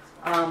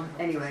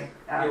 anyway.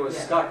 He was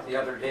yeah. stuck the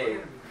other day.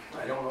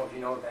 I don't know if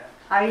you know that.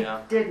 I Yeah.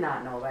 did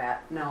not know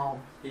that,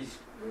 no. He's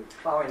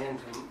plowing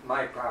into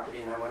my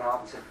property, and I went out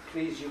and said,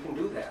 please, you can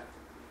do that.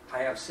 I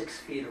have 6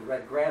 feet of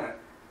red granite,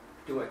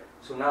 do it.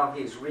 So now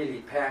he's really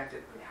packed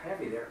it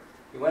heavy there.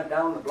 He went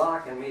down the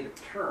block and made a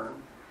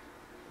turn.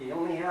 He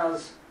only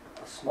has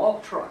a small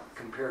truck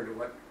compared to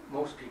what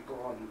most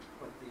people and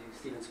what the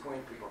Stevens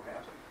Point people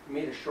have. He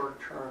made a short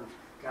turn,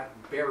 got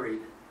buried.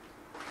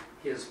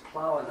 His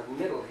plow in the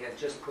middle he had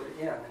just put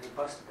in, and he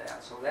busted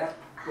that. So that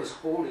was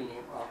holding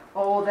him up.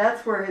 Oh,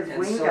 that's where his And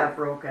wing so- got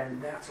broken.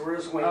 That's where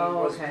his wing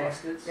Oh, was okay.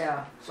 busted.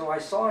 Yeah. So I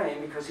saw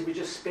him because he was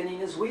just spinning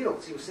his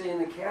wheels. He was sitting in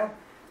the cab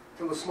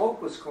till the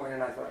smoke was going,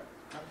 and I thought,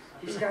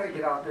 he's got to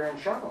get out there and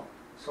shovel.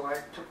 So I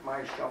took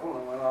my shovel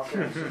and went out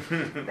there and said,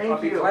 I'll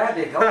Thank be you. glad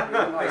to help you.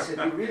 And I said,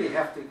 you really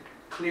have to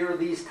clear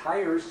these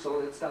tires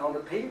so it's down to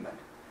pavement.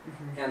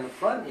 Mhm. And the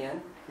front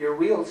end, your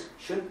wheels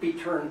shouldn't be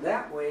turned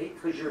that way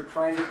because you're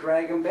trying to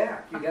drag them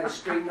back. You got to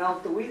straighten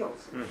out the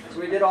wheels. So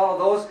we did all of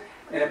those,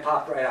 and it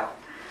popped right out.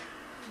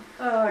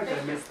 Oh,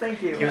 goodness,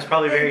 thank you. He was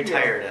probably very Thank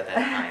you. tired at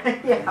that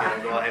time. Yeah. I'm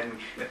gonna go ahead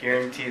and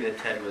guarantee that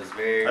Ted was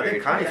very, I very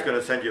think Connie's tired.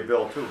 gonna send you a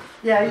bill too.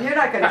 Yeah, you're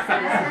not gonna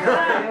send us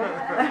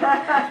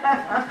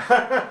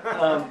a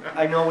bill,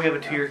 I know we have a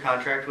 2-year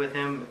contract with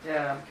him.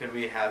 Yeah. Could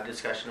we have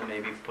discussion of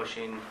maybe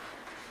pushing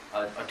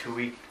a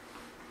 2-week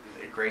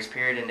grace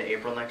period into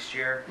April next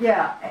year?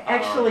 Yeah,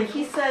 actually,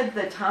 he said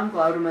that Tom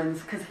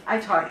Glaudemann's, because I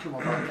talked to him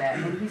about that,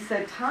 and he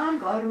said Tom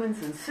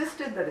Glaudemann's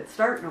insisted that it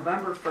start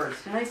November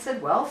 1st. And I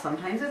said, well,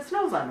 sometimes it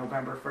snows on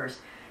November 1st.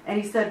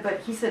 And he said,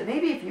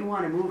 maybe if you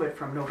want to move it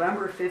from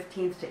November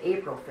 15th to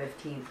April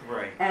 15th.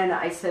 Right. And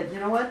I said, you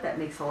know what, that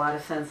makes a lot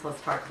of sense.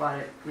 Let's talk about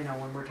it,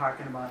 when we're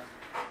talking about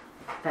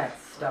that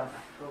stuff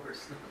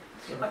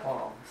in the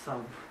fall.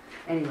 So,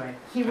 anyway,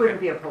 he wouldn't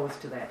be opposed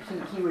to that.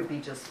 He would be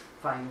just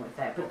fine with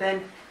that. But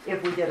then,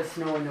 if we get a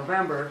snow in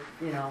November,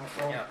 we'll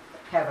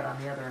have it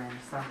on the other end,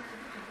 so.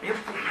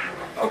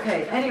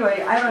 Okay,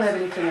 anyway, I don't have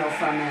anything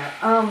else on that.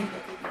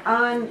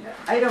 On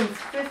item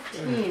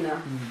 15,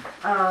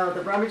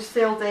 the rummage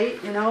sale date,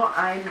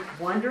 I'm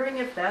wondering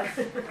if that's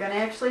gonna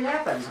actually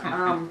happen.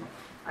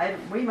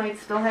 We might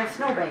still have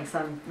snowbanks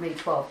on May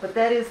 12th, but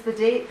that is the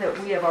date that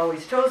we have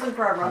always chosen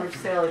for our rummage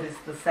sale. It is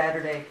the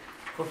Saturday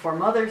before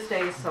Mother's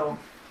Day, so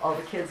all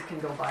the kids can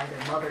go buy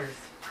their mother's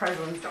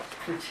presents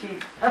for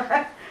cheap.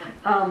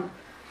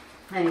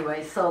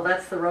 Anyway, so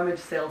that's the rummage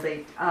sale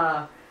date.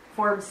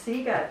 Form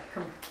C got,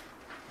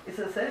 is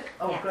this it?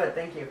 Oh, Yeah. good,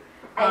 thank you.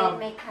 I didn't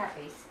make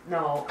copies.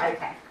 No,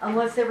 Okay.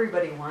 unless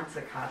everybody wants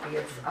a copy.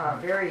 It's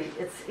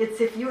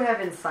it's if you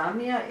have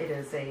insomnia, it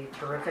is a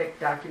terrific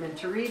document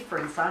to read for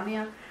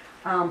insomnia.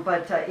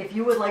 But if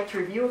you would like to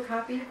review a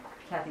copy,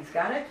 Kathy's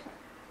got it.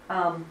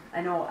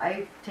 I know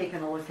I've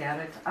taken a look at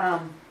it.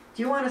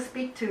 Do you want to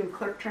speak to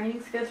clerk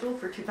training schedule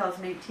for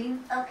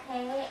 2018?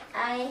 Okay,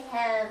 I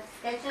have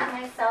scheduled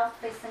myself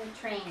for some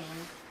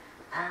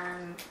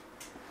training.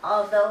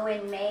 Although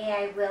in May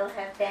I will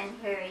have been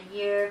here a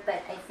year,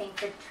 but I think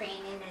the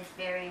training is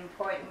very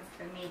important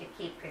for me to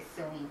keep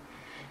pursuing.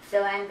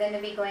 So I'm going to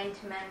be going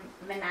to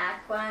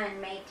Minocqua on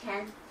May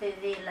 10th to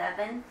the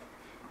 11th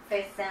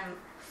for some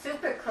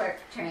super clerk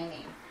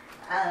training.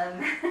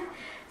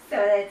 So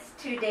that's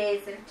 2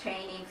 days of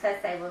training,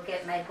 plus I will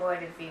get my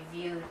board of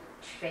review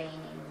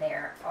training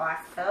there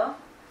also.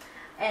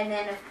 And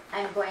then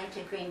I'm going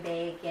to Green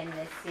Bay again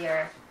this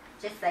year,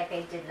 just like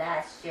I did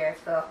last year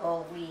for a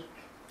whole week,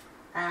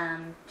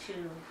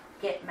 to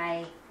get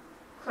my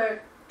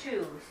Clerk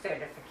 2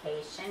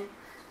 certification.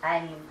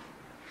 I'm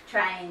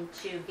trying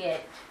to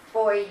get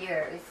 4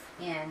 years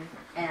in,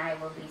 and I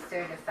will be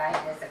certified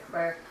as a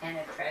clerk and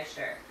a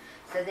treasurer.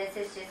 So this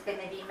is just going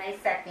to be my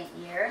second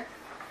year.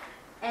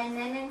 And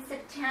then in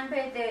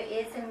September, there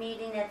is a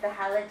meeting at the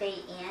Holiday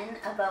Inn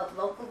about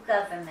local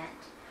government.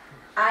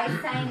 I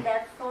signed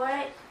up for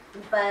it,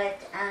 but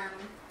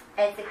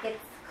as it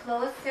gets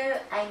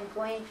closer, I'm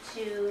going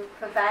to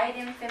provide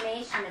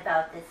information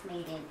about this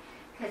meeting,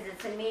 because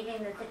it's a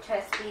meeting that the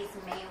trustees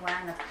may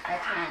want to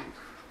attend.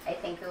 I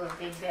think it will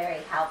be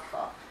very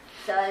helpful.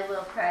 So I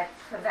will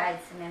provide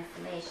some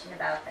information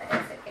about that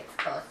as it gets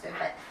closer,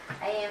 but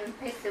I am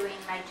pursuing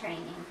my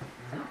training.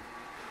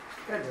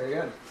 Good, very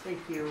good. Thank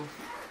you.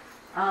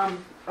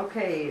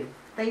 Okay,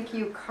 thank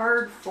you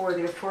card for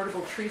the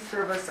Affordable Tree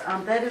Service.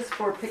 That is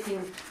for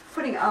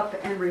putting up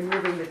and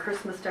removing the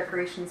Christmas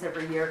decorations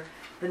every year.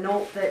 The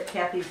note that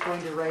Kathy's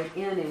going to write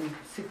in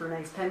super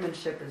nice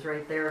penmanship is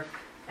right there,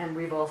 and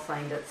we've all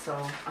signed it,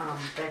 so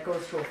that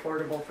goes to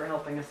Affordable for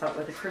helping us out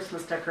with the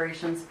Christmas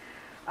decorations.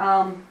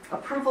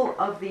 Approval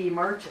of the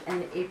March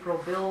and April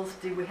bills.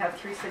 Do we have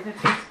 3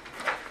 signatures?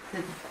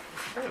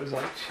 That was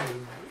like 2.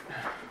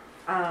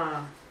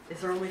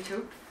 Is there only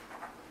 2?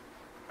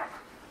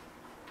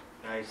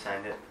 I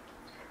signed it.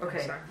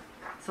 Okay. Sorry.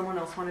 Someone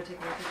else want to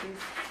take a look at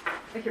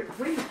these? Here,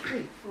 we need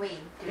 3. We do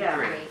Yeah.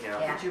 agree, Yeah.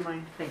 yeah. Would you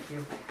mind? Thank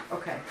you.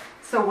 Okay,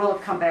 so we'll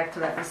come back to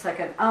that in a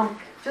second.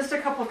 Just a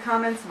couple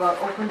comments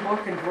about open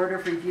book and board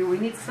of review. We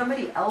need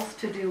somebody else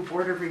to do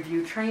board of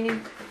review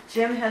training.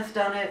 Jim has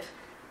done it.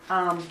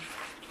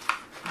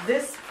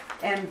 This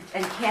and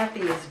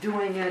Kathy is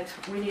doing it.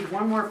 We need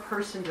one more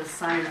person to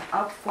sign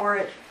up for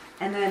it.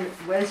 And then,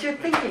 as you're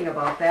thinking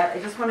about that, I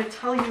just want to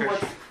tell you Trish,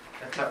 what's.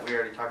 I thought we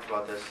already talked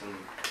about this, and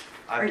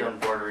Are I've you- done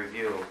board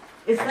review.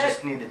 Is I that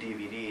just need the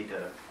DVD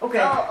to okay?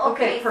 Oh,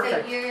 Okay, so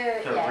perfect.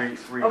 you're, to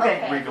yeah.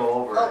 Okay. re-go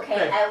over it. Okay,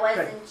 Good, I good.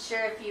 wasn't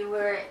sure if you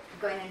were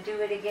going to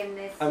do it again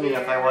this I mean, year.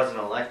 if I wasn't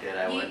elected,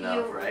 I You- wouldn't have,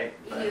 you- right?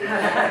 You, But you did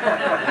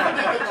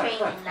the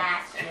training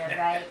last year,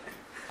 right?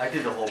 I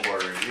did the whole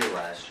board review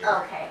last year.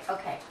 Okay.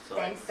 So-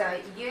 Then, so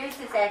yours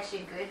is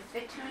actually good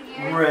for 2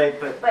 years? Right,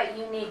 but But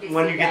you need to see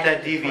when you get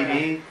that before.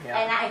 DVD, Yeah.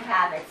 And I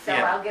have it, so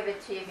Yeah. I'll give it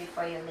to you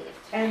before you leave.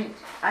 And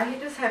I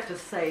just have to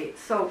say,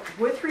 so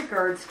with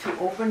regards to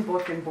open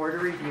book and board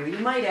of review, you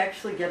might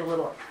actually get a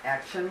little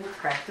action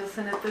practice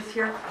in it this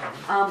year.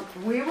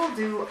 We will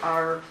do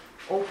our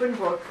open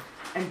book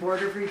and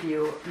board of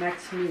review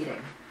next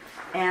meeting.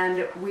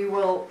 And we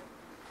will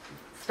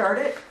start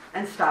it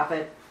and stop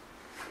it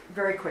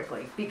very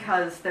quickly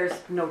because there's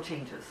no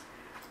changes.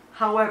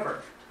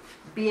 However,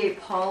 BA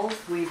Paul's,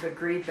 we've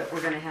agreed that we're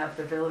going to have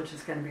the village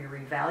is going to be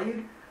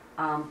revalued.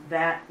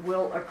 That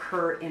will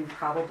occur in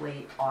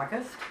probably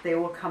August. They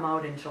will come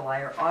out in July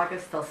or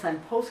August. They'll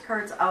send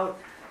postcards out.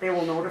 They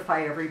will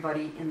notify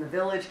everybody in the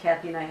village.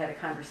 Kathy and I had a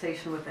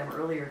conversation with them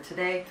earlier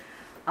today.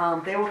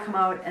 They will come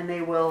out and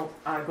they will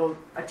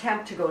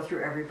attempt to go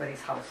through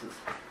everybody's houses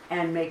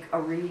and make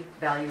a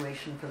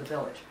revaluation for the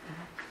village.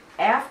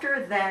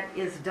 After that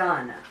is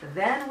done,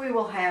 then we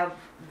will have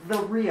the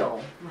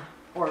real,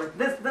 or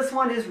this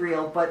one is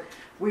real, but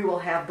we will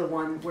have the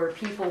one where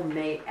people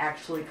may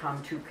actually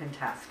come to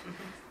contest.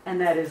 And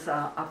that is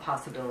a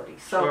possibility.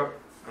 So,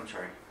 I'm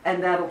sorry.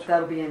 and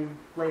that'll be in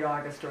late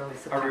August, early Are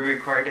September. we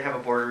required to have a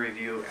board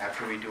review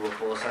after we do a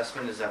full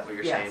assessment? Is that what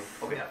you're saying?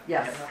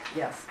 Yes. Okay.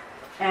 Yes.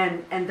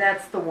 And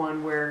that's the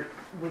one where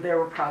there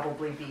will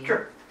probably be.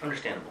 Sure.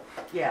 Understandable.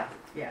 Yeah,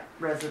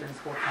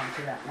 residents will come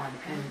to that one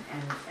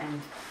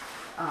and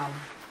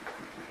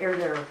air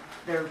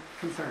their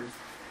concerns.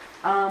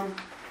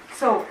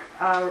 So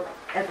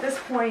at this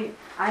point,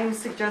 I'm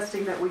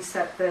suggesting that we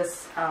set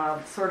this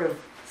sort of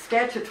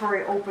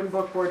statutory open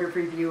book board of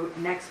review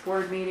next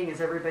board meeting.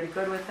 Is everybody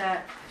good with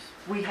that?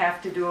 We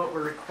have to do it,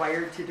 we're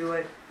required to do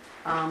it.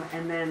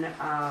 And then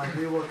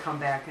we will come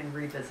back and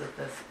revisit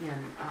this in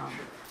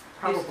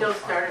probably. You still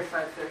start at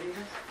 5:30?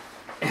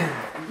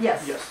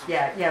 Yes. Yes.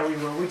 Yeah, we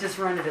will. We just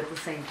run it at the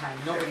same time.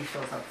 Nobody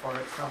shows up for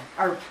it, so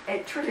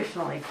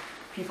traditionally,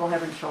 people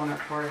haven't shown up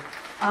for it.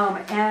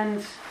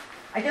 And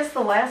I guess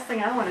the last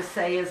thing I want to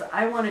say is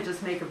I want to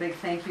just make a big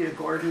thank you to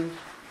Gordon.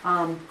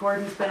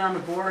 Gordon's been on the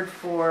board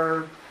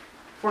for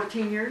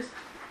 14 years.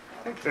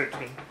 I think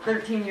 13.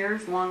 13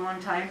 years,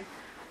 long time.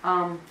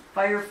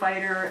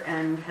 Firefighter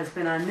and has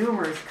been on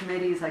numerous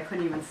committees. I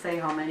couldn't even say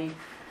how many.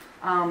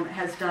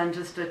 Has done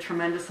just a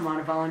tremendous amount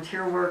of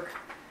volunteer work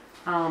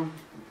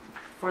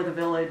for the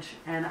village,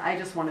 and I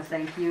just want to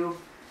thank you.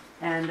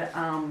 And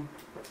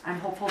I'm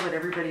hopeful that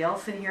everybody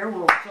else in here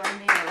will join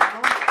me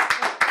around.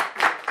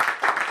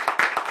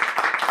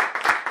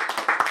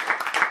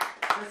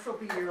 This will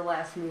be your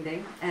last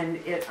meeting, and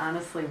it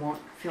honestly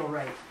won't feel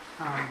right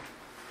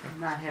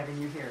not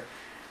having you here.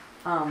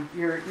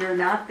 You're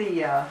not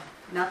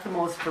the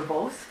most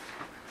verbose,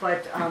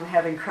 but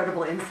have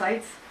incredible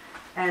insights,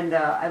 and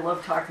I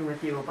love talking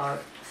with you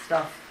about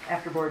stuff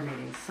after board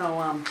meetings.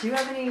 So, do you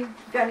have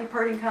got any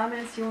parting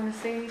comments? Do you want to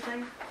say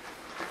anything?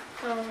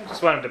 I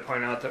just wanted to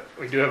point out that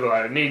we do have a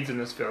lot of needs in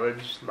this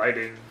village: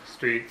 lighting,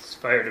 streets,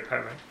 fire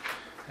department.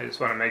 I just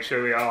want to make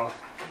sure we all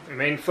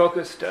remain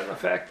focused on the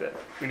fact that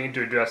we need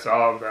to address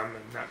all of them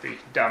and not be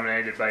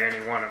dominated by any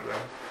one of them.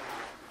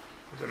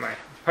 Those are my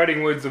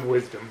parting words of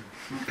wisdom.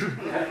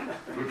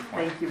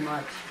 Thank you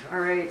much. All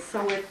right,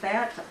 so with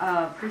that,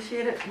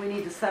 appreciate it. We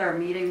need to set our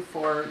meeting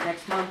for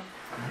next month.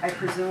 I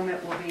presume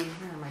it will be,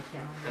 my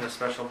calendar. And a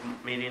special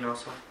meeting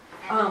also?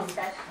 And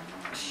discussion.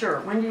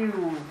 Sure, when do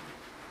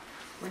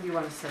you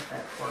want to set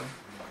that for?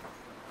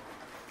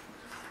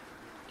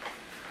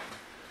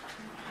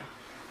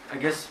 I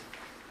guess,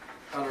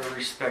 out of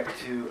respect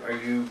to, are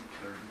you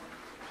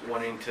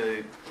wanting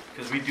to,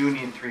 because we do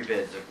need 3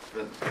 bids.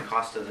 The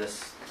cost of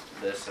this,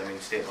 I mean,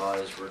 state law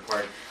is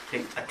required to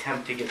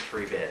attempt to get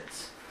 3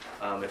 bids.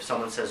 If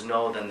someone says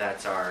no, then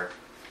that's our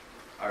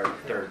our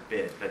third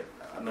bid, but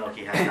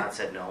Melky has not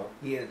said no.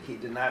 He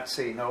did not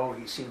say no.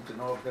 He seemed to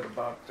know a bit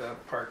about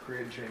Park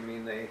Ridge. I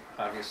mean, they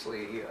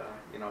obviously,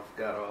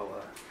 got all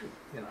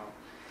the,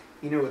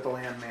 he knew what the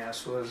land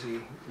mass was.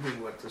 He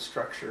knew what the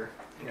structure,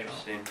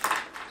 Interesting.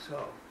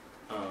 So,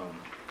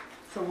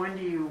 So when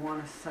do you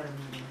want to set a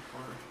meeting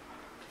for?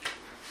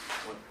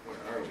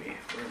 Where are we?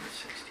 We're in the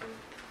 16th.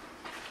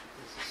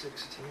 it's the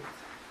 16th.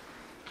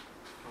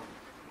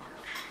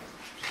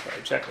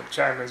 Probably check with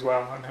Chime as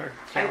well on her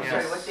I'm calendar.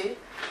 sorry, what date?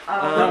 We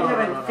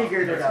haven't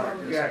figured it out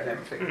Just yet.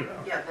 haven't figured it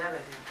out. Yeah,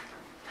 that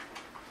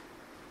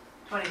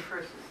I do.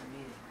 21st is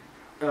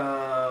the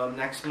meeting.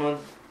 Next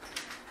month,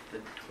 the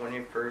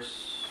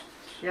 21st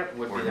Yep.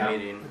 would be the Yeah.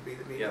 meeting. Would be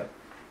the meeting. Yep.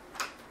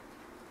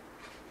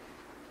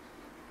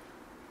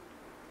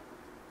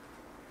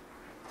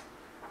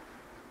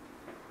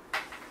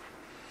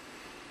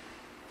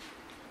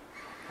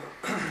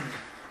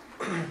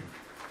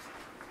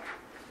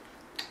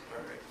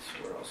 Alright,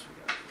 so what else we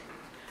got?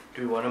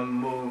 Do we want to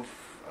move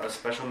a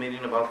special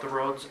meeting about the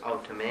roads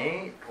out to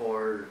May,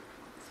 or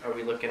are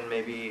we looking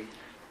maybe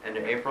end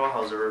of April?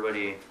 How's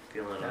everybody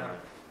feeling on Yeah. it?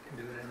 Can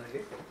do it in the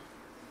April.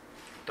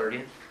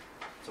 30th?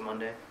 It's a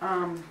Monday.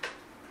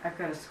 I've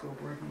got a school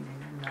board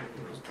meeting. I'm not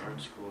able Start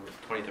to. school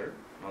 23rd?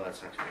 Oh,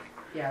 that's next week.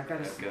 Yeah, I've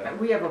got Okay.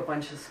 we have a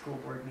bunch of school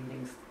board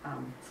meetings,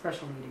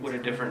 special meetings. Would a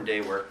different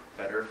day work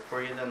better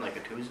for you then, like a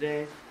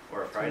Tuesday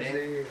or a Friday?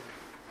 Tuesday,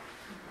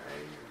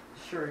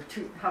 Sure.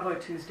 How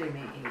about Tuesday,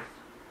 May 8th?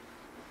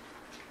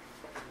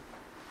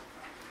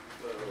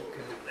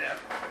 can do that.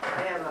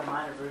 I have a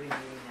Monteverdi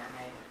meeting that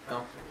night.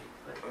 Oh.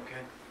 But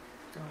Okay.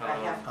 I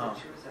have Oh.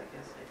 to choose, I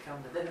guess. I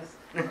come to this.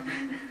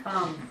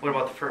 What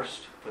about the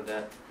first? Would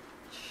that's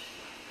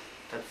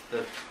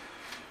the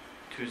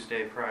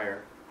Tuesday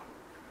prior.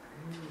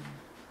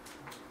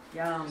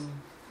 Yeah,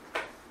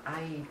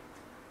 I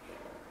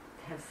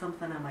have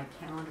something on my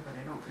calendar, but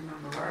I don't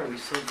remember Why are what. we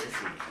so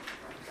busy?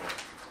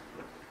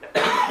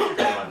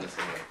 I'm on this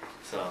anyway.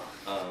 So,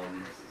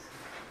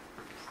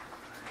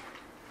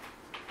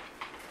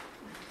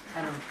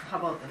 How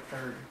about the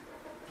 3rd?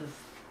 Does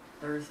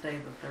Thursday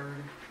the 3rd?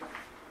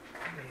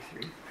 May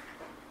 3.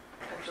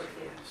 That's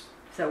okay.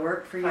 Does that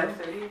work for you?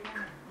 5:30?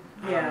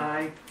 Yeah,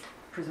 I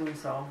presume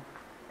so.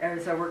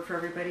 Does that work for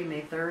everybody,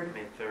 May 3rd?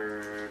 May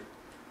 3rd.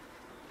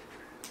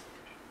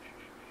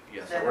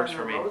 Yes, Is that that works on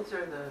for the me. roads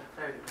or the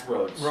fire department?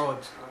 Roads.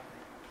 Roads.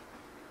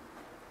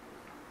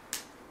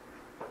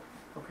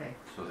 Okay.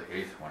 So the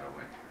 8th went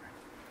away.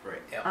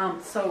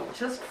 Right. So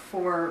just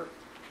for,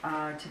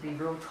 to be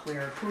real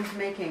clear, who's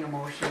making a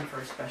motion for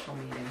a special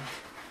meeting?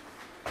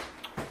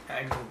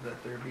 I move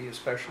that there be a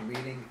special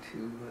meeting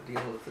to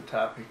deal with the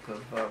topic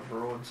of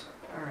roads.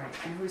 All right,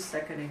 and who's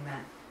seconding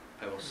that?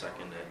 I will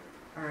second it.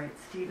 All right,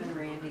 Steve and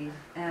Randy,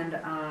 and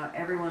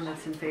everyone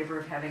that's in favor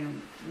of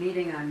having a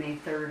meeting on May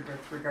 3rd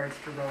with regards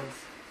to roads,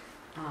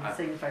 Aye.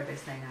 signify by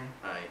saying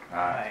aye. Aye.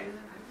 Aye.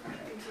 All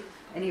right.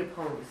 Any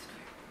opposed?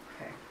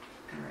 Okay,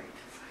 all right.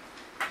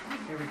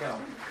 Here we go,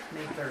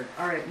 May 3rd.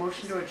 All right,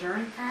 motion to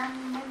adjourn?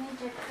 Let me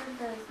just approve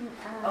those,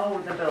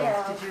 Oh, the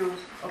bills, did you,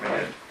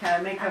 okay. Can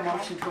I make a Okay.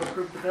 motion to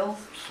approve the bills?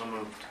 So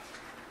moved.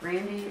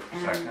 Randy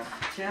and Second.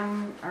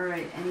 Jim, all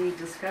right, any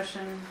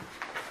discussion?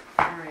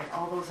 All right,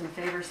 all those in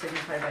favor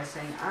signify by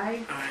saying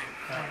aye.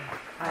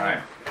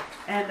 Aye.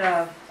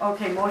 And,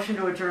 okay, motion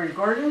to adjourn.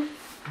 Gordon?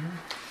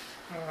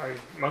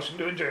 Motion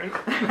to adjourn.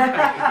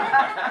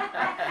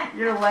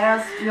 Your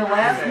last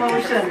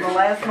motion, the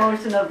last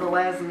motion of the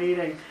last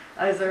meeting.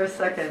 Is there a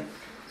second?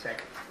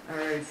 Second. All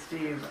right,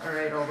 Steve, all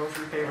right, all those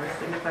in favor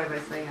signify by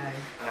saying aye.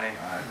 Aye.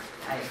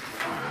 Aye.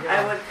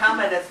 I would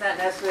comment, it's not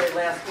necessarily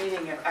last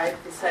meeting, if I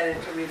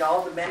decided to read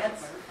all the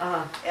minutes.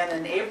 And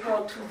in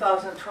April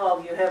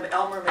 2012, you have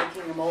Elmer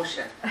making a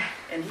motion,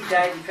 and he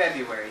died in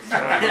February. So.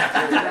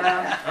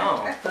 Yeah,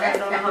 Oh. I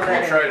don't know how We'll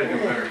that try to do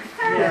better.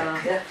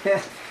 Yeah.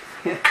 Okay.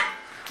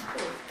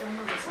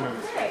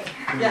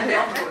 Yeah,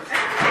 Elmer was.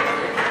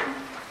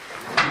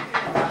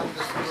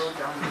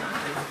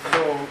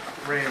 So,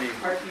 Randy,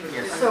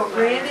 So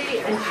Randy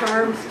and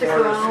Charm stick for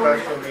a around.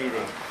 special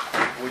meeting,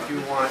 would you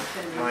want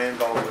my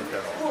involvement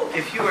at all?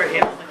 If you were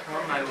able to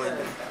come, I would.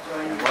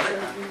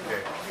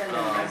 Okay.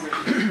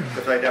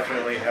 Because I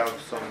definitely have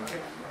some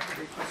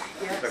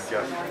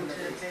suggestions.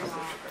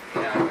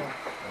 I'm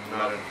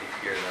not in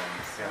Here then.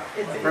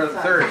 For the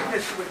 3rd.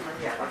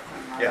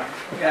 Yeah.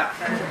 Yeah.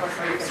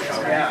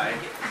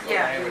 I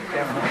would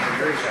definitely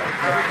agree with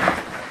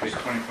that. It's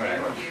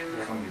 25.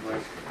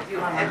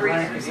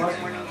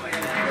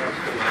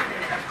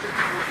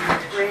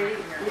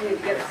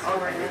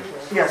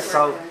 Yes,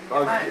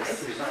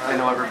 I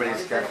know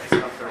everybody's got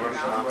stuff they're rushing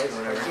off or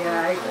whatever.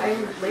 Yeah,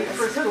 I'm late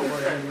for school.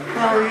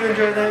 Oh, you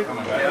enjoy that?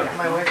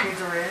 My wife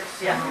needs a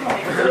raise. Yeah.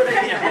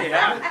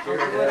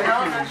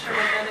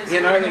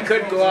 They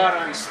could go out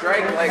on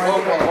strike like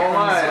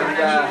Oklahoma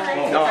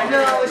and, No,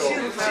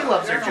 she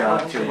loves her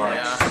job too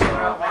much.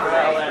 Well,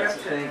 that's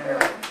the thing.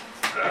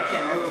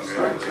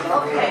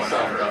 Okay,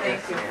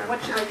 thank you. What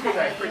should I take? You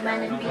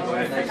want to be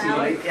just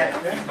about? Yeah.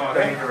 Do I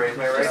need to raise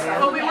my right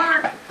hand? Oh, we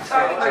were.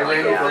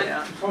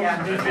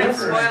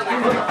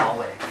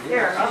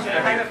 Here, I'll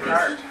hang up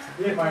your.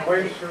 Yeah, my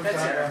wife's shirt on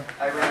there.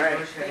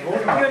 You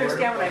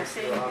understand what I'm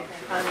saying?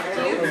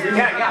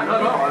 Yeah,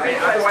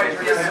 otherwise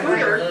we're gonna.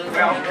 Scooter,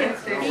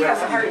 he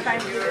has a hard time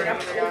getting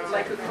up,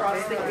 like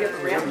across, we have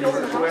the ramp built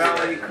in the house.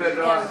 Well, you could,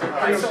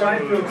 And so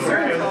I'm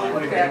concerned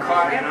about that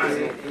ramp is.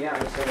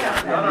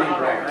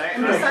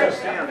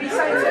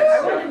 Besides that, I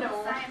want to know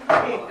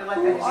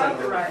who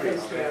authorized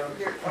us to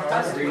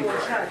go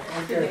ahead.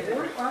 Did the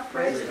board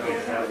authorize it? What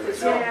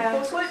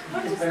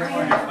is the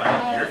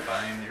You're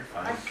fine, you're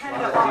fine. I'm kind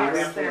of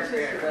lost there. I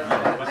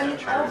mean,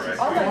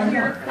 all I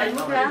hear, I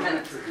look at the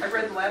minutes, I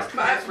read the last two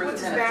minutes, read the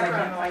minutes, I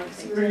can't find the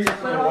secret.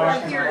 But all I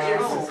hear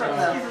is from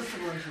the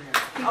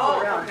people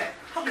around.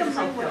 How come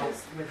I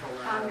was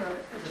on your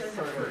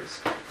agenda first?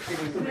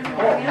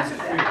 Answer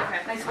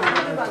that. I said, I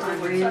live on my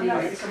word, so I'm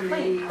not going to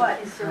complain, but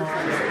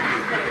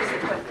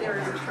there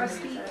is a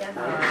trustee and a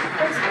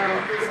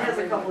president who has a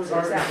couple of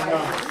things that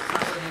way.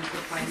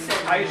 I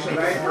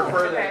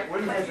prefer that.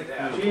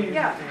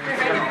 Yeah,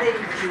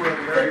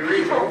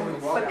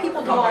 but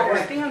people don't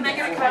understand. Can I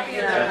get a copy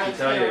of that?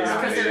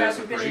 Because there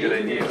hasn't been any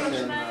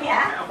communication.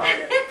 Yeah. No, I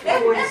could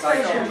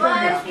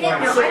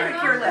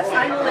care less.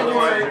 I'm only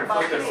concerned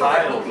about the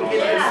people who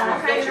get this.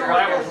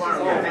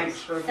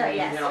 So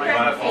yes. You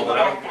wanna fold it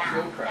out?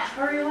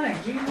 How are you like?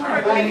 Even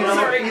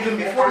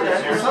before that,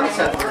 the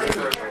sunset.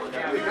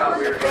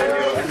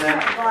 And then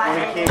when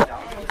it came down,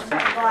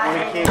 when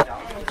it came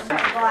down,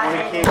 when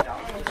it came down,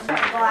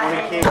 when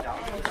it came down, when it came down,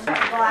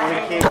 when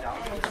it came down,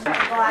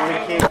 when it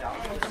came down,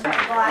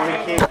 when it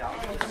came down,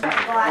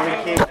 when it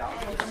came down,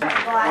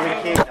 when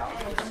it came down,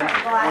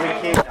 when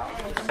it came down,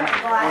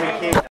 when it came down.